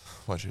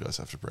 Why'd you guys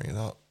have to bring it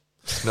up?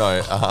 No.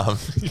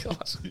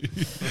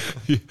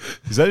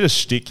 Is that just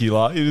shtick you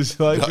like? You just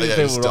like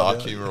it's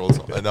dark humor all the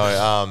time.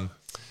 No.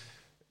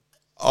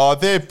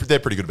 They're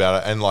pretty good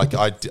about it, and like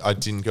I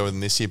didn't go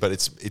in this year, but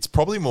it's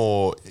probably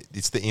more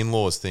it's the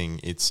in-laws thing.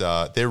 It's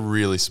they're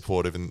really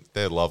supportive and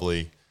they're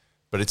lovely,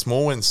 but it's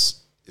more when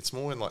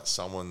like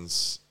someone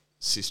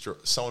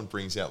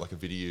brings out like a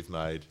video you've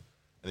made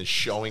and is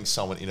showing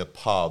someone in a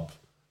pub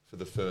for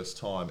the first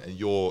time, and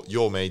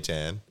you're me,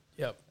 Dan.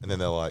 Yep. And then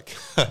they're like,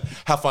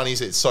 how funny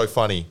is it? It's so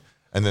funny.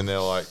 And then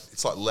they're like,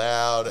 it's like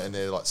loud, and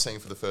they're like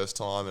singing for the first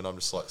time, and I'm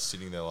just like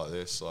sitting there like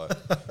this, like,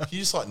 can you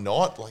just like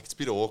not? Like it's a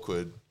bit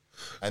awkward.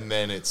 And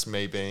then it's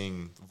me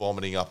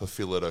vomiting up a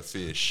fillet of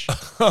fish.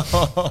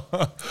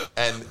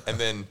 and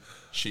then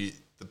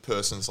the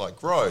person's like,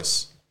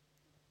 gross.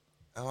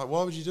 And I'm like,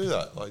 why would you do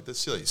that? Like, that's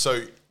silly.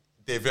 So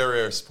they're very,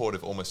 very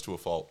supportive, almost to a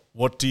fault.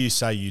 What do you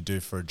say you do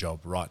for a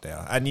job right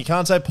now? And you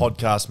can't say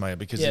podcast, mate,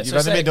 because you've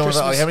only been doing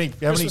Christmas, like, how many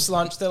Christmas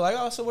lunch, they're like,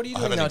 oh, so what are you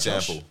doing now, I have an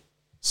example. Josh?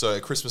 So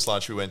at Christmas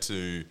lunch, we went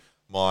to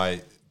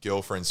my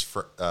girlfriend's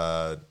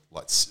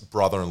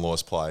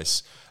brother-in-law's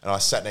place, and I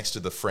sat next to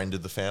the friend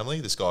of the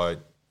family. This guy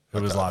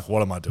Who was like,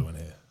 what am I doing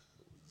here?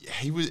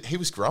 he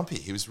was grumpy.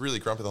 He was really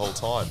grumpy the whole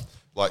time.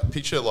 Like,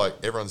 picture like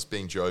everyone's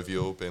being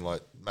jovial, being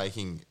like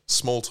making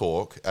small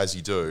talk as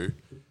you do,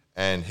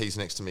 and he's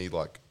next to me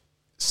like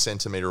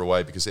centimetre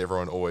away because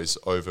everyone always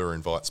over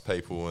invites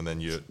people, and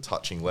then you're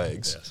touching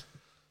legs. Yes.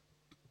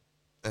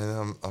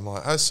 And I'm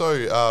like, oh,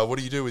 so what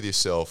do you do with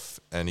yourself?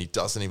 And he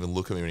doesn't even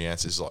look at me when he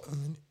answers. He's like,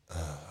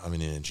 I'm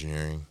in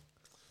engineering.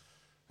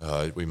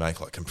 We make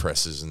like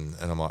compressors, and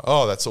I'm like,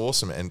 oh, that's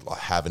awesome. And I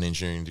have an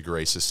engineering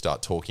degree, so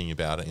start talking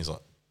about it. And he's like,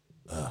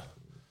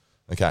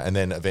 okay. And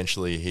then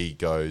eventually he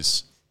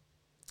goes,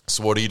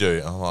 so what do you do?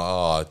 And I'm like,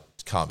 oh, I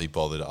can't be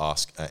bothered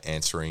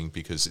answering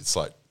because it's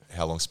like,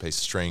 how long's a piece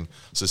of string?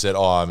 So I said,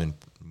 oh, I'm in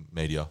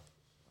media.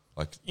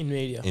 Like In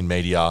media. In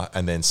media.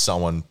 And then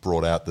someone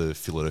brought out the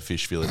fillet of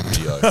fish fillet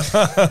video.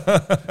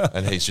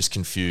 And he's just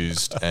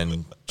confused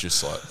and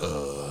just like,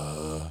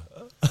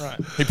 Right.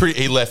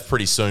 He left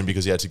pretty soon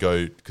because he had to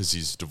go because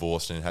he's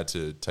divorced and had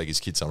to take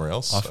his kid somewhere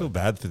else. I feel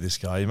bad for this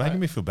guy. You're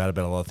making me feel bad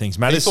about a lot of things.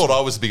 He thought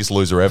I was the biggest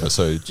loser ever,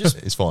 so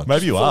it's fine.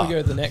 Maybe you Before are. we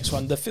go to the next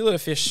one, the fillet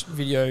of fish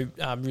video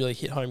really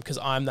hit home because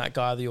I'm that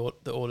guy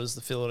that orders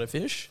the fillet of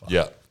fish.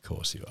 Yeah. Of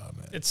course you are,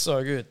 man. It's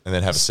so good. And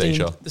then have a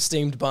seizure. The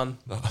steamed bun.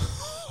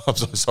 I'm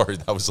so sorry.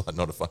 That was like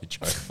not a funny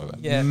joke. My bad.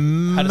 Yeah.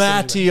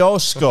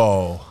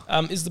 Mattiosco.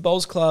 Is the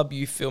Bowls Club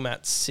you film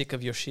at sick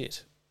of your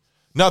shit?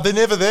 No, they're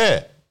never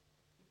there.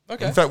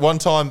 Okay. In fact, one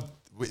time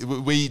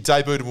we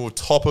debuted and we were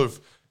top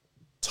of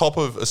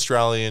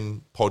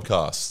Australian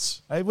podcasts.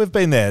 Hey, we've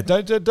been there.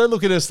 Don't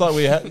look at us like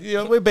we have. You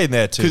know, we've been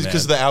there too.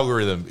 Because of the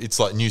algorithm, it's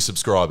like new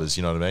subscribers,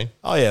 you know what I mean?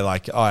 Oh yeah,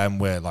 like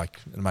we're like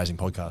an amazing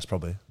podcast,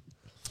 probably.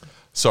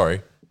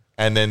 Sorry.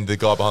 And then the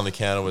guy behind the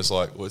counter was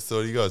like, what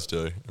do you guys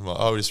do? I'm like,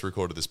 oh, we just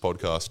recorded this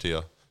podcast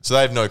here. So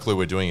they have no clue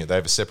we're doing it. They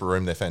have a separate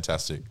room. They're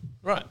fantastic.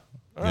 Right.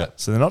 All Yeah. right.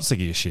 So they're not sick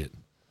of your shit.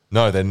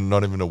 No, they're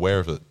not even aware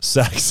of it.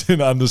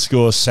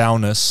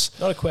 Saxon_Soundness.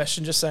 Not a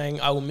question, just saying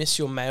I will miss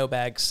your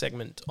mailbag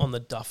segment on the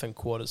Duff and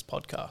Quarters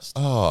podcast.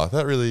 Oh,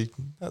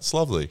 that's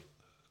lovely.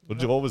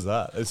 What was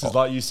that? This is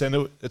like you send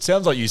it. It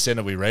sounds like you send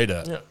it. We read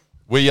it. Yeah.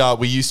 We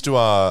used to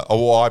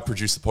I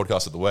produced the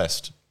podcast at the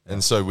West,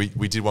 and so we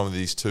did one of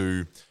these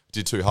two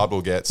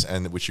hardball gets,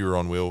 and which you were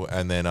on, Will,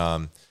 and then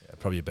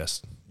Probably your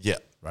best. yeah,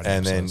 radio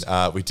and episodes.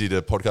 then we did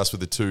a podcast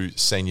with the two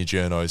senior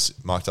journos,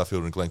 Mark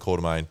Duffield and Glenn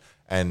Quartermain,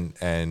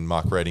 and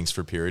Mark Ratings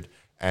for a period,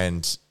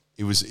 and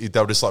they were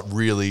just like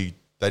really,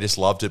 they just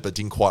loved it, but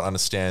didn't quite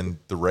understand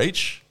the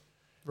reach,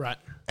 Right.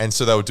 and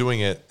so they were doing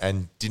it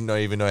and didn't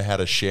even know how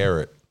to share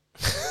it.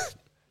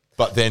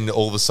 But then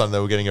all of a sudden they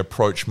were getting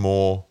approached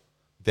more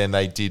than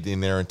they did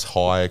in their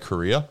entire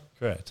career.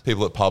 Correct.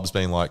 People at pubs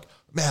being like,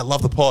 man, I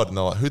love the pod. And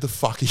they're like, who the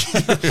fuck are you?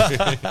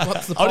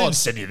 What's the I pod? didn't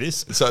send you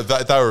this. So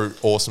they were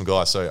awesome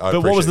guys. So I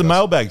But what was the appreciate that.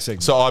 mailbag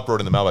segment? So I brought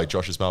in the mailbag,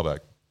 Josh's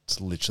mailbag. It's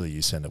literally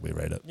you send it. We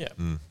read it.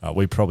 Yeah.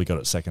 We probably got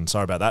it second.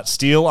 Sorry about that.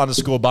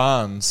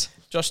 Steele_Barnes.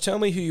 Josh, tell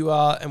me who you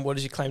are and what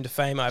is your claim to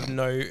fame. I have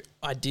no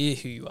idea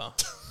who you are.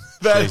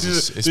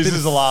 Jesus, this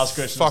is the last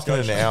question. Fucking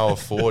an hour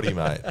 40,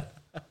 mate.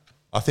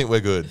 I think we're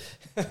good.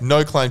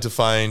 No claim to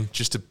fame,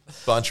 just a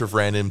bunch of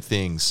random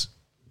things.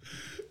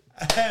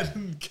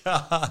 And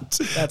cut.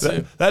 That's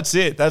it. That's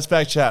it. That's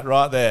Backchat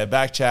right there.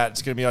 Backchat.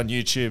 It's going to be on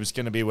YouTube. It's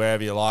going to be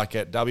wherever you like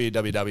it.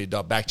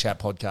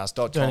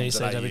 www.backchatpodcast.com. Don't need to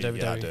say Yeah, I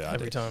www do.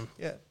 every time.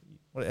 Yeah.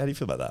 How do you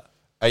feel about that?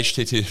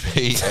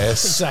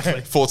 HTTPS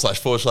Exactly. /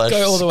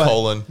 Go all the way.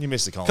 colon. You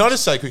missed the column. Can I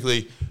just say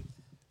quickly,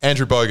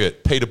 Andrew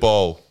Bogut, Peter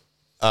Bowl,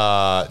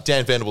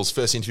 Dan Venables'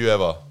 first interview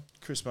ever.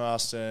 Chris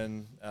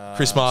Marston.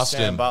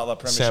 Sam Butler,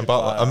 Premiership Sam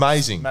Butler. player.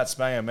 Amazing. Matt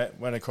Spanger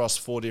went across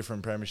 4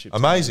 different Premiership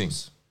Amazing.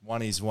 teams.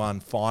 One.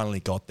 Finally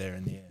got there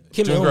in the end.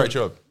 Kim Doing a Millman. great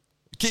job.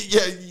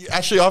 Yeah,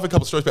 actually, I have a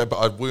couple of stories about it,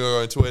 but we'll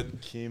go into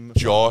it. Kim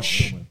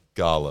Josh Millman.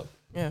 Garlett.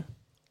 Yeah.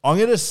 I'm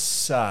going to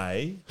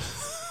say...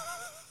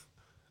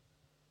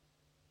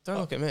 Don't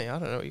look at me. I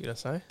don't know what you're going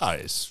to say.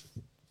 it's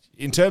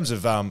in terms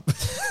of...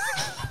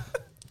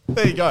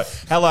 there you go.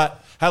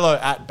 Hello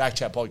at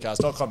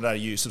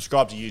backchatpodcast.com.au.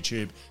 Subscribe to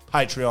YouTube.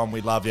 Patreon.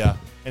 We love you.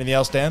 Anything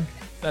else, Dan?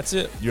 That's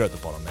it. You're at the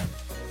bottom, man.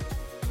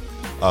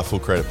 Full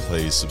credit,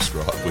 please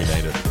subscribe. We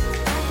need it.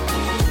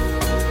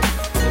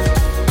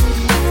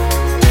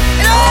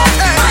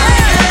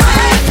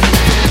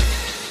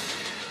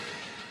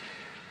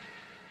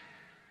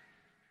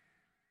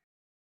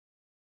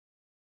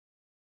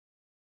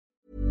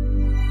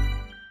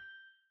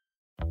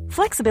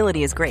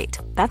 Flexibility is great.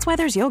 That's why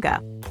there's yoga.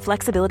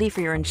 Flexibility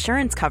for your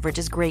insurance coverage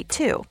is great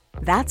too.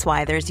 That's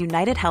why there's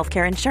United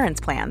Healthcare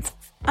Insurance Plans.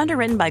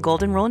 Underwritten by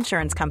Golden Rule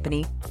Insurance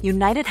Company,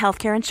 United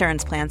Healthcare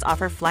Insurance Plans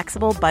offer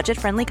flexible,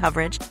 budget-friendly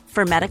coverage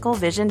for medical,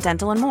 vision,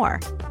 dental, and more.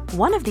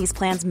 One of these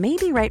plans may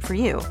be right for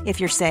you if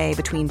you're, say,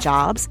 between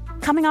jobs,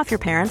 coming off your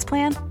parents'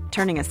 plan,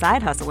 turning a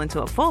side hustle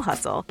into a full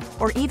hustle,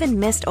 or even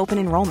missed open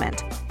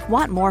enrollment.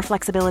 Want more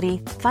flexibility?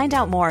 Find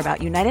out more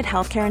about United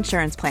Healthcare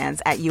Insurance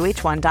Plans at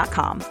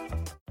uh1.com.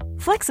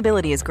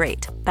 Flexibility is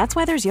great. That's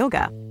why there's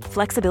yoga.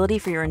 Flexibility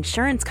for your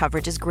insurance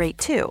coverage is great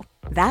too.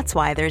 That's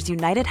why there's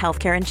United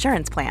Healthcare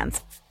Insurance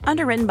Plans.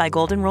 Underwritten by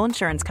Golden Rule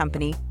Insurance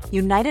Company,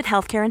 United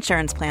Healthcare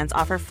Insurance Plans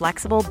offer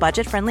flexible,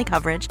 budget-friendly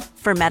coverage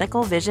for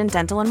medical, vision,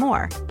 dental, and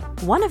more.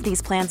 One of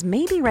these plans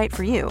may be right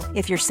for you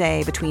if you're,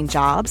 say, between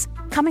jobs,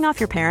 coming off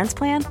your parents'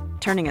 plan,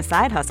 turning a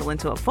side hustle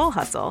into a full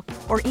hustle,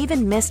 or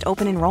even missed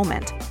open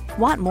enrollment.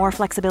 Want more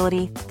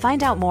flexibility?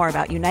 Find out more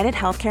about United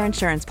Healthcare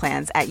Insurance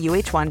Plans at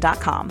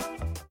uh1.com.